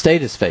facing and the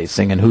state is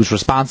facing, and who's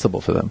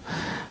responsible for them.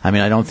 I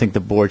mean, I don't think the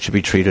board should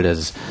be treated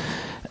as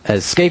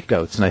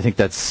scapegoats, and I think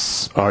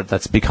that's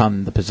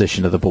become the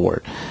position of the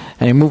board.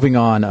 And moving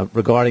on,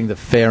 regarding the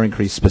fare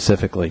increase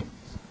specifically,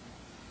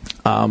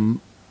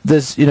 we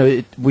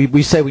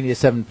say we need a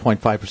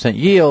 7.5%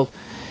 yield,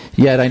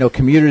 yet I know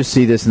commuters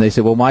see this and they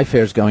say, well, my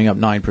fare's going up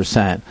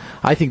 9%.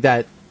 I think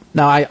that,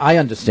 now I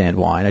understand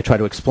why, and I try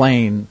to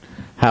explain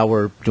how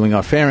we're doing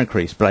our fare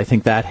increase, but I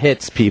think that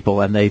hits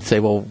people, and they say,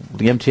 well,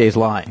 the MTA is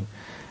lying.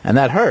 And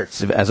that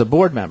hurts as a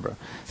board member.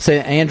 Say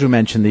Andrew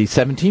mentioned the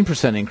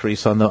 17%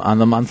 increase on the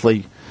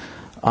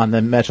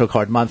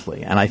MetroCard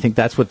monthly, and I think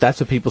that's what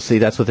people see.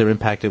 That's what they're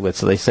impacted with.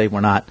 So they say we're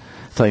not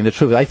telling the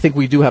truth. I think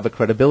we do have a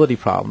credibility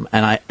problem,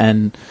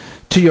 and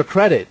to your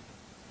credit,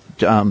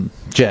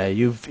 Jay,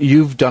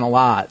 you've done a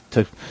lot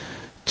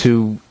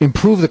to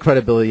improve the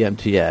credibility of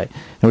MTA. In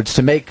order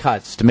to make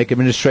cuts, to make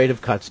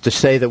administrative cuts, to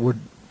say that we're,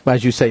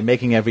 as you say,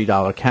 making every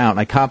dollar count. And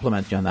I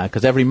compliment you on that,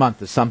 because every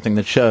month is something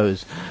that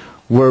shows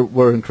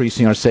we're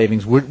increasing our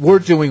savings. We're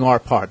doing our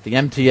part. The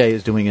MTA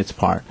is doing its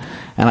part,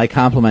 and I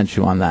compliment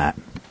you on that.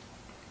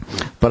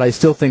 But I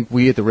still think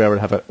we at the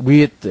railroad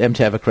we at the MTA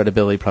have a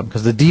credibility problem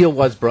because the deal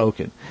was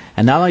broken.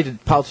 And not only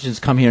did politicians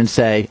come here and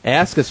say,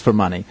 ask us for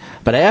money,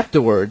 but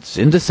afterwards,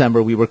 in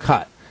December, we were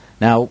cut.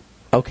 Now,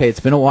 okay, it's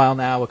been a while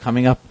now. We're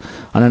coming up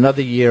on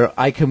another year.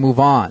 I can move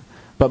on.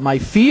 But my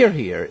fear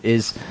here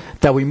is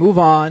that we move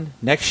on.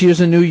 Next year's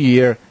a new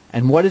year.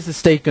 And what is the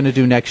state going to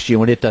do next year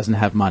when it doesn't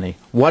have money?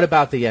 What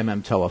about the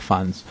MMTOA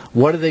funds?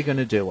 What are they going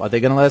to do? Are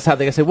they going to let us have?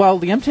 They're going to say, well,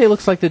 the MTA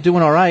looks like they're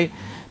doing all right.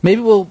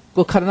 Maybe we'll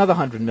cut another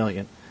 $100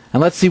 million. And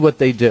let's see what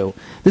they do.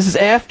 This is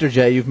after,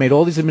 Jay, you've made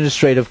all these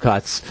administrative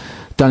cuts,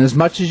 done as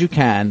much as you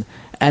can,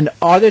 and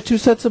are there two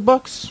sets of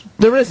books?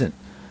 There isn't.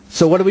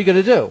 So what are we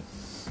going to do?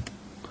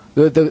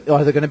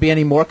 Are there going to be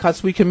any more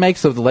cuts we can make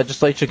so the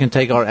legislature can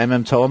take our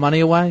MMTOA money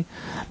away?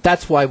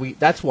 That's why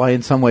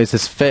in some ways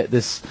this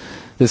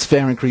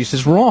fare increase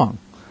is wrong.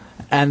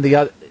 And the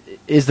other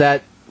is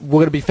that we're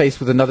going to be faced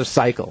with another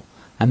cycle,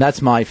 and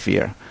that's my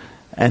fear.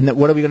 And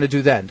what are we going to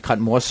do then? Cut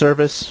more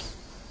service?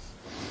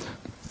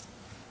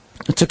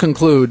 To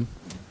conclude,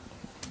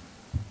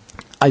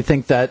 I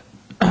think that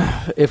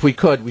if we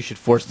could, we should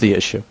force the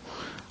issue.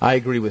 I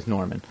agree with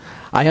Norman.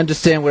 I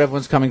understand where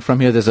everyone's coming from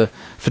here. There's a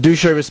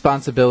fiduciary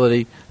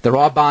responsibility. There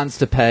are bonds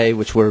to pay,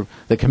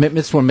 the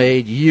commitments were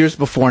made years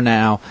before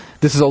now.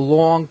 This is a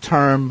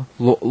long-term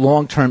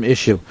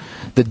issue.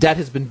 The debt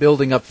has been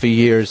building up for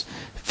years.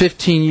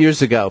 15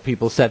 years ago,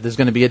 people said there's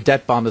going to be a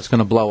debt bomb that's going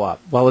to blow up.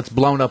 Well, it's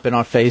blown up in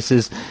our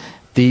faces.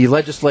 The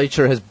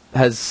legislature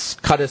has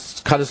cut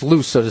us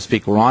loose, so to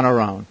speak. We're on our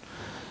own.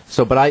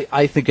 But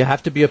I think you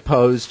have to be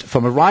opposed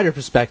from a rider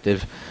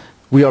perspective.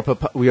 We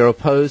are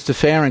opposed to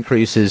fare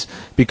increases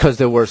because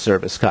there were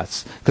service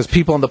cuts. Because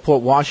people on the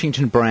Port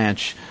Washington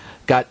branch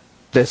got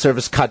their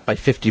service cut by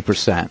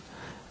 50%,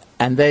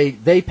 and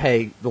they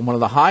pay one of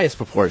the highest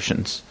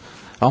proportions,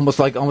 almost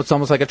like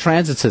a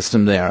transit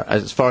system there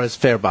as far as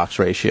fare box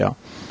ratio.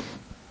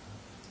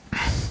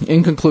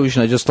 In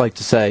conclusion, I'd just like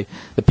to say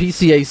the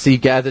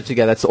PCAC gathered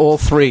together. That's all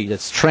three.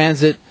 That's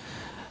Transit,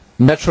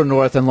 Metro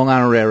North, and Long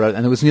Island Railroad,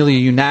 and there was nearly a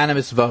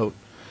unanimous vote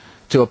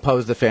to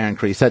oppose the fare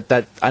increase. I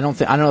don't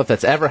know if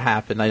that's ever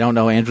happened. I don't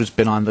know. Andrew's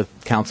been on the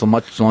council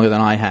much longer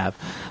than I have,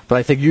 but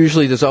I think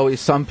usually there's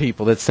always some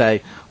people that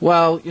say,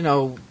 well,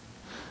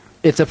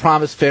 it's a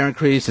promised fare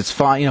increase. It's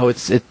fine.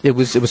 It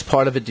was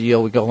part of a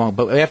deal. We go along.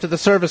 But after the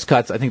service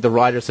cuts, I think the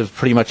riders have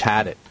pretty much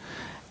had it,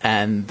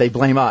 and they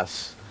blame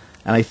us.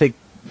 And I think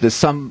there's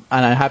some,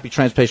 and I'm happy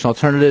Transportation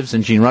Alternatives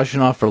and Gene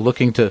Rushinoff are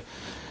looking to,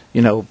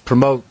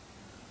 promote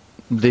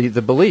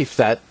the belief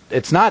that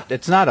it's not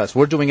us.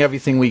 We're doing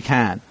everything we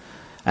can,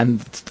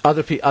 and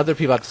other people.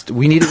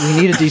 We need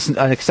a decent,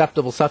 an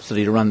acceptable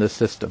subsidy to run this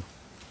system.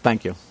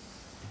 Thank you.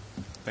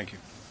 Thank you,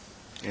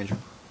 Andrew.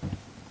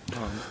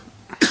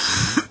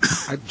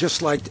 I'd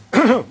just like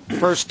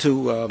first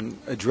to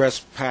address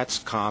Pat's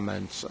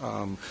comments.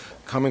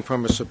 Coming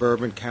from a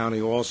suburban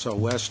county, also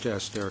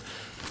Westchester,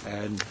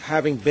 and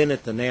having been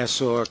at the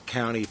Nassau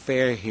County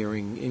Fair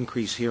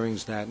increase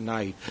hearings that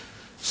night,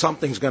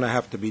 something's going to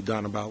have to be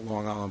done about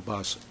Long Island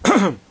Bus.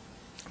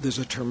 There's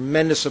a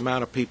tremendous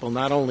amount of people,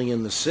 not only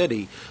in the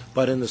city,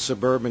 but in the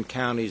suburban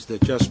counties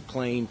that just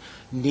plain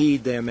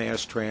need their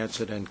mass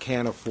transit and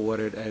can't afford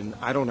it. And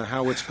I don't know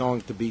how it's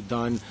going to be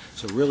done.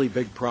 It's a really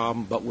big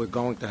problem, but we're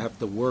going to have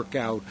to work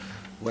out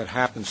what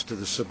happens to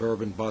the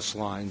suburban bus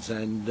lines.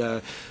 And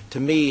to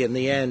me, in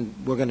the end,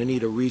 we're going to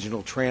need a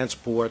regional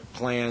transport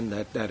plan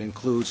that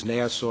includes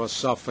Nassau,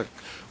 Suffolk,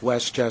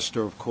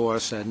 Westchester, of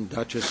course, and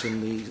Dutchess in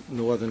the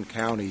northern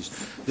counties.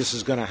 This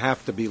is going to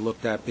have to be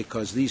looked at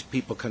because these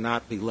people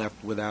cannot be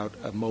left without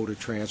a mode of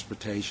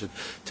transportation.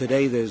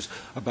 Today, there's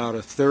about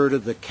a third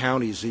of the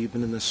counties,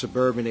 even in the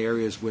suburban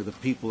areas, where the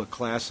people are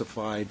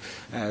classified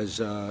as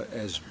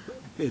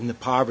in the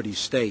poverty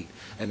state.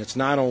 And it's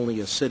not only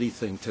a city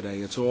thing today,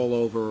 it's all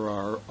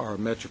over our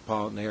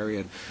metropolitan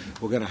area, and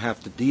we're going to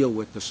have to deal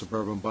with the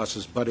suburban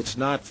buses. But it's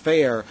not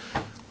fair.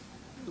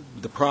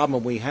 The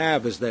problem we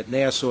have is that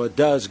Nassau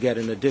does get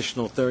an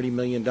additional $30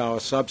 million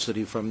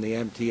subsidy from the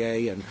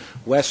MTA, and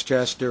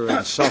Westchester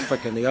and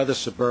Suffolk and the other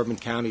suburban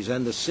counties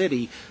and the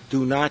city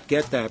do not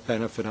get that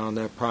benefit on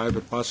their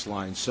private bus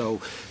lines. So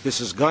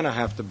this is going to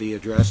have to be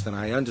addressed, and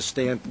I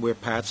understand where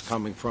Pat's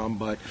coming from,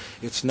 but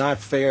it's not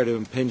fair to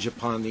impinge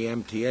upon the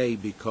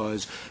MTA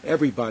because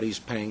everybody's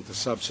paying to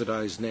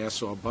subsidize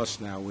Nassau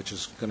bus now, which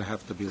is going to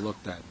have to be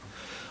looked at.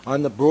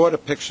 On the broader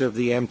picture of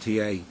the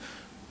MTA,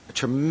 a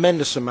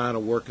tremendous amount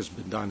of work has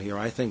been done here.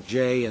 I think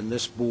Jay and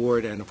this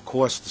board and, of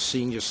course, the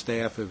senior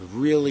staff have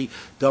really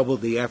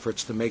doubled the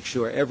efforts to make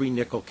sure every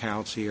nickel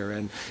counts here.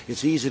 And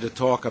it's easy to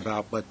talk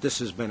about, but this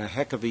has been a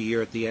heck of a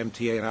year at the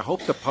MTA, and I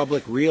hope the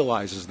public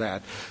realizes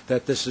that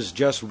this is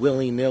just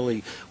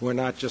willy-nilly. We're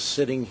not just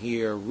sitting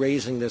here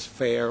raising this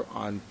fare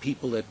on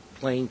people that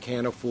plain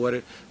can't afford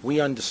it. We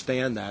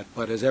understand that,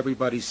 but as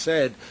everybody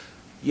said,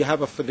 you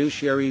have a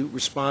fiduciary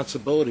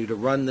responsibility to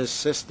run this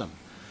system.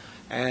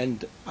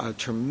 and a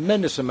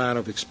tremendous amount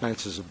of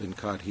expenses have been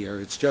cut here.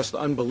 It's just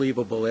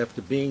unbelievable.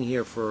 After being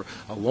here for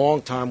a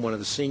long time, one of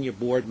the senior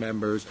board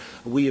members,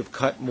 we have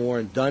cut more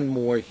and done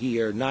more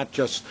here, not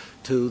just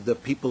to the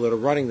people that are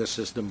running the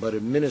system, but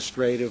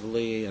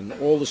administratively and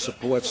all the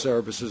support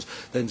services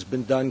that's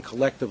been done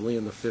collectively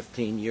in the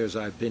 15 years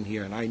I've been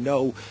here. And I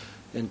know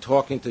in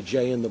talking to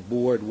Jay and the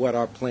board what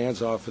our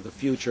plans are for the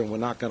future, and we're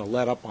not going to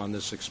let up on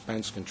this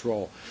expense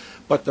control.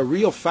 But the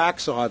real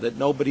facts are that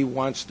nobody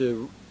wants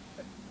to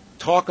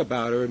talk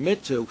about or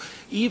admit to,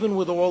 even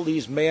with all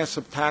these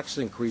massive tax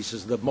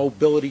increases, the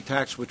mobility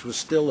tax, which was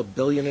still $1.5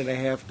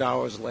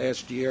 billion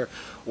last year,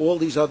 all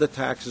these other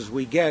taxes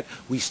we get,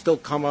 we still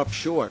come up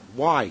short.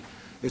 Why?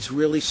 It's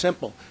really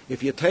simple.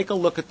 If you take a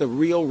look at the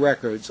real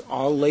records,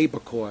 our labor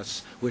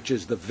costs, which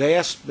is the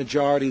vast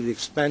majority of the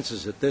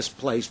expenses at this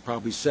place,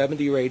 probably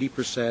 70 or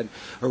 80%,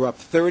 are up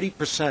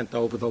 30%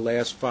 over the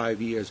last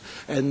 5 years.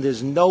 And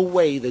there's no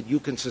way that you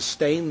can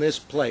sustain this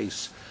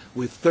place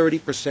with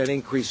 30%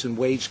 increase in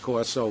wage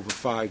costs over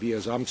 5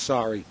 years. I'm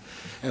sorry.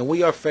 And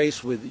we are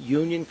faced with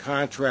union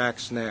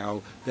contracts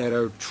now that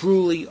are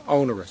truly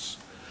onerous.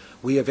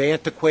 We have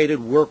antiquated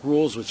work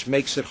rules, which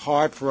makes it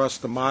hard for us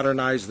to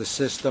modernize the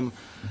system.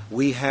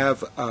 We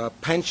have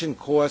pension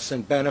costs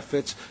and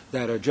benefits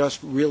that are just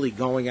really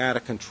going out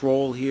of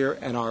control here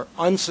and are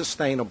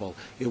unsustainable.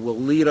 It will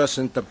lead us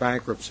into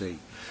bankruptcy.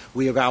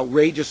 We have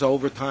outrageous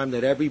overtime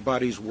that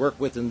everybody's worked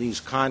with in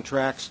these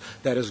contracts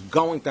that is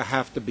going to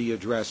have to be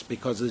addressed,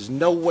 because there's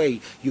no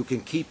way you can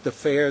keep the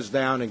fares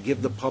down and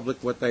give the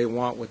public what they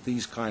want with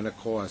these kind of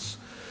costs.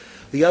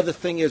 The other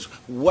thing is,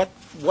 what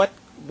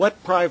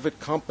private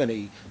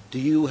company do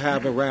you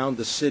have around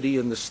the city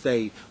and the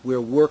state where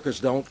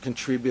workers don't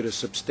contribute a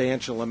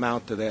substantial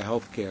amount to their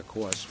health care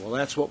costs? Well,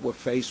 that's what we're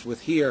faced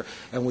with here,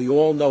 and we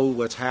all know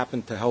what's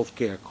happened to health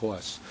care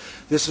costs.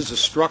 This is a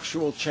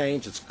structural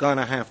change. It's going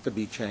to have to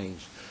be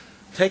changed.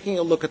 Taking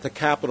a look at the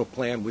capital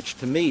plan, which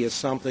to me is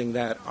something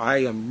that I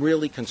am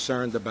really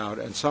concerned about,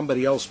 and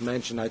somebody else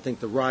mentioned, I think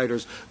the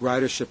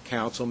Ridership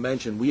Council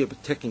mentioned, we have a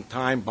ticking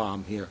time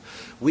bomb here.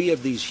 We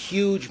have these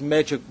huge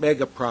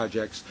mega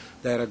projects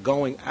that are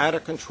going out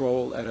of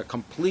control and are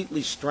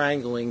completely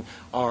strangling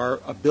our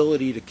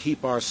ability to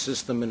keep our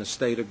system in a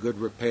state of good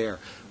repair.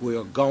 We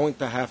are going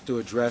to have to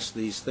address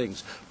these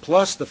things.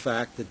 Plus the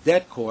fact that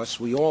debt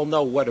costs, we all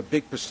know what a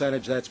big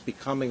percentage that's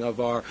becoming of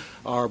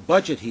our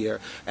budget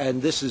here,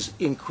 and this is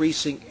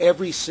increasing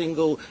every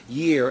single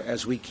year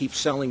as we keep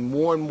selling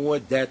more and more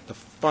debt to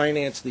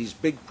finance these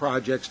big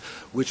projects,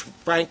 which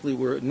frankly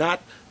were not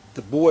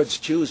the board's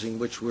choosing,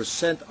 which were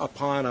sent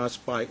upon us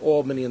by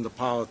Albany and the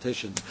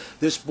politicians.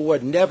 This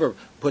board never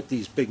put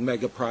these big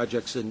mega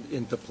projects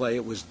into play.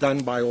 It was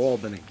done by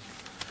Albany.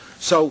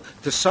 So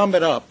to sum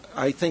it up,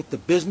 I think the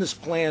business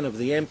plan of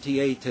the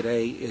MTA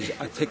today is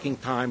a ticking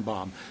time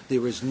bomb.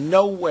 There is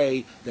no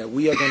way that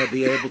we are going to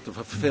be able to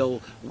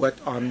fulfill what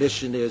our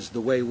mission is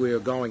the way we are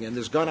going, and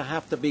there's going to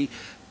have to be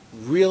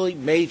really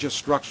major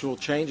structural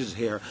changes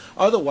here.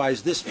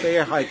 Otherwise, this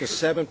fare hike of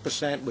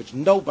 7%, which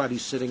nobody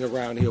sitting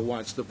around here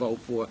wants to vote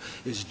for,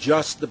 is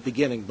just the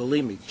beginning.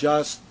 Believe me,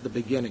 just the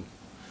beginning.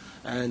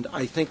 And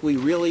I think we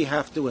really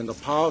have to, and the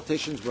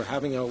politicians, we're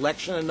having an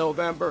election in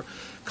November,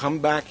 come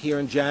back here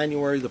in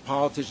January, the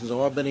politicians in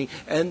Albany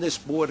and this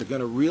board are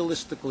going to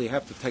realistically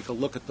have to take a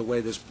look at the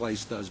way this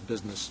place does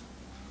business.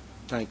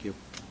 Thank you.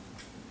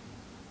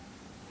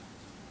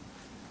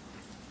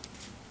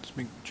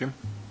 Jim?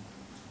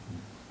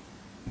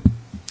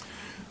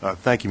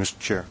 Thank you, Mr.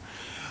 Chair.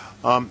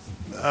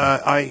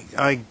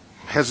 I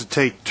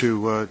hesitate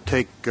to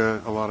take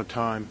a lot of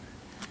time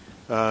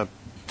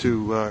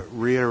to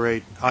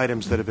reiterate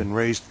items that have been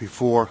raised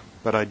before,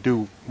 but I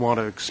do want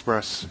to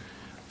express,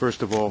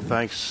 first of all,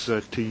 thanks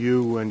to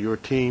you and your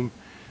team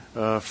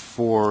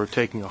for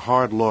taking a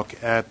hard look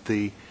at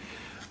the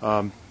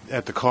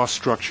cost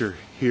structure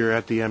here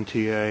at the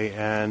MTA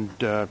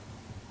and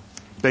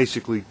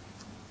basically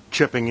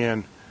chipping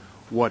in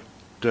what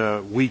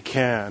we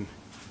can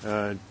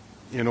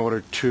in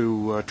order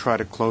to try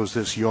to close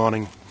this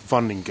yawning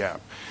funding gap.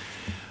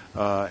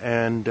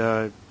 And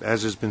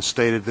as has been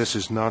stated, this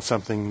is not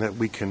something that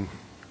we can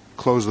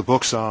close the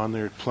books on.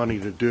 There's plenty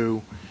to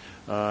do,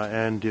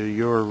 and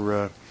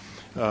your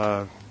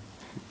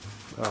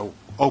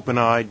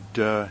open-eyed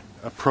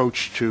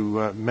approach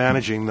to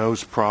managing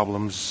those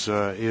problems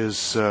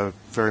is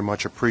very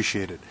much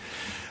appreciated.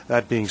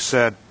 That being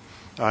said,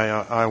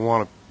 I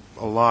want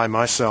to ally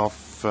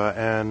myself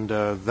and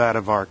that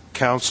of our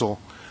council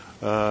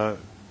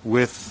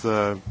with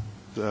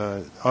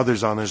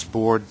others on this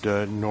board,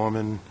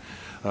 Norman,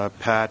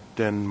 Pat,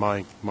 and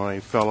my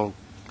fellow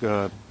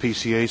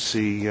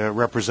PCAC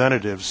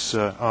representatives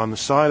on the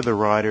side of the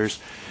riders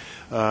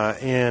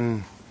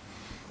in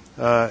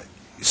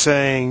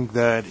saying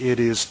that it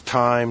is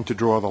time to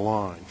draw the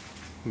line,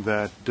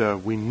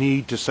 that we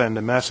need to send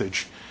a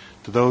message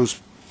to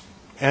those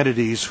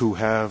entities who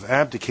have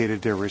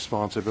abdicated their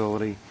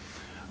responsibility,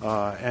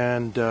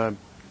 and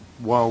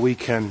while we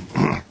can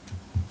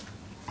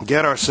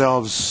get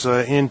ourselves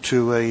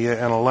into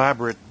an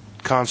elaborate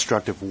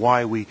construct of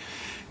why we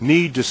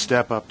need to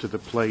step up to the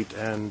plate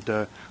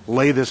and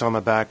lay this on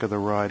the back of the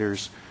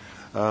riders.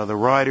 The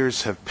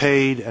riders have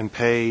paid and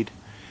paid,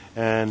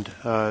 and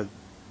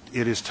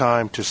it is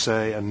time to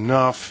say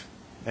enough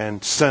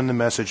and send the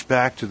message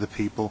back to the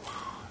people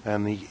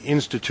and the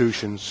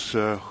institutions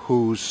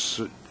who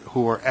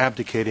are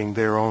abdicating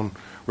their own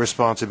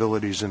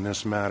responsibilities in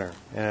this matter.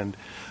 And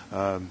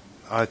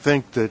I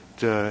think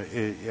that,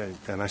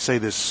 and I say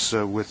this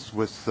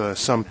with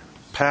some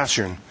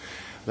passion,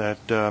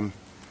 that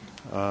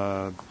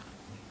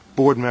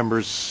board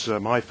members,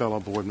 my fellow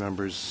board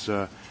members,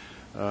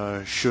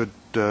 should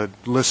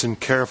listen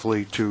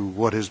carefully to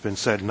what has been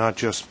said, not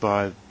just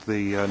by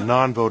the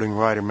non-voting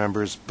rider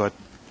members, but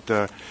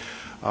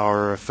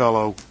our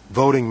fellow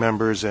voting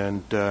members,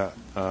 and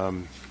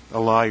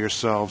ally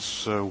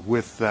yourselves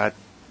with that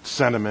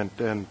sentiment,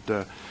 and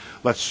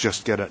let's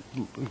just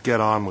get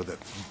on with it.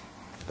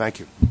 Thank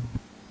you.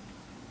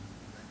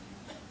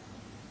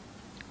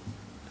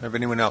 Have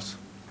anyone else?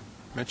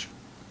 Mitch?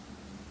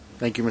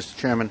 Thank you, Mr.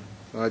 Chairman.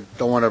 I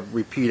don't want to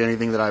repeat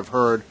anything that I've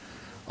heard.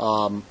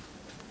 I've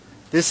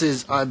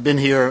been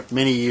here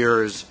many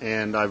years,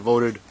 and I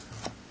voted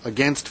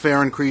against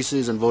fare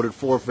increases and voted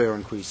for fare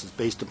increases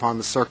based upon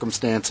the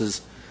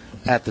circumstances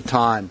at the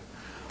time.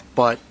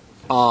 But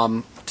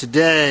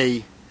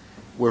today,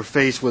 we're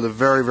faced with a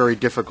very, very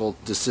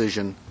difficult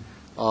decision.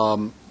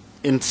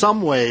 In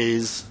some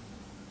ways,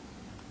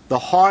 the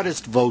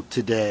hardest vote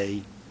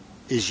today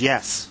is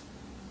yes.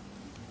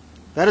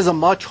 That is a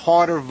much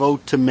harder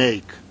vote to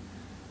make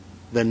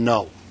than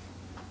no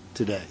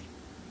today,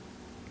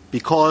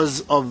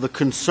 because of the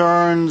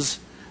concerns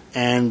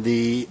and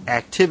the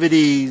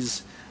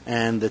activities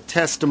and the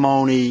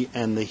testimony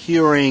and the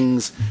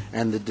hearings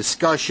and the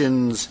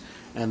discussions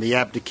and the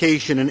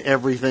abdication and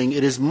everything.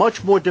 It is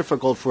much more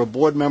difficult for a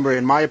board member,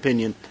 in my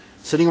opinion,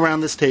 sitting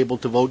around this table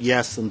to vote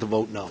yes than to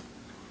vote no.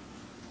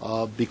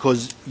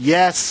 Because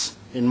yes,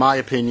 in my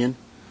opinion,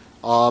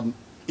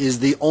 is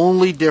the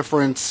only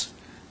difference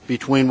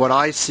between what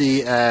I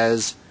see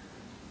as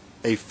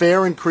a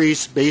fair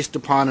increase based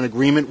upon an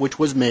agreement which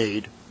was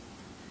made,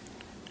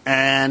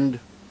 and,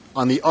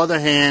 on the other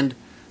hand,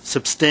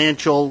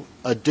 substantial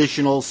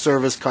additional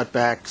service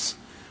cutbacks,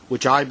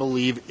 which I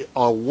believe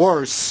are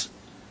worse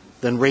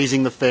than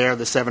raising the fare,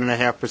 the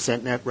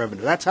 7.5% net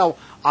revenue. That's how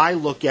I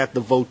look at the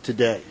vote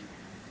today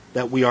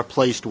that we are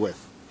placed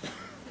with.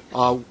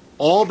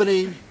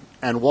 Albany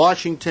and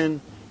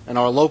Washington and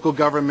our local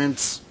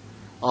governments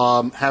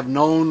have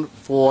known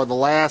for the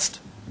last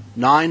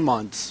 9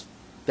 months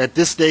that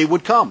this day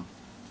would come,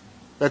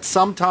 that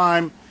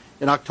sometime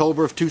in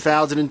October of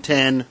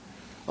 2010,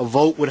 a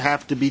vote would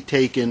have to be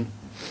taken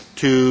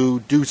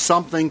to do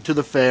something to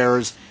the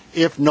fares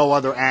if no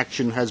other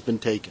action has been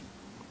taken.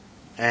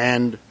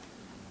 And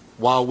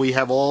while we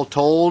have all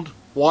told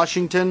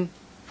Washington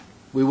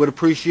we would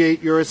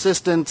appreciate your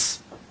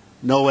assistance,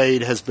 no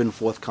aid has been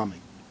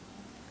forthcoming.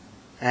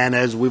 And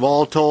as we've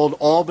all told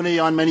Albany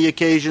on many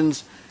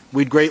occasions,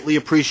 we'd greatly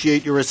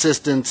appreciate your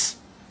assistance,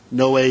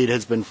 no aid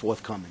has been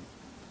forthcoming.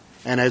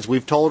 And as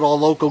we've told all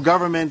local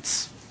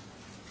governments,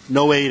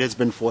 no aid has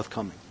been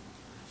forthcoming.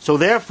 So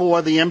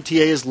therefore, the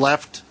MTA is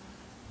left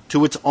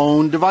to its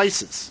own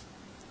devices.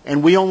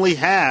 And we only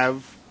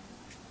have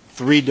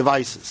 3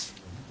 devices.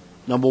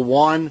 Number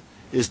 1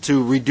 is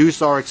to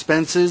reduce our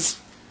expenses,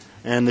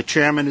 and the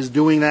chairman is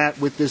doing that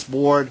with this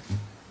board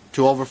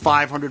to over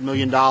 $500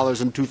 million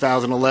in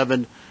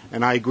 2011,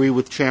 and I agree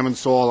with Chairman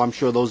Saul. I'm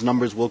sure those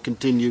numbers will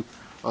continue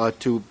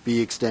to be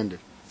extended.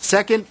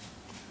 Second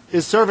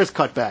is service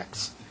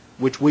cutbacks,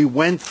 which we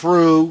went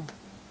through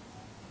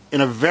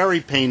in a very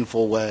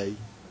painful way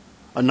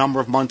a number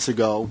of months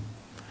ago,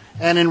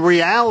 and in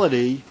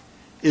reality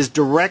is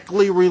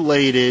directly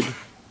related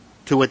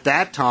to, at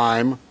that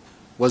time,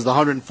 was the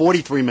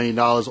 $143 million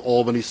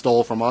Albany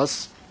stole from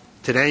us.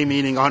 Today,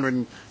 meaning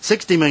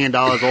 $160 million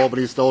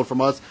Albany stole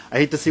from us. I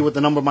hate to see what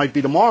the number might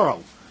be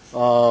tomorrow,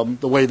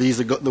 the way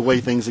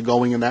things are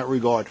going in that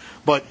regard.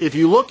 But if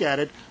you look at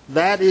it,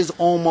 that is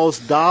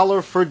almost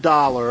dollar for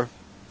dollar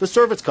the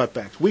service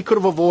cutbacks. We could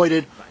have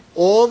avoided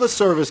all the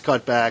service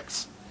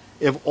cutbacks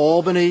if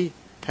Albany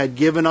had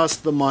given us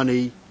the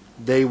money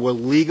they were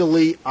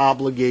legally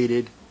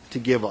obligated to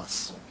give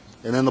us.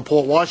 And then the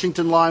Port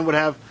Washington line would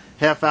have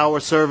half-hour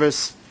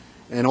service,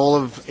 and all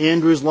of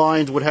Andrew's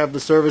lines would have the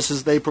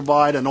services they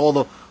provide, and all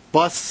the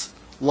bus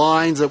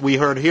lines that we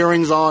heard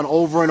hearings on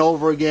over and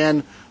over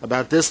again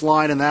about this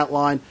line and that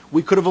line.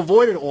 We could have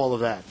avoided all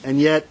of that, and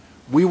yet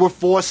we were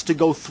forced to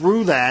go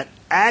through that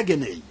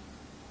agony.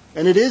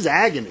 And it is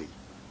agony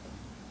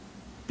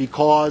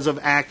because of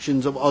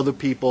actions of other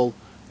people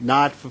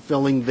not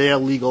fulfilling their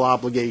legal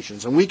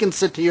obligations. And we can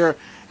sit here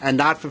and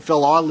not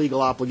fulfill our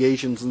legal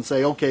obligations and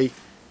say, okay,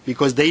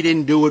 because they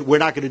didn't do it, we're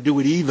not going to do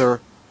it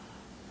either.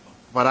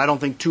 But I don't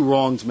think 2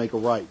 wrongs make a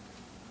right.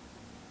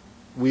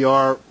 We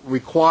are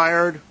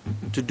required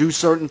to do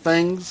certain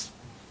things.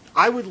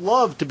 I would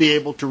love to be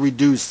able to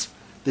reduce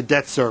the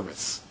debt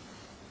service.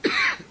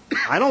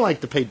 I don't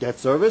like to pay debt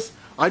service.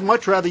 I'd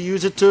much rather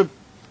use it to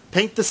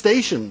paint the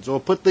stations or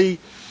put the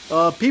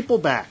people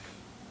back.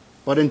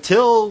 But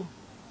until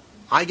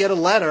I get a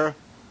letter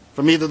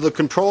from either the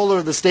controller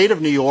of the state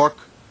of New York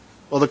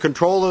or the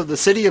controller of the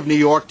city of New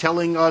York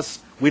telling us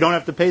we don't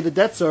have to pay the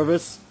debt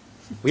service,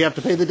 we have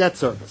to pay the debt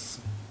service.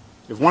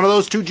 If one of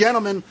those two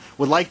gentlemen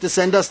would like to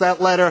send us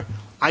that letter,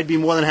 I'd be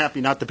more than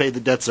happy not to pay the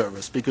debt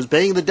service, because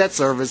paying the debt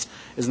service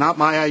is not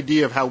my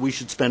idea of how we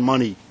should spend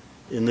money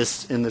in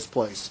this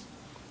place.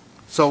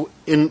 So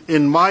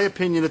in my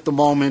opinion at the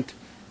moment,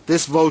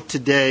 this vote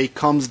today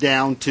comes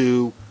down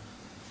to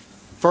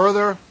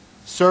further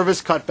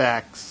service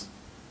cutbacks,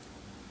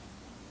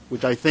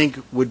 which I think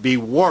would be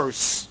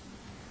worse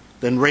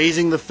than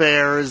raising the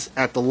fares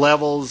at the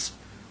levels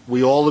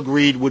we all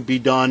agreed would be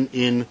done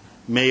in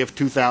May of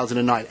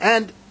 2009.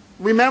 And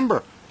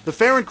remember, the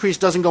fare increase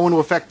doesn't go into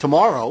effect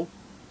tomorrow.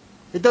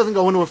 It doesn't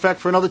go into effect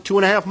for another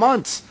 2.5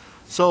 months.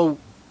 So,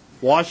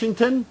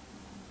 Washington,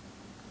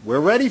 we're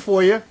ready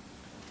for you.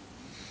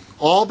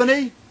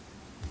 Albany,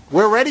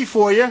 we're ready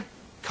for you.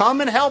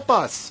 Come and help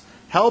us.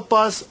 Help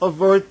us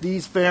avert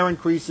these fare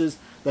increases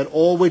that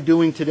all we're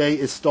doing today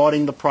is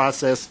starting the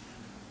process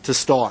to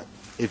start.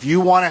 If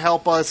you want to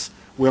help us,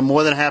 we're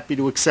more than happy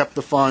to accept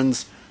the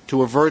funds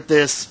to avert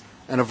this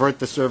and avert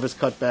the service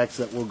cutbacks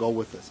that will go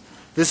with this.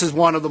 This is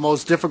one of the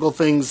most difficult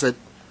things that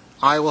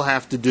I will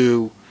have to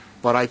do,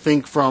 but I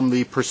think from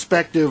the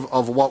perspective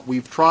of what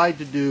we've tried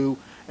to do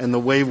and the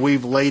way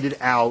we've laid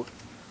it out,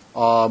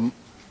 while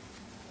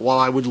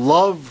I would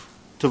love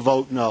to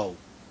vote no,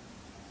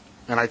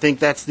 and I think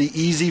that's the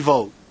easy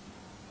vote,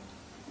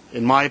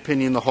 in my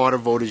opinion, the harder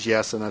vote is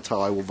yes, and that's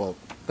how I will vote.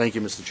 Thank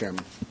you, Mr.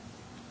 Chairman.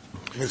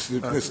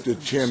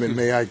 Mr. Chairman,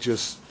 may I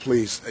just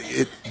please?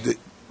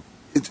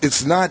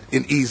 It's not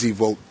an easy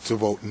vote to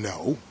vote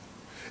no.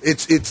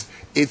 It's.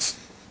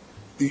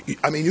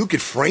 I mean, you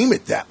could frame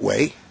it that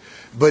way,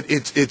 but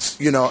it's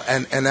you know,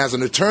 and as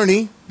an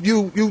attorney,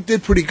 you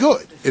did pretty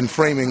good in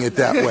framing it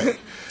that way.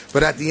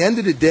 But at the end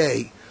of the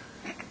day,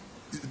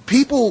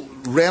 people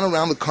ran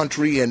around the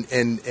country and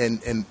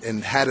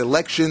had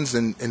elections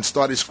and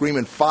started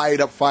screaming,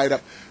 fired up, fired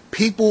up.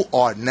 People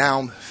are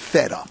now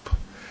fed up.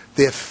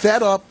 They're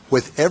fed up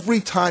with every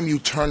time you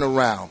turn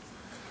around.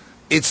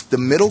 It's the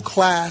middle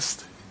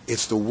class,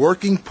 it's the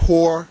working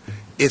poor,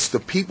 it's the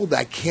people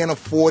that can't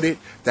afford it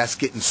that's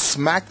getting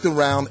smacked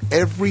around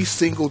every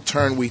single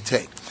turn we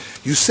take.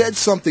 You said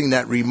something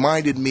that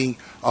reminded me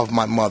of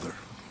my mother.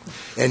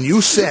 And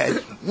you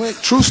said, well,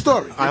 true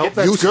story. I hope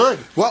that's good.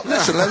 Well,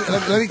 listen, let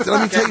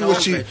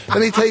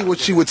me tell you what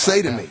she would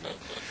say to me.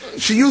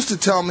 She used to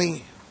tell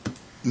me,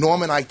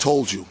 Norman, I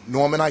told you.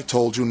 Norman, I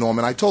told you.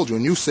 Norman, I told you.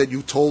 And you said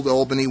you told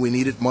Albany we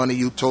needed money.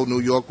 You told New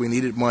York we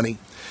needed money.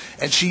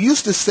 And she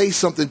used to say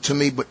something to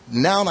me, but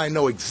now I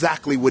know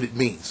exactly what it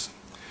means.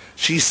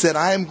 She said,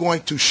 I am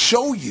going to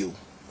show you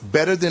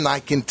better than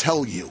I can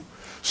tell you.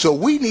 So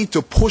we need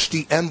to push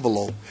the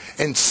envelope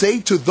and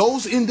say to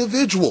those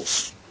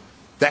individuals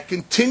that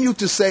continue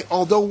to say,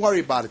 oh, don't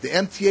worry about it. The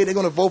MTA, they're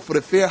going to vote for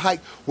the fare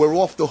hike. We're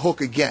off the hook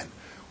again.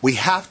 We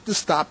have to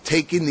stop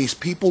taking these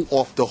people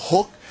off the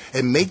hook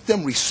and make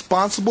them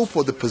responsible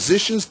for the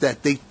positions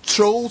that they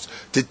chose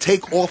to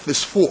take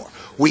office for.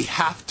 We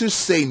have to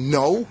say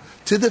no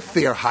to the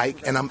fare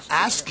hike, and I'm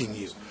asking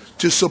you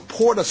to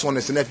support us on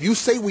this. And if you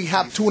say we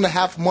have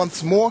 2.5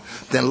 months more,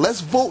 then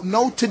let's vote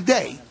no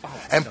today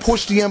and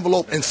push the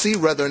envelope and see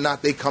whether or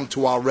not they come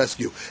to our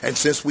rescue. And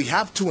since we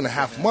have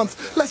 2.5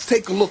 months, let's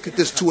take a look at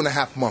this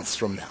 2.5 months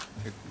from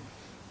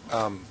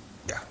now.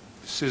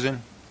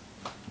 Susan?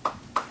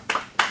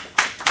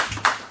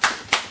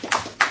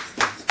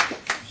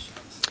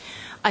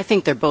 I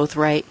think they're both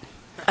right.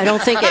 I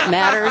don't think it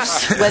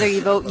matters whether you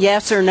vote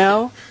yes or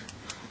no.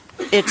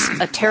 It's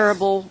a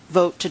terrible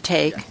vote to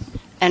take,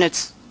 and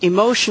it's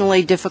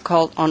emotionally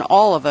difficult on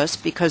all of us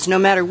because no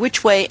matter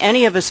which way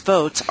any of us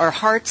votes, our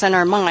hearts and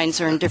our minds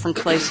are in different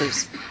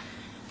places.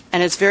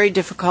 And it's very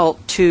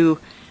difficult to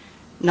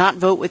not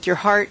vote with your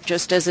heart,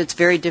 just as it's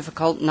very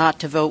difficult not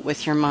to vote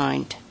with your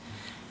mind.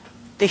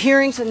 The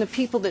hearings and the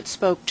people that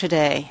spoke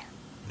today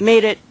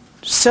made it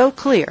so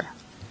clear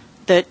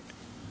that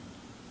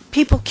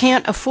people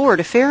can't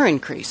afford a fare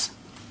increase.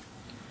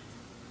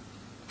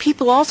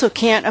 People also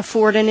can't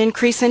afford an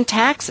increase in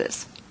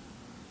taxes.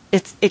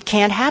 It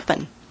can't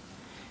happen.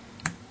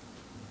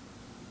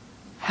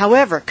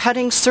 However,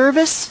 cutting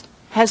service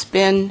has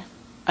been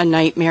a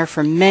nightmare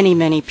for many,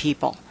 many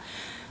people.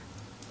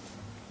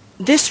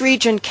 This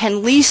region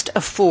can least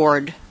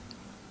afford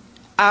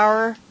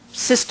our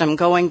system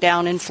going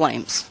down in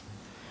flames.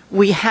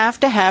 We have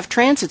to have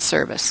transit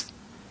service.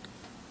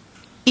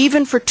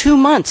 Even for 2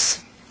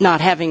 months, not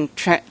having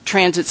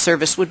transit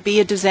service would be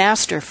a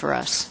disaster for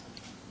us.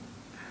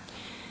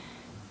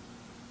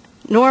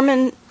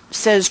 Norman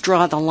says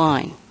draw the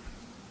line.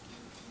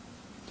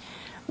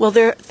 Well,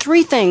 there are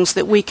 3 things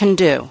that we can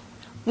do.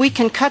 We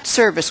can cut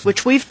service,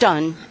 which we've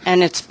done,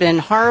 and it's been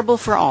horrible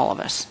for all of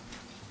us.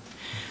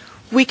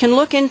 We can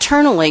look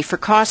internally for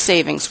cost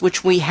savings,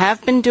 which we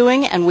have been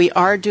doing, and we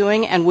are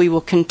doing, and we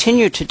will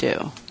continue to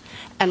do.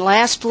 And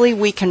lastly,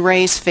 we can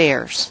raise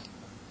fares.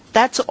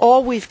 That's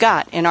all we've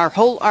got in our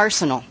whole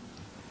arsenal.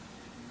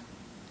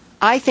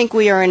 I think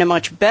we are in a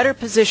much better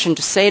position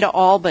to say to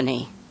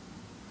Albany,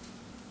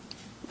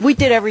 we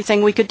did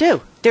everything we could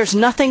do. There's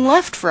nothing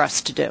left for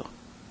us to do,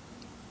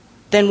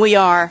 than we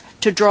are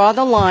to draw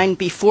the line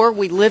before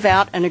we live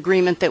out an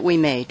agreement that we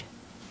made.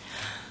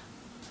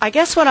 I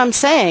guess what I'm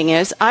saying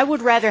is I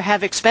would rather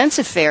have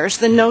expensive fares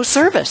than no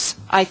service.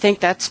 I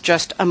think that's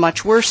just a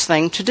much worse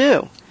thing to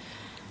do.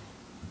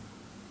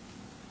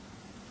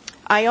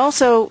 I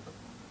also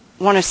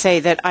want to say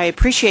that I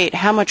appreciate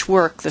how much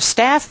work the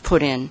staff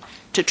put in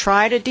to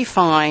try to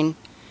define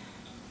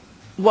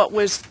what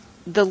was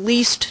the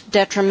least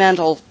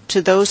detrimental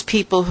to those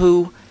people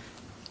who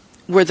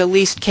were the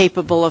least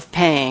capable of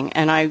paying.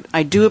 And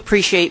I do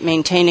appreciate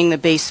maintaining the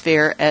base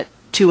fare at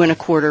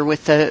 $2.25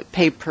 with the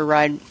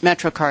pay-per-ride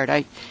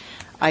MetroCard.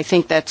 I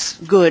think that's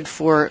good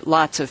for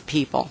lots of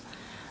people.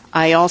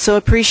 I also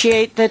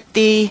appreciate that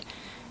the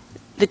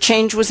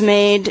change was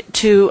made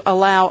to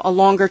allow a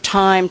longer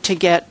time to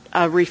get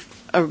a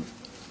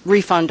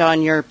refund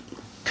on your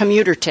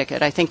commuter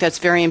ticket. I think that's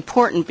very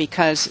important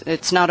because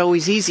it's not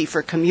always easy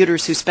for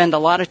commuters who spend a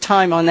lot of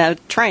time on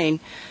that train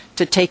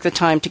to take the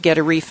time to get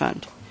a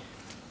refund.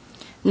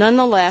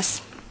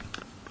 Nonetheless,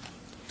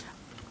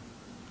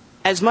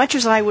 as much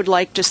as I would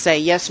like to say,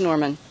 yes,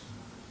 Norman,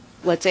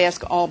 let's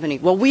ask Albany.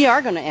 Well, we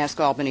are going to ask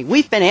Albany.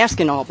 We've been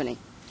asking Albany.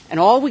 And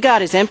all we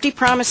got is empty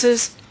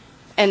promises,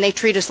 and they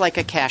treat us like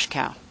a cash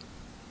cow.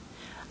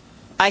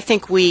 I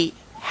think we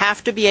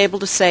have to be able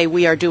to say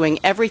we are doing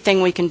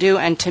everything we can do,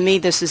 and to me,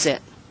 this is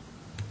it.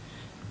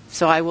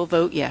 So I will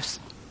vote yes.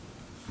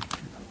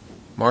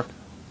 Mark?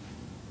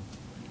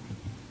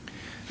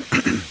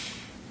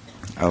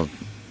 I'll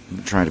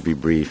try to be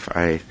brief.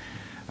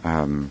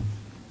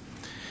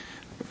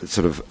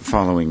 Sort of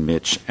following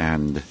Mitch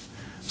and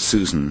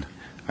Susan,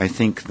 I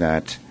think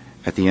that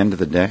at the end of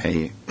the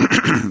day,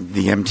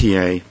 the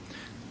MTA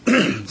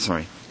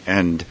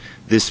and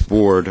this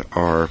board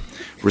are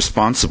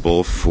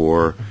responsible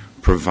for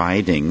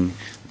providing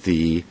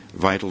the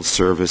vital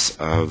service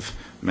of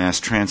mass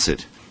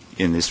transit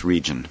in this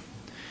region.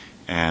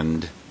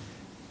 And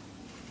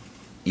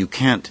you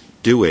can't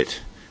do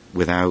it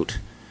without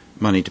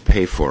money to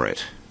pay for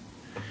it.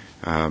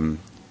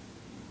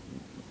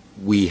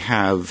 We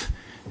have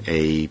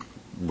a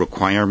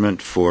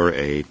requirement for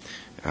a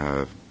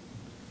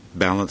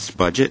balanced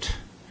budget.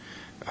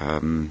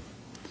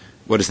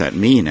 What does that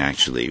mean,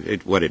 actually?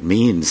 What it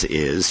means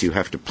is you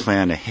have to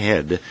plan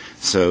ahead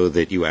so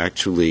that you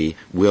actually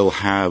will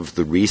have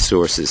the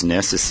resources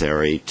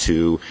necessary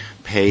to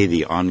pay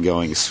the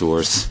ongoing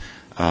source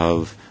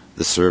of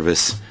the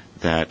service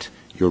that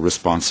you're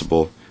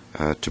responsible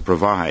to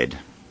provide.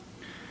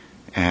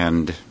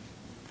 And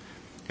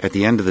at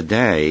the end of the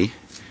day,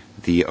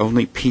 the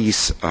only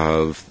piece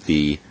of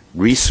the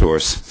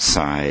resource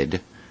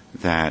side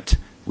that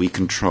we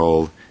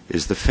control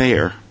is the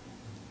fare.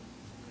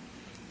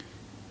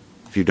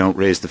 If you don't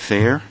raise the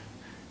fare,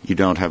 you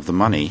don't have the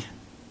money.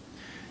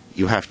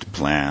 You have to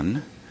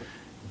plan.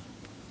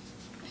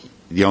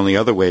 The only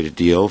other way to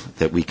deal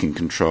that we can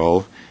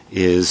control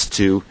is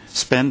to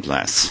spend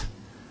less.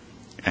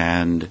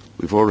 And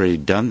we've already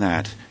done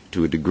that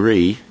to a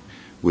degree,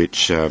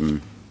 which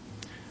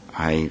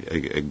I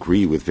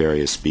agree with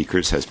various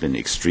speakers has been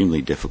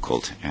extremely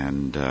difficult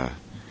and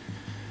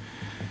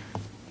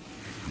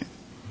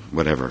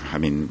whatever. I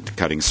mean,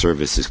 cutting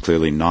service is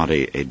clearly not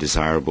a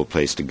desirable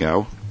place to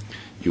go.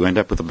 You end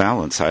up with a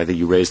balance. Either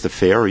you raise the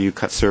fare or you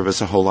cut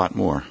service a whole lot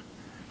more.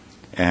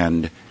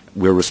 And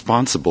we're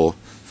responsible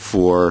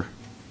for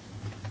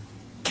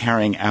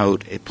carrying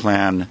out a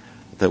plan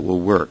that will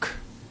work.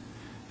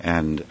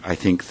 And I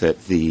think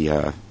that the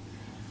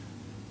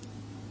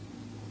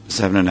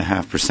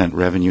 7.5%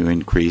 revenue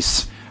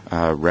increase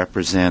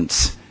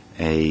represents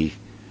the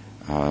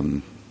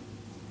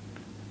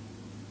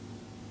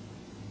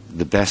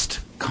best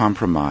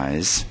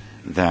compromise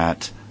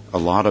that a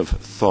lot of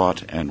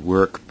thought and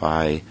work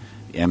by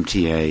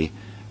MTA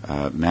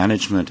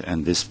management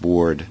and this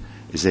board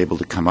is able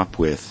to come up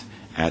with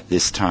at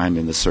this time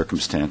in the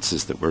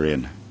circumstances that we're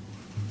in.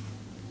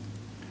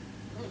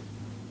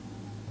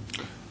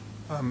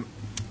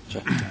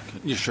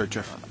 Yeah, sure,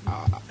 Jeff.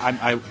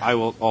 I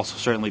will also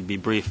certainly be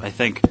brief. I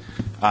think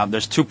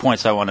there's 2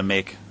 points I want to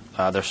make.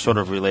 They're sort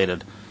of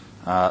related.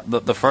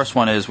 The first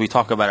one is we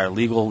talk about our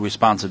legal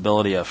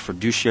responsibility of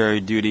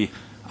fiduciary duty.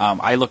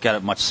 I look at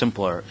it much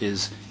simpler,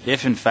 is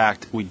if, in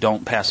fact, we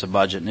don't pass a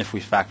budget and if, in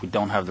fact, we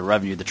don't have the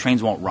revenue, the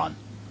trains won't run.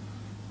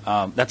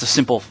 That's a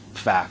simple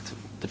fact.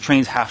 The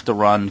trains have to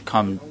run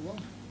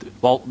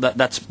well,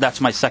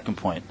 that's my second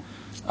point.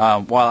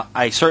 While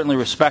I certainly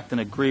respect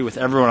and agree with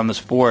everyone on this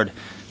board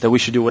that we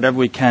should do whatever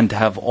we can to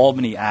have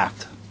Albany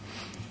act,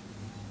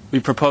 we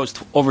proposed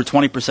over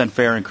 20%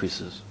 fare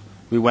increases.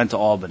 We went to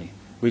Albany.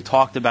 We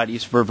talked about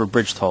East River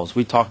Bridge tolls.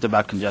 We talked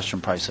about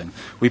congestion pricing.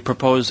 We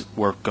proposed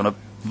we're going to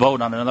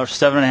vote on another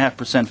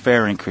 7.5%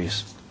 fare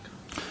increase.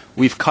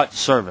 We've cut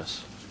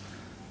service.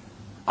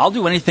 I'll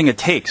do anything it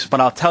takes,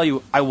 but I'll tell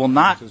you, I will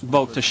not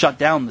vote to shut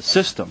down the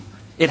system.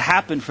 It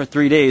happened for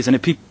 3 days, and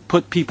it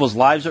put people's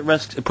lives at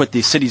risk. It put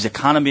the city's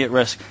economy at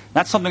risk.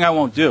 That's something I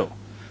won't do.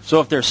 So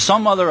if there's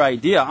some other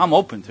idea, I'm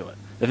open to it.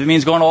 If it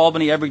means going to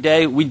Albany every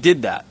day, we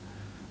did that.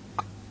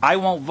 I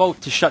won't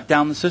vote to shut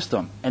down the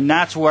system. And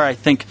that's where I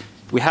think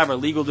we have our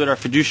legal duty, our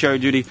fiduciary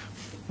duty.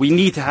 We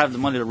need to have the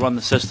money to run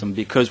the system,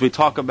 because we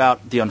talk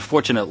about the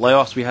unfortunate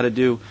layoffs we had to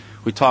do.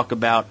 We talk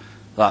about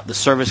the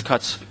service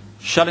cuts.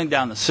 Shutting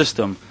down the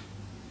system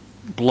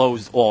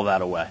blows all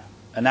that away.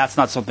 And that's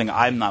not something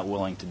I'm not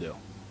willing to do.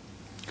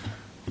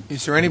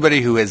 Is there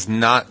anybody who has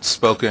not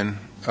spoken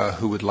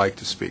who would like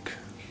to speak?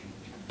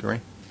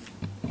 Doreen?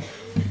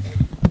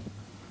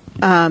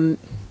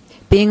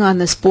 Being on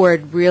this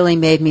board really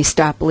made me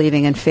stop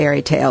believing in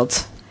fairy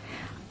tales.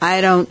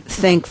 I don't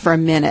think for a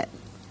minute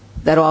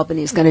that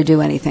Albany's going to do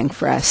anything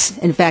for us.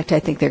 In fact, I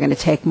think they're going to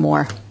take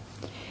more.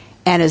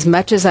 And as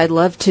much as I'd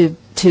love to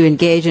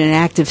engage in an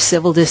act of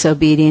civil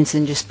disobedience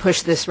and just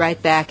push this right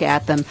back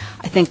at them,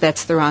 I think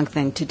that's the wrong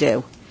thing to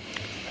do.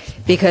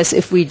 Because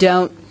if we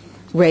don't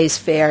raise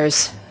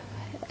fares,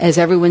 as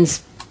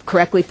everyone's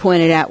correctly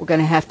pointed out, we're going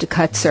to have to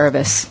cut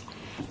service.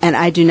 And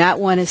I do not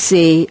want to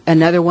see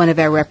another one of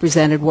our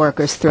represented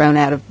workers thrown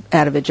out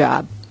of a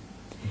job.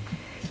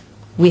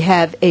 We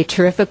have a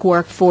terrific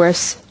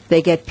workforce.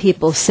 They get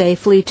people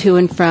safely to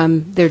and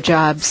from their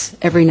jobs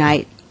every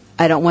night.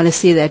 I don't want to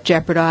see that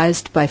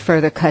jeopardized by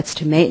further cuts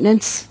to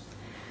maintenance,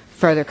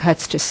 further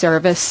cuts to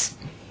service.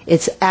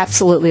 It's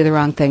absolutely the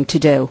wrong thing to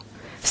do.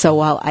 So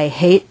while I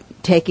hate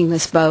taking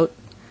this vote,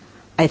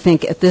 I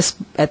think at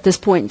this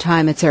point in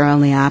time it's our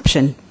only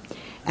option.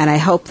 And I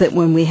hope that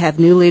when we have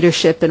new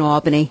leadership in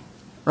Albany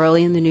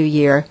early in the new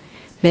year,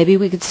 maybe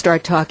we could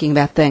start talking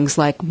about things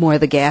like more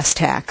of the gas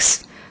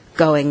tax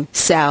going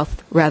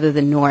south rather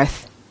than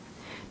north.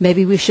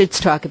 Maybe we should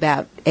talk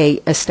about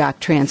a stock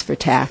transfer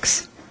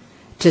tax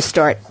to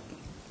start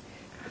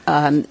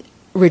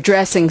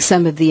redressing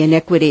some of the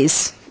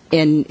iniquities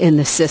in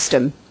the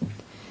system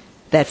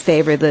that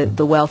favor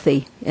the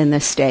wealthy in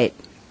this state.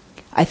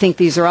 I think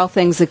these are all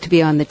things that could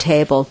be on the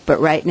table, but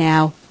right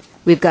now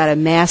we've got a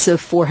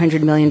massive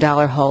 $400 million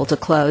hole to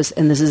close,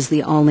 and this is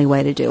the only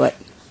way to do it.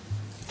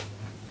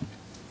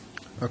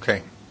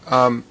 Okay.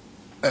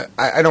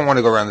 I don't want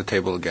to go around the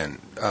table again.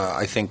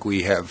 I think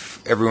we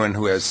have everyone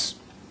who has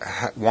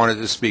wanted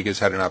to speak has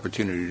had an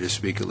opportunity to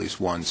speak at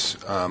least once.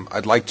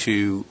 I'd like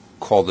to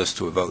call this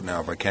to a vote now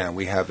if I can.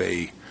 We have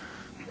a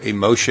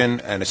motion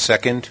and a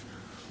second.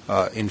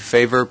 In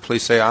favor,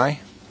 please say aye.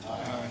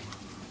 Aye.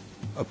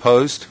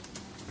 Opposed?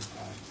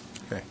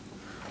 Okay.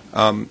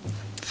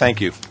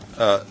 Thank you.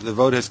 The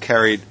vote has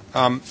carried.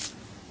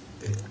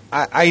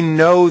 I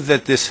know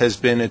that this has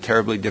been a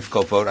terribly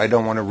difficult vote. I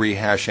don't want to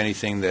rehash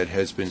anything that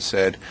has been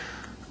said.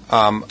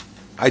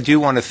 I do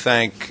want to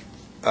thank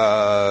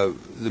the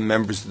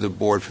members of the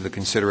board for the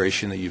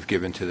consideration that you've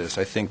given to this.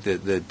 I think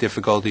that the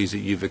difficulties that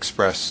you've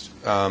expressed,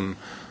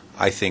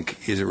 I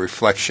think, is a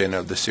reflection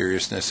of the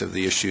seriousness of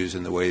the issues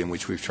and the way in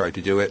which we've tried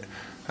to do it.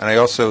 And I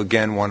also,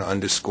 again, want to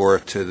underscore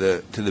to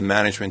the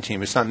management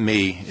team. It's not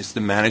me. It's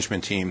the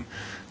management team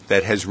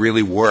that has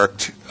really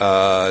worked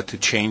to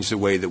change the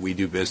way that we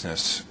do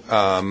business.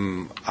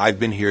 I've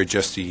been here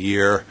just a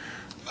year.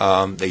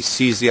 They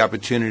seized the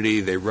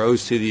opportunity. They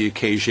rose to the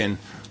occasion.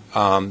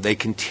 They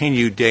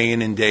continue day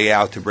in and day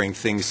out to bring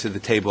things to the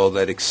table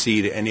that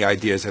exceed any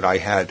ideas that I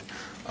had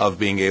of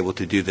being able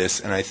to do this.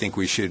 And I think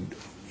we should,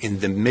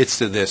 in the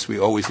midst of this, we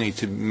always need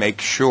to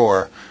make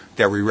sure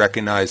that we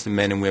recognize the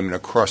men and women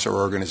across our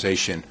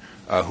organization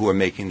who are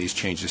making these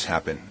changes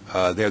happen.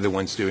 They're the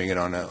ones doing it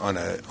on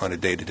a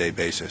day-to-day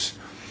basis.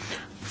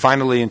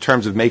 Finally, in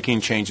terms of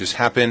making changes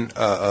happen,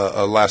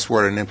 a last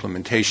word on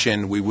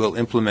implementation. We will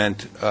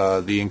implement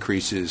the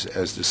increases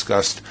as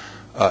discussed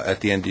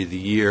at the end of the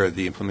year.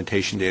 The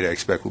implementation date, I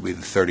expect, will be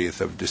the 30th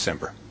of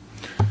December.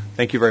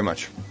 Thank you very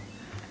much.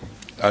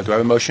 Do I have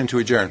a motion to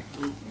adjourn?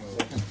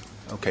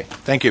 Okay.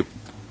 Thank you.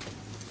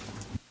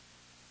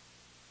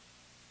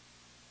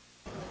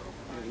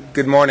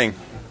 Good morning.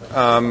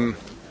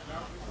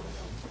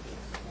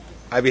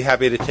 I'd be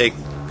happy to take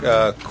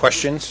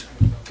questions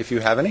if you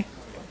have any.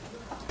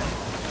 I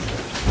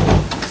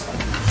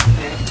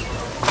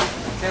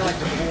feel like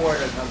the board,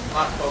 a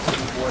lot of folks on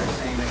the board are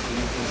saying that we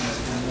need to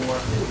do more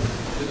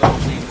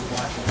negotiating with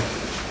Washington.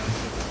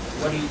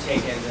 What do you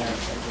take as an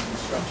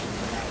instruction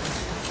from that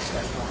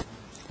discussion?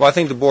 Well, I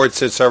think the board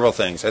said several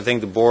things. I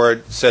think the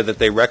board said that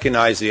they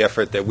recognize the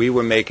effort that we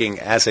were making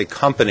as a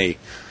company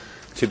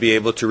to be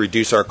able to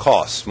reduce our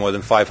costs, more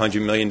than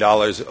 $500 million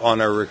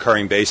on a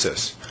recurring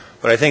basis.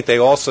 But I think they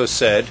also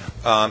said,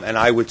 and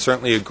I would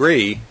certainly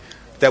agree,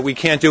 that we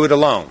can't do it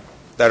alone,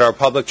 that our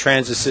public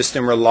transit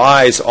system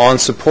relies on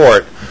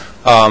support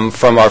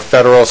from our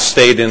federal,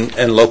 state,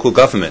 and local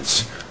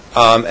governments.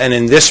 And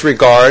in this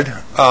regard,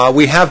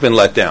 we have been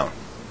let down.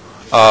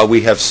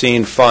 We have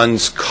seen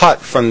funds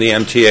cut from the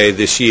MTA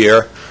this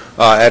year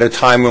at a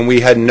time when we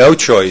had no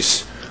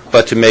choice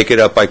but to make it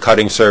up by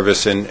cutting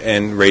service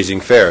and raising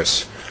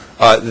fares.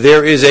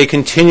 There is a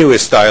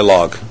continuous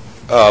dialogue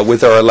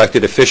with our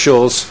elected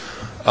officials,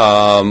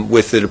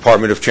 with the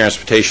Department of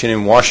Transportation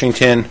in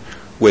Washington,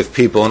 with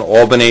people in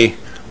Albany,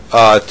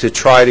 to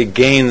try to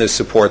gain the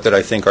support that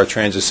I think our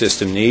transit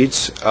system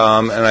needs,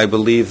 and I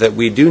believe that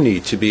we do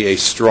need to be a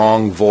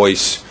strong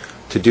voice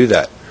to do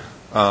that.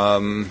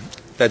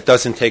 That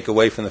doesn't take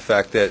away from the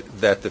fact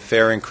that the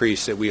fare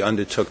increase that we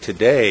undertook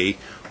today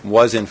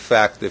was in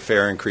fact the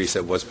fare increase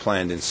that was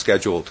planned and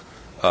scheduled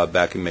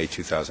back in May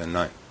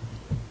 2009.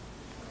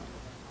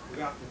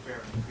 Without the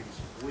fare increase,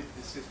 would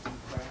the system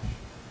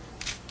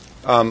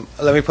crash?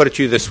 Let me put it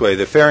to you this way.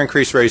 The fare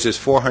increase raises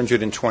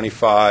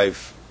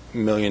 $425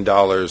 million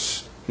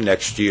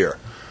next year.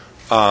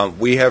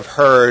 We have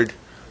heard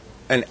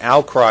an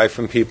outcry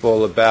from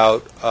people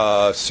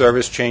about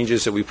service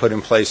changes that we put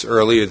in place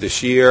earlier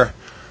this year.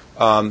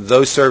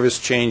 Those service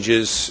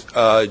changes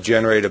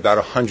generate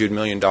about $100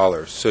 million.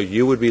 So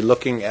you would be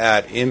looking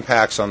at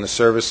impacts on the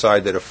service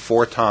side that are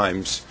 4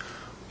 times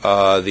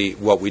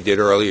what we did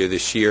earlier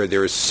this year.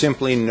 There is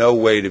simply no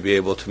way to be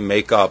able to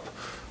make up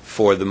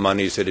for the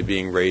monies that are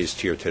being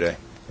raised here today.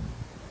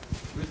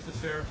 With the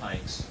fare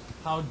hikes,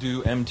 how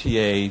do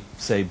MTA,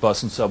 say,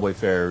 bus and subway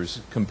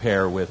fares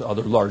compare with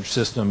other large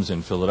systems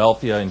in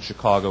Philadelphia, in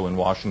Chicago, in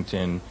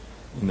Washington,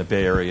 in the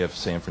Bay Area of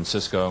San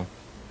Francisco?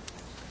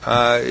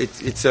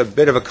 It's a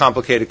bit of a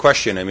complicated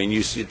question. I mean,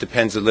 it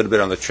depends a little bit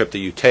on the trip that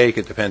you take.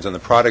 It depends on the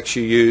products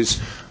you use.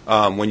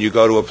 When you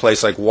go to a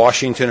place like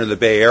Washington or the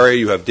Bay Area,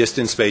 you have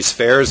distance-based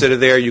fares that are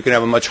there. You can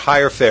have a much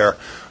higher fare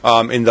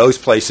in those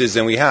places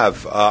than we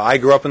have. I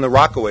grew up in the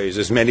Rockaways,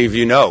 as many of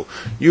you know.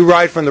 You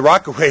ride from the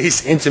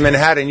Rockaways into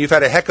Manhattan, you've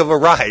had a heck of a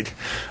ride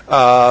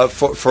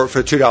for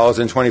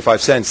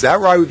 $2.25. That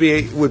ride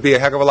would be a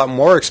heck of a lot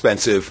more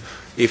expensive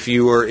if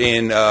you were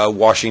in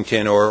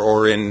Washington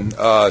or in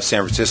San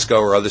Francisco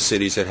or other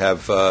cities that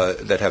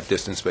have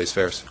distance-based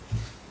fares.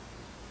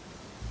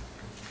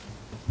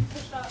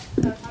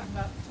 Talking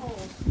about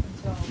tolls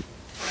until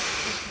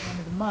the end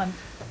of the month,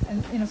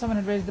 and someone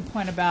had raised the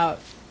point about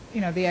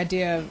the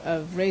idea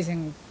of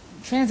raising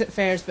transit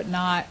fares but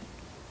not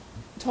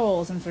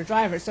tolls and for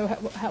drivers. So,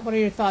 what are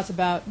your thoughts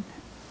about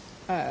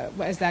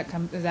as that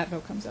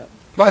vote comes up?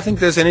 Well, I think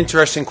there's an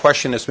interesting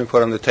question that's been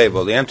put on the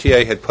table. The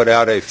MTA had put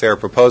out a fare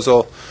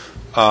proposal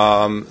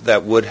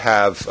that would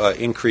have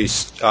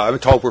a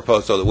toll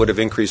proposal that would have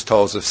increased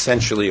tolls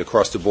essentially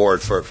across the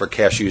board for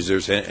cash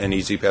users and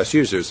Easy Pass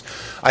users.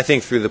 I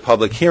think through the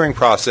public hearing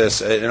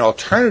process, an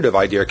alternative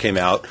idea came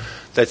out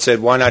that said,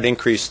 why not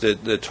increase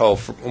the toll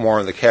for more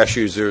on the cash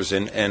users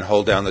and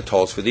hold down the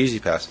tolls for the Easy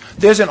Pass?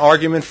 There's an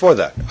argument for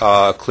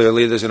that.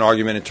 Clearly, there's an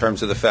argument in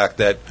terms of the fact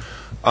that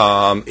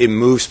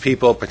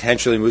it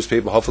potentially moves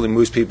people, hopefully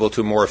moves people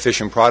to more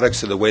efficient products.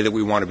 So the way that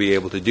we want to be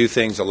able to do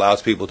things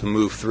allows people to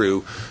move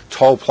through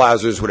toll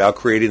plazas without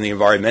creating the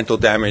environmental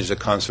damage that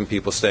comes from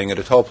people staying at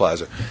a toll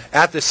plaza.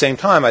 At the same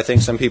time, I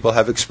think some people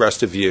have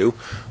expressed a view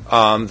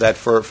that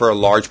for a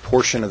large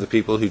portion of the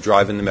people who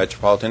drive in the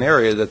metropolitan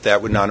area,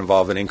 that would not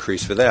involve an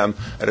increase for them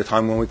at a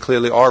time when we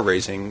clearly are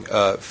raising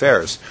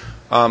fares.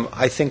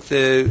 I think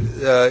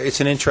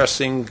it's an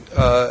interesting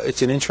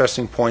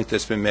point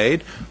that's been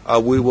made.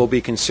 We will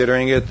be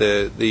considering it.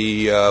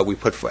 We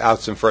put out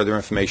some further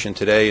information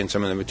today in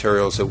some of the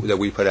materials that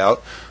we put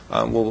out.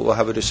 We'll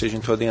have a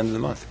decision toward the end of the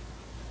month.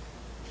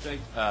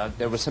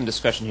 There was some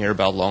discussion here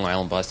about Long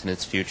Island Bus and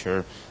its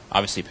future.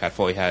 Obviously, Pat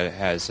Foley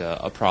has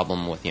a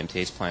problem with the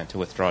MTA's plan to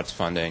withdraw its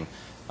funding.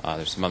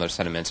 There's some other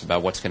sentiments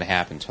about what's going to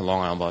happen to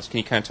Long Island Bus. Can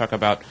you kind of talk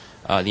about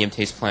the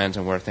MTA's plans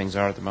and where things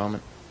are at the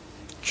moment?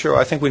 Sure.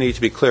 I think we need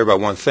to be clear about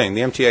one thing.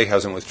 The MTA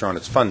hasn't withdrawn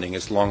its funding.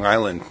 It's Long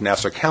Island,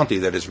 Nassau County,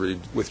 that has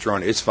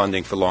withdrawn its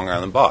funding for Long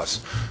Island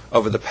Bus.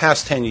 Over the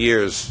past 10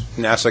 years,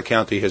 Nassau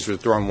County has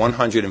withdrawn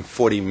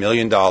 $140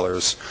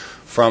 million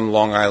from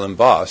Long Island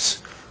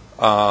Bus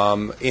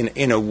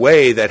in a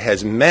way that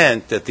has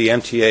meant that the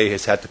MTA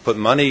has had to put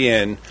money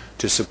in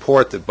to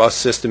support the bus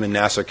system in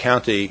Nassau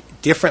County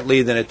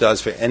differently than it does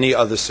for any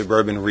other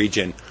suburban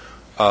region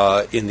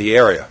in the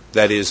area.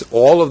 That is,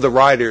 all of the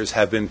riders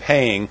have been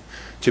paying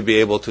to be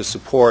able to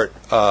support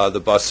the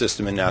bus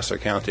system in Nassau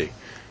County.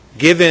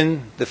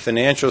 Given the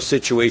financial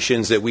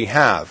situations that we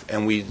have,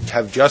 and we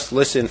have just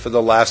listened for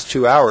the last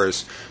 2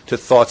 hours to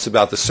thoughts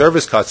about the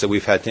service cuts that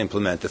we've had to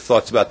implement, the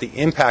thoughts about the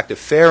impact of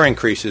fare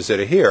increases that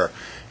are here,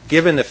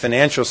 given the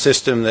financial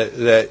system,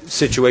 the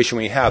situation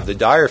we have, the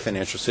dire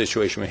financial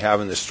situation we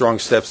have, and the strong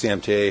steps the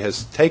MTA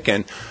has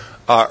taken,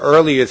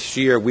 earlier this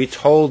year we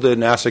told the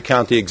Nassau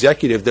County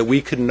executive that we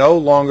could no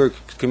longer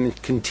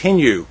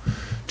continue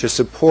to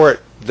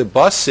support the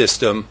bus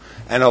system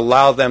and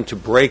allow them to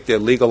break their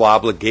legal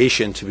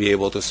obligation to be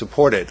able to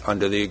support it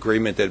under the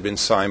agreement that had been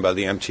signed by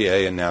the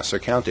MTA and Nassau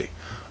County.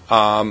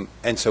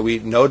 And so we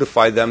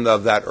notified them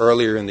of that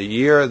earlier in the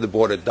year. The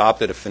board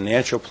adopted a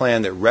financial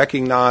plan that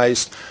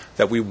recognized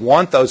that we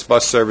want those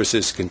bus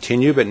services to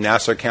continue, but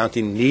Nassau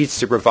County needs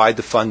to provide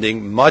the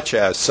funding, much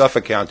as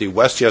Suffolk County,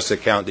 Westchester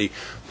County,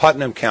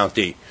 Putnam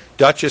County,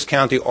 Dutchess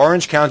County,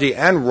 Orange County,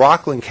 and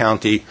Rockland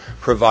County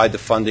provide the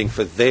funding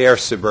for their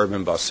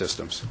suburban bus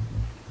systems.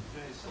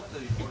 Some of the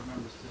board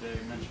members today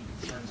mentioned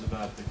concerns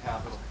about the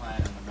capital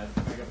plan and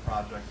the mega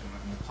project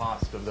and the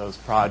cost of those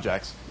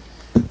projects.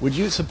 Would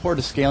you support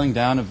a scaling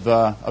down of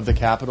the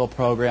capital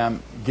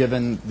program,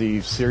 given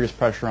the serious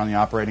pressure on the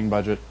operating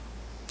budget?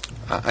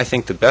 I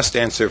think the best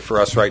answer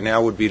for us right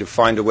now would be to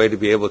find a way to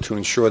be able to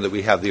ensure that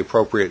we have the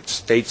appropriate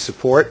state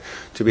support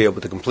to be able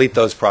to complete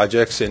those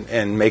projects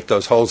and make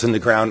those holes in the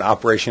ground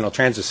operational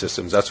transit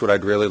systems. That's what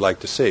I'd really like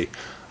to see.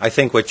 I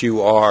think what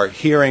you are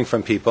hearing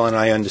from people, and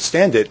I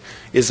understand it,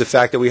 is the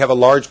fact that we have a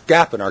large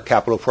gap in our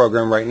capital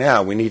program right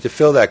now. We need to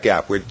fill that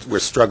gap. We're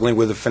struggling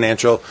with a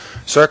financial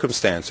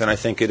circumstance, and I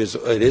think it is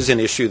an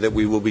issue that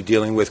we will be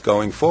dealing with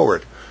going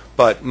forward.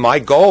 But my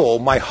goal,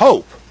 my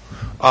hope,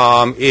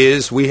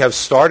 is we have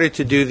started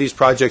to do these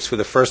projects for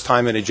the first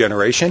time in a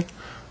generation.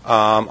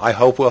 I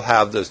hope we'll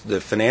have the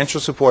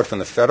financial support from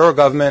the federal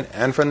government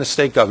and from the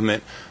state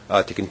government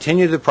to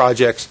continue the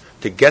projects,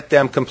 to get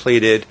them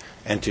completed,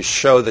 and to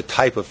show the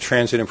type of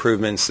transit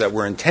improvements that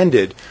were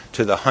intended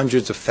to the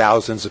hundreds of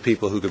thousands of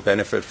people who could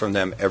benefit from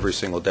them every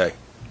single day.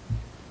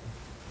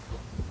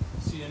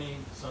 See any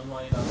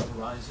sunlight on the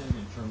horizon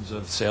in terms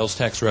of sales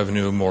tax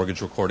revenue,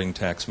 mortgage recording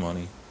tax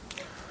money?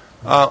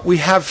 We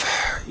have,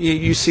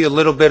 you see a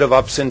little bit of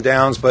ups and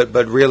downs, but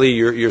really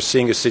you're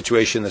seeing a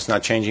situation that's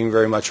not changing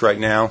very much right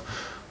now.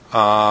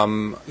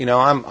 I'm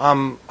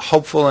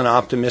hopeful and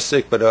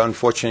optimistic, but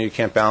unfortunately you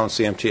can't balance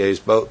the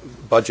MTA's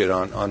budget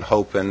on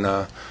hope and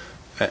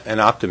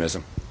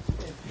optimism.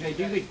 Jay,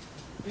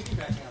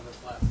 piggybacking on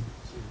this last two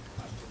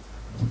questions,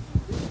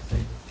 you did say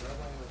you're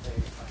struggling with a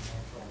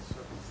financial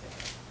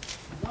circumstance.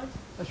 What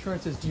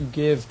assurances do you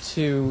give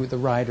to the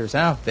riders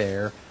out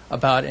there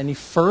about any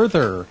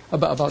further,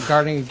 about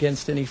guarding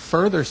against any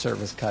further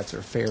service cuts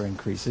or fare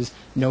increases,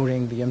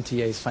 noting the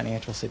MTA's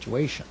financial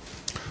situation?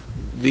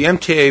 The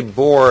MTA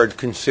Board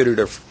considered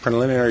a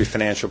preliminary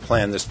financial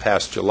plan this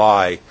past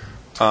July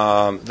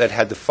that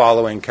had the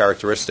following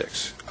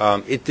characteristics.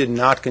 It did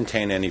not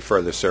contain any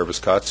further service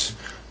cuts.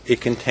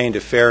 It contained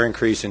a fare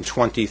increase in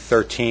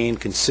 2013,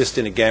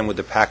 consistent again with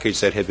the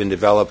package that had been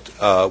developed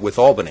with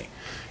Albany.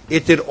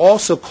 It did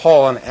also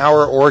call on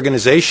our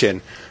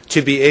organization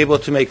to be able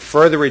to make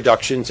further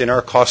reductions in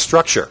our cost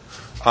structure.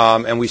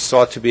 And we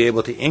sought to be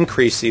able to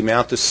increase the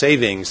amount of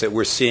savings that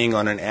we're seeing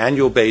on an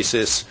annual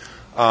basis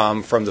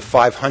from the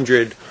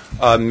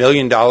 $500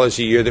 million a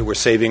year that we're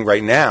saving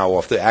right now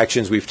off the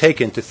actions we've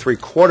taken to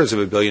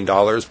 $750 million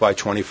by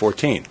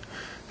 2014.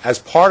 As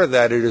part of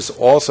that, it has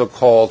also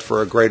called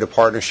for a greater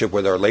partnership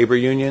with our labor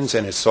unions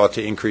and has sought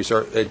to increase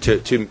our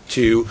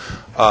to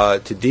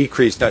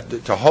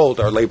hold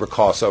our labor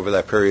costs over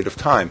that period of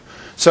time.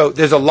 So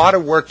there's a lot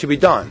of work to be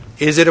done.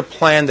 Is it a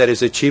plan that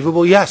is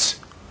achievable?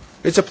 Yes,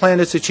 it's a plan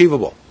that's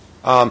achievable.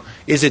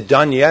 Is it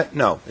done yet?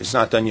 No, it's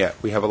not done yet.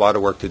 We have a lot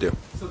of work to do.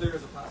 So there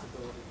is a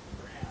possibility,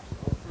 perhaps,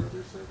 of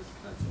further service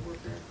cuts or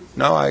fare increases?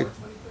 No,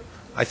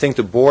 I think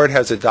the board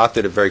has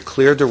adopted a very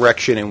clear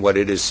direction in what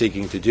it is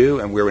seeking to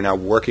do, and we're now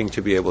working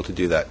to be able to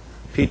do that.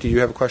 Pete, do you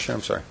have a question?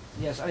 I'm sorry.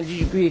 Yes, do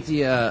you agree with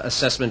the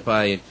assessment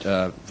by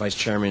Vice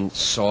Chairman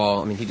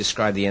Saul? I mean, he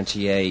described the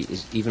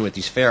MTA, even with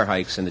these fare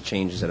hikes and the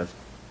changes that have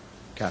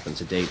happened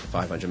to date,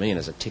 $500 million,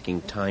 as a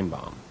ticking time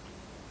bomb.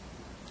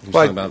 He's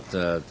talking about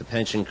the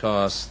pension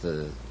costs,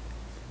 the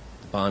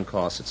bond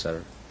costs, et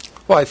cetera.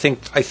 Well, I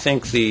think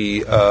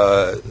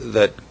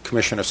that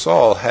Commissioner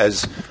Saul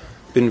has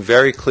been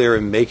very clear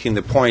in making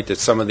the point that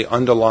some of the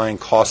underlying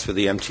costs for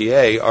the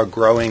MTA are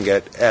growing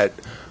at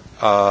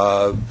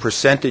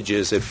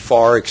percentages that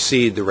far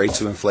exceed the rates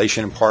of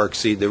inflation and far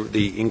exceed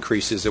the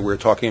increases that we're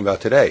talking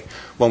about today.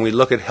 When we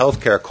look at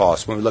health care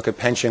costs, when we look at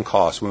pension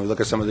costs, when we look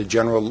at some of the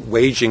general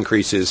wage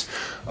increases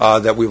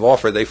that we've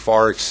offered, they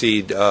far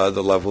exceed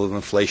the level of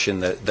inflation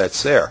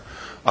that's there.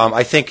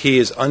 I think he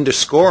is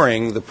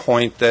underscoring the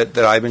point that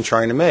I've been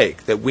trying to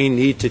make, that we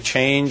need to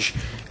change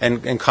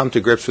and come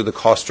to grips with the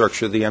cost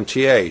structure of the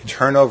MTA,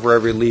 turn over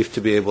every leaf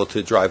to be able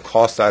to drive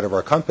costs out of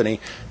our company,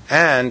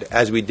 and,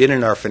 as we did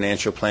in our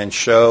financial plan,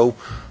 show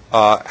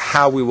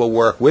how we will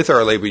work with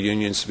our labor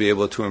unions to be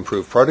able to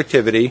improve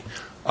productivity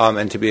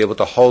and to be able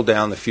to hold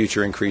down the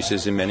future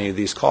increases in many of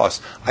these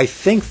costs. I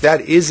think that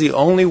is the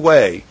only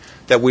way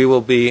that we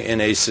will be in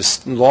a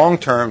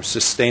long-term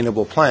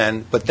sustainable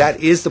plan, but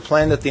that is the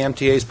plan that the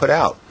MTA has put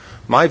out.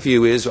 My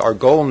view is our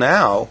goal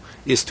now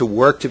is to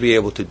work to be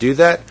able to do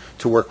that,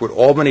 to work with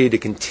Albany to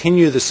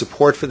continue the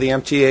support for the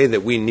MTA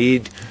that we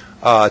need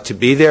to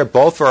be there,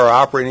 both for our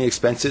operating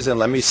expenses and,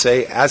 let me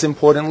say, as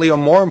importantly or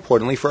more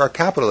importantly, for our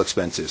capital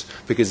expenses,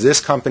 because this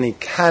company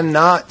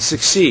cannot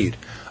succeed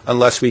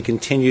unless we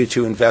continue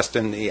to invest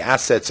in the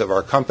assets of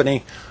our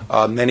company,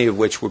 many of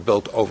which were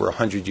built over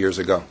 100 years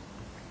ago.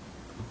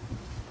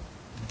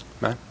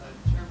 Matt?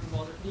 Chairman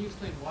Walter, can you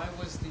explain why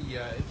was the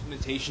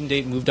implementation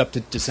date moved up to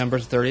December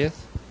 30th?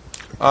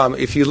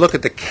 If you look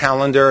at the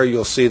calendar,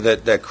 you'll see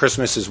that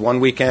Christmas is one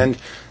weekend,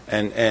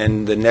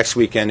 and the next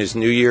weekend is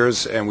New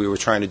Year's, and we were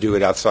trying to do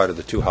it outside of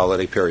the two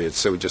holiday periods,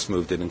 so we just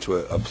moved it into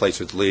a place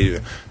with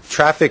leisure.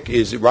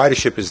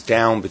 Ridership is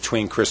down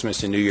between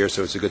Christmas and New Year,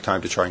 so it's a good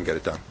time to try and get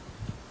it done.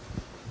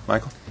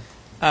 Michael?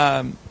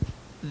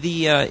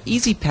 The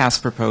Easy Pass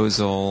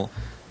proposal,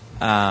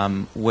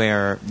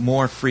 where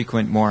more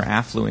frequent, more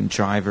affluent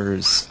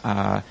drivers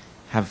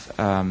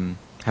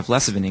have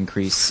less of an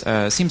increase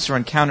seems to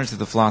run counter to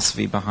the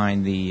philosophy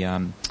behind the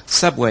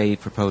subway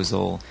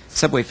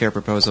fare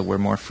proposal, where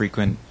more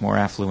frequent, more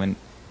affluent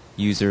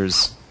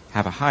users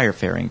have a higher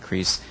fare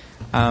increase.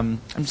 I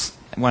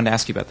wanted to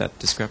ask you about that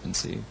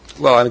discrepancy.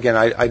 Well, and again,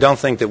 I don't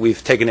think that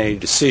we've taken any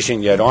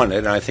decision yet on it,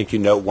 and I think you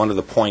note one of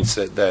the points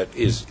that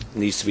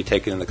needs to be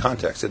taken in the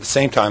context. At the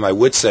same time, I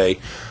would say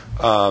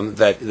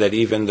that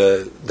even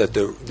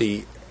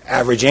the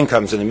average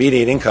incomes and the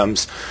median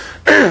incomes,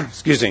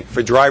 excuse me,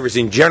 for drivers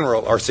in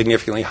general are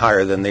significantly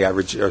higher than the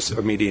average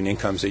or median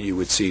incomes that you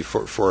would see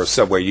for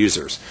subway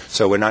users.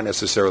 So we're not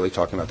necessarily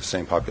talking about the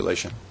same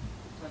population.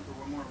 Time for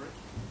one more, Rich.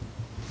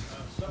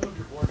 Some of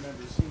your board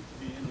members seem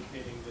to be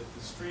indicating that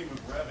the stream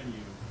of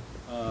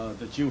revenue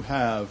that you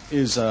have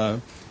is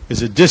a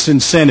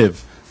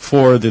disincentive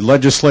for the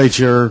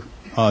legislature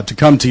to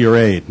come to your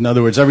aid. In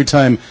other words, every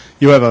time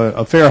you have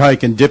a fare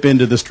hike and dip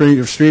into the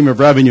stream of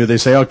revenue, they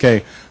say,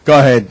 okay, go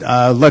ahead,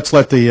 let's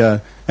let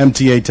the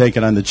MTA take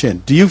it on the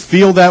chin. Do you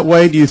feel that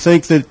way? Do you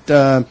think that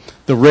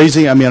the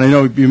raising, I mean, I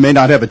know you may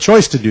not have a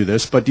choice to do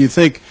this, but do you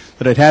think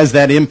that it has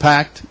that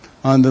impact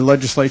on the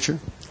legislature?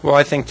 Well,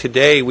 I think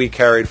today we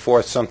carried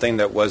forth something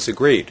that was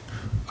agreed.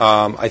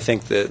 I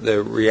think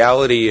the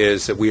reality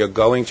is that we are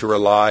going to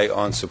rely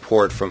on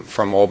support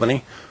from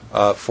Albany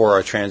for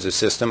our transit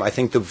system. I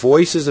think the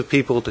voices of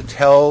people to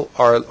tell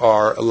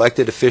our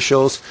elected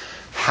officials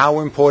how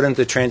important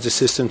the transit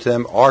system to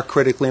them are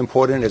critically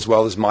important, as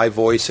well as my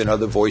voice and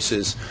other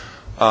voices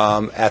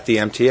at the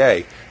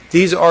MTA.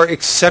 These are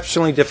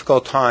exceptionally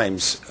difficult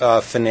times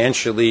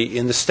financially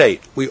in the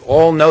state. We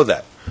all know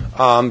that.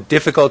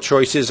 Difficult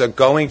choices are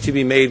going to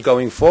be made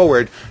going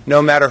forward,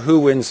 no matter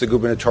who wins the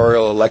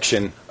gubernatorial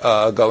election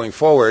going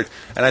forward.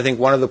 And I think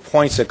one of the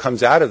points that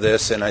comes out of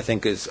this, and I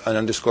think is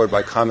underscored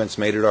by comments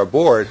made at our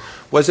board,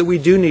 was that we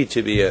do need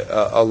to be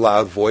a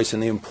loud voice,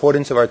 and the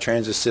importance of our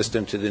transit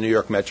system to the New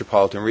York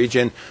metropolitan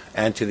region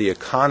and to the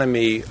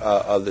economy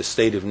of the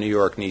state of New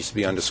York needs to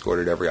be underscored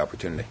at every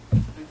opportunity.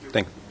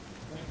 Thank you.